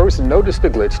 Customers first noticed the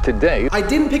glitch today. I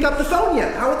didn't pick up the phone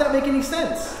yet. How would that make any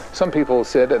sense? Some people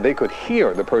said that they could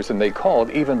hear the person they called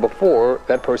even before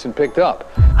that person picked up.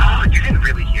 Oh, you didn't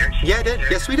really hear it? Yeah, I did.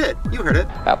 Yes, we did. You heard it.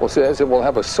 Apple says it will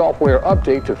have a software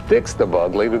update to fix the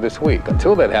bug later this week.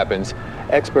 Until that happens,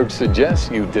 experts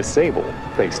suggest you disable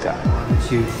FaceTime. 1,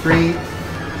 2, 3.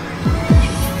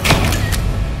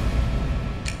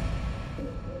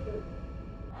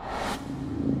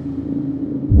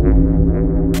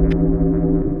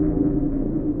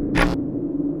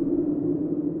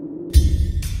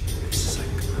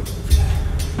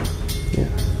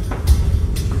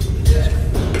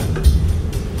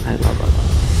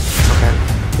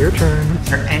 Your turn. Is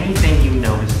there anything you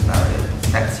notice about it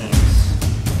that seems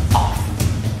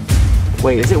off?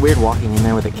 Wait, is it weird walking in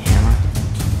there with a camera?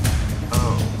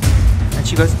 Oh. And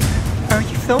she goes, are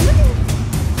you filming?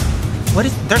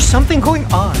 There's something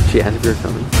going on. She asked if you're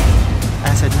filming.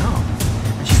 I said no.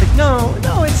 And she's like,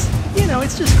 no, it's,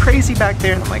 it's just crazy back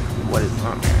there. And I'm like, what is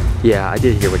on there? Yeah, I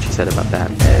did hear what she said about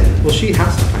that. Well, she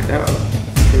has to find out.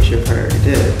 Trisha probably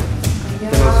did.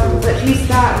 Yeah, but he's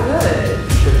that good.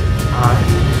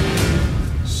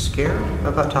 I'm scared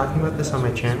about talking about this on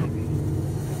my channel.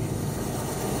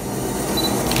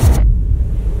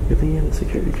 You're the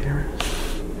security cameras.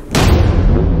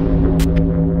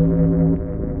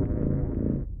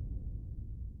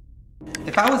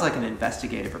 If I was like an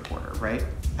investigative reporter, right?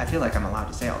 I feel like I'm allowed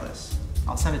to say all this.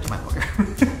 I'll send it to my lawyer.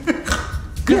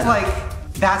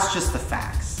 Because, that's just the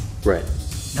facts. Right.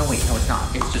 No, wait, no, it's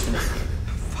not. It's just an opinion.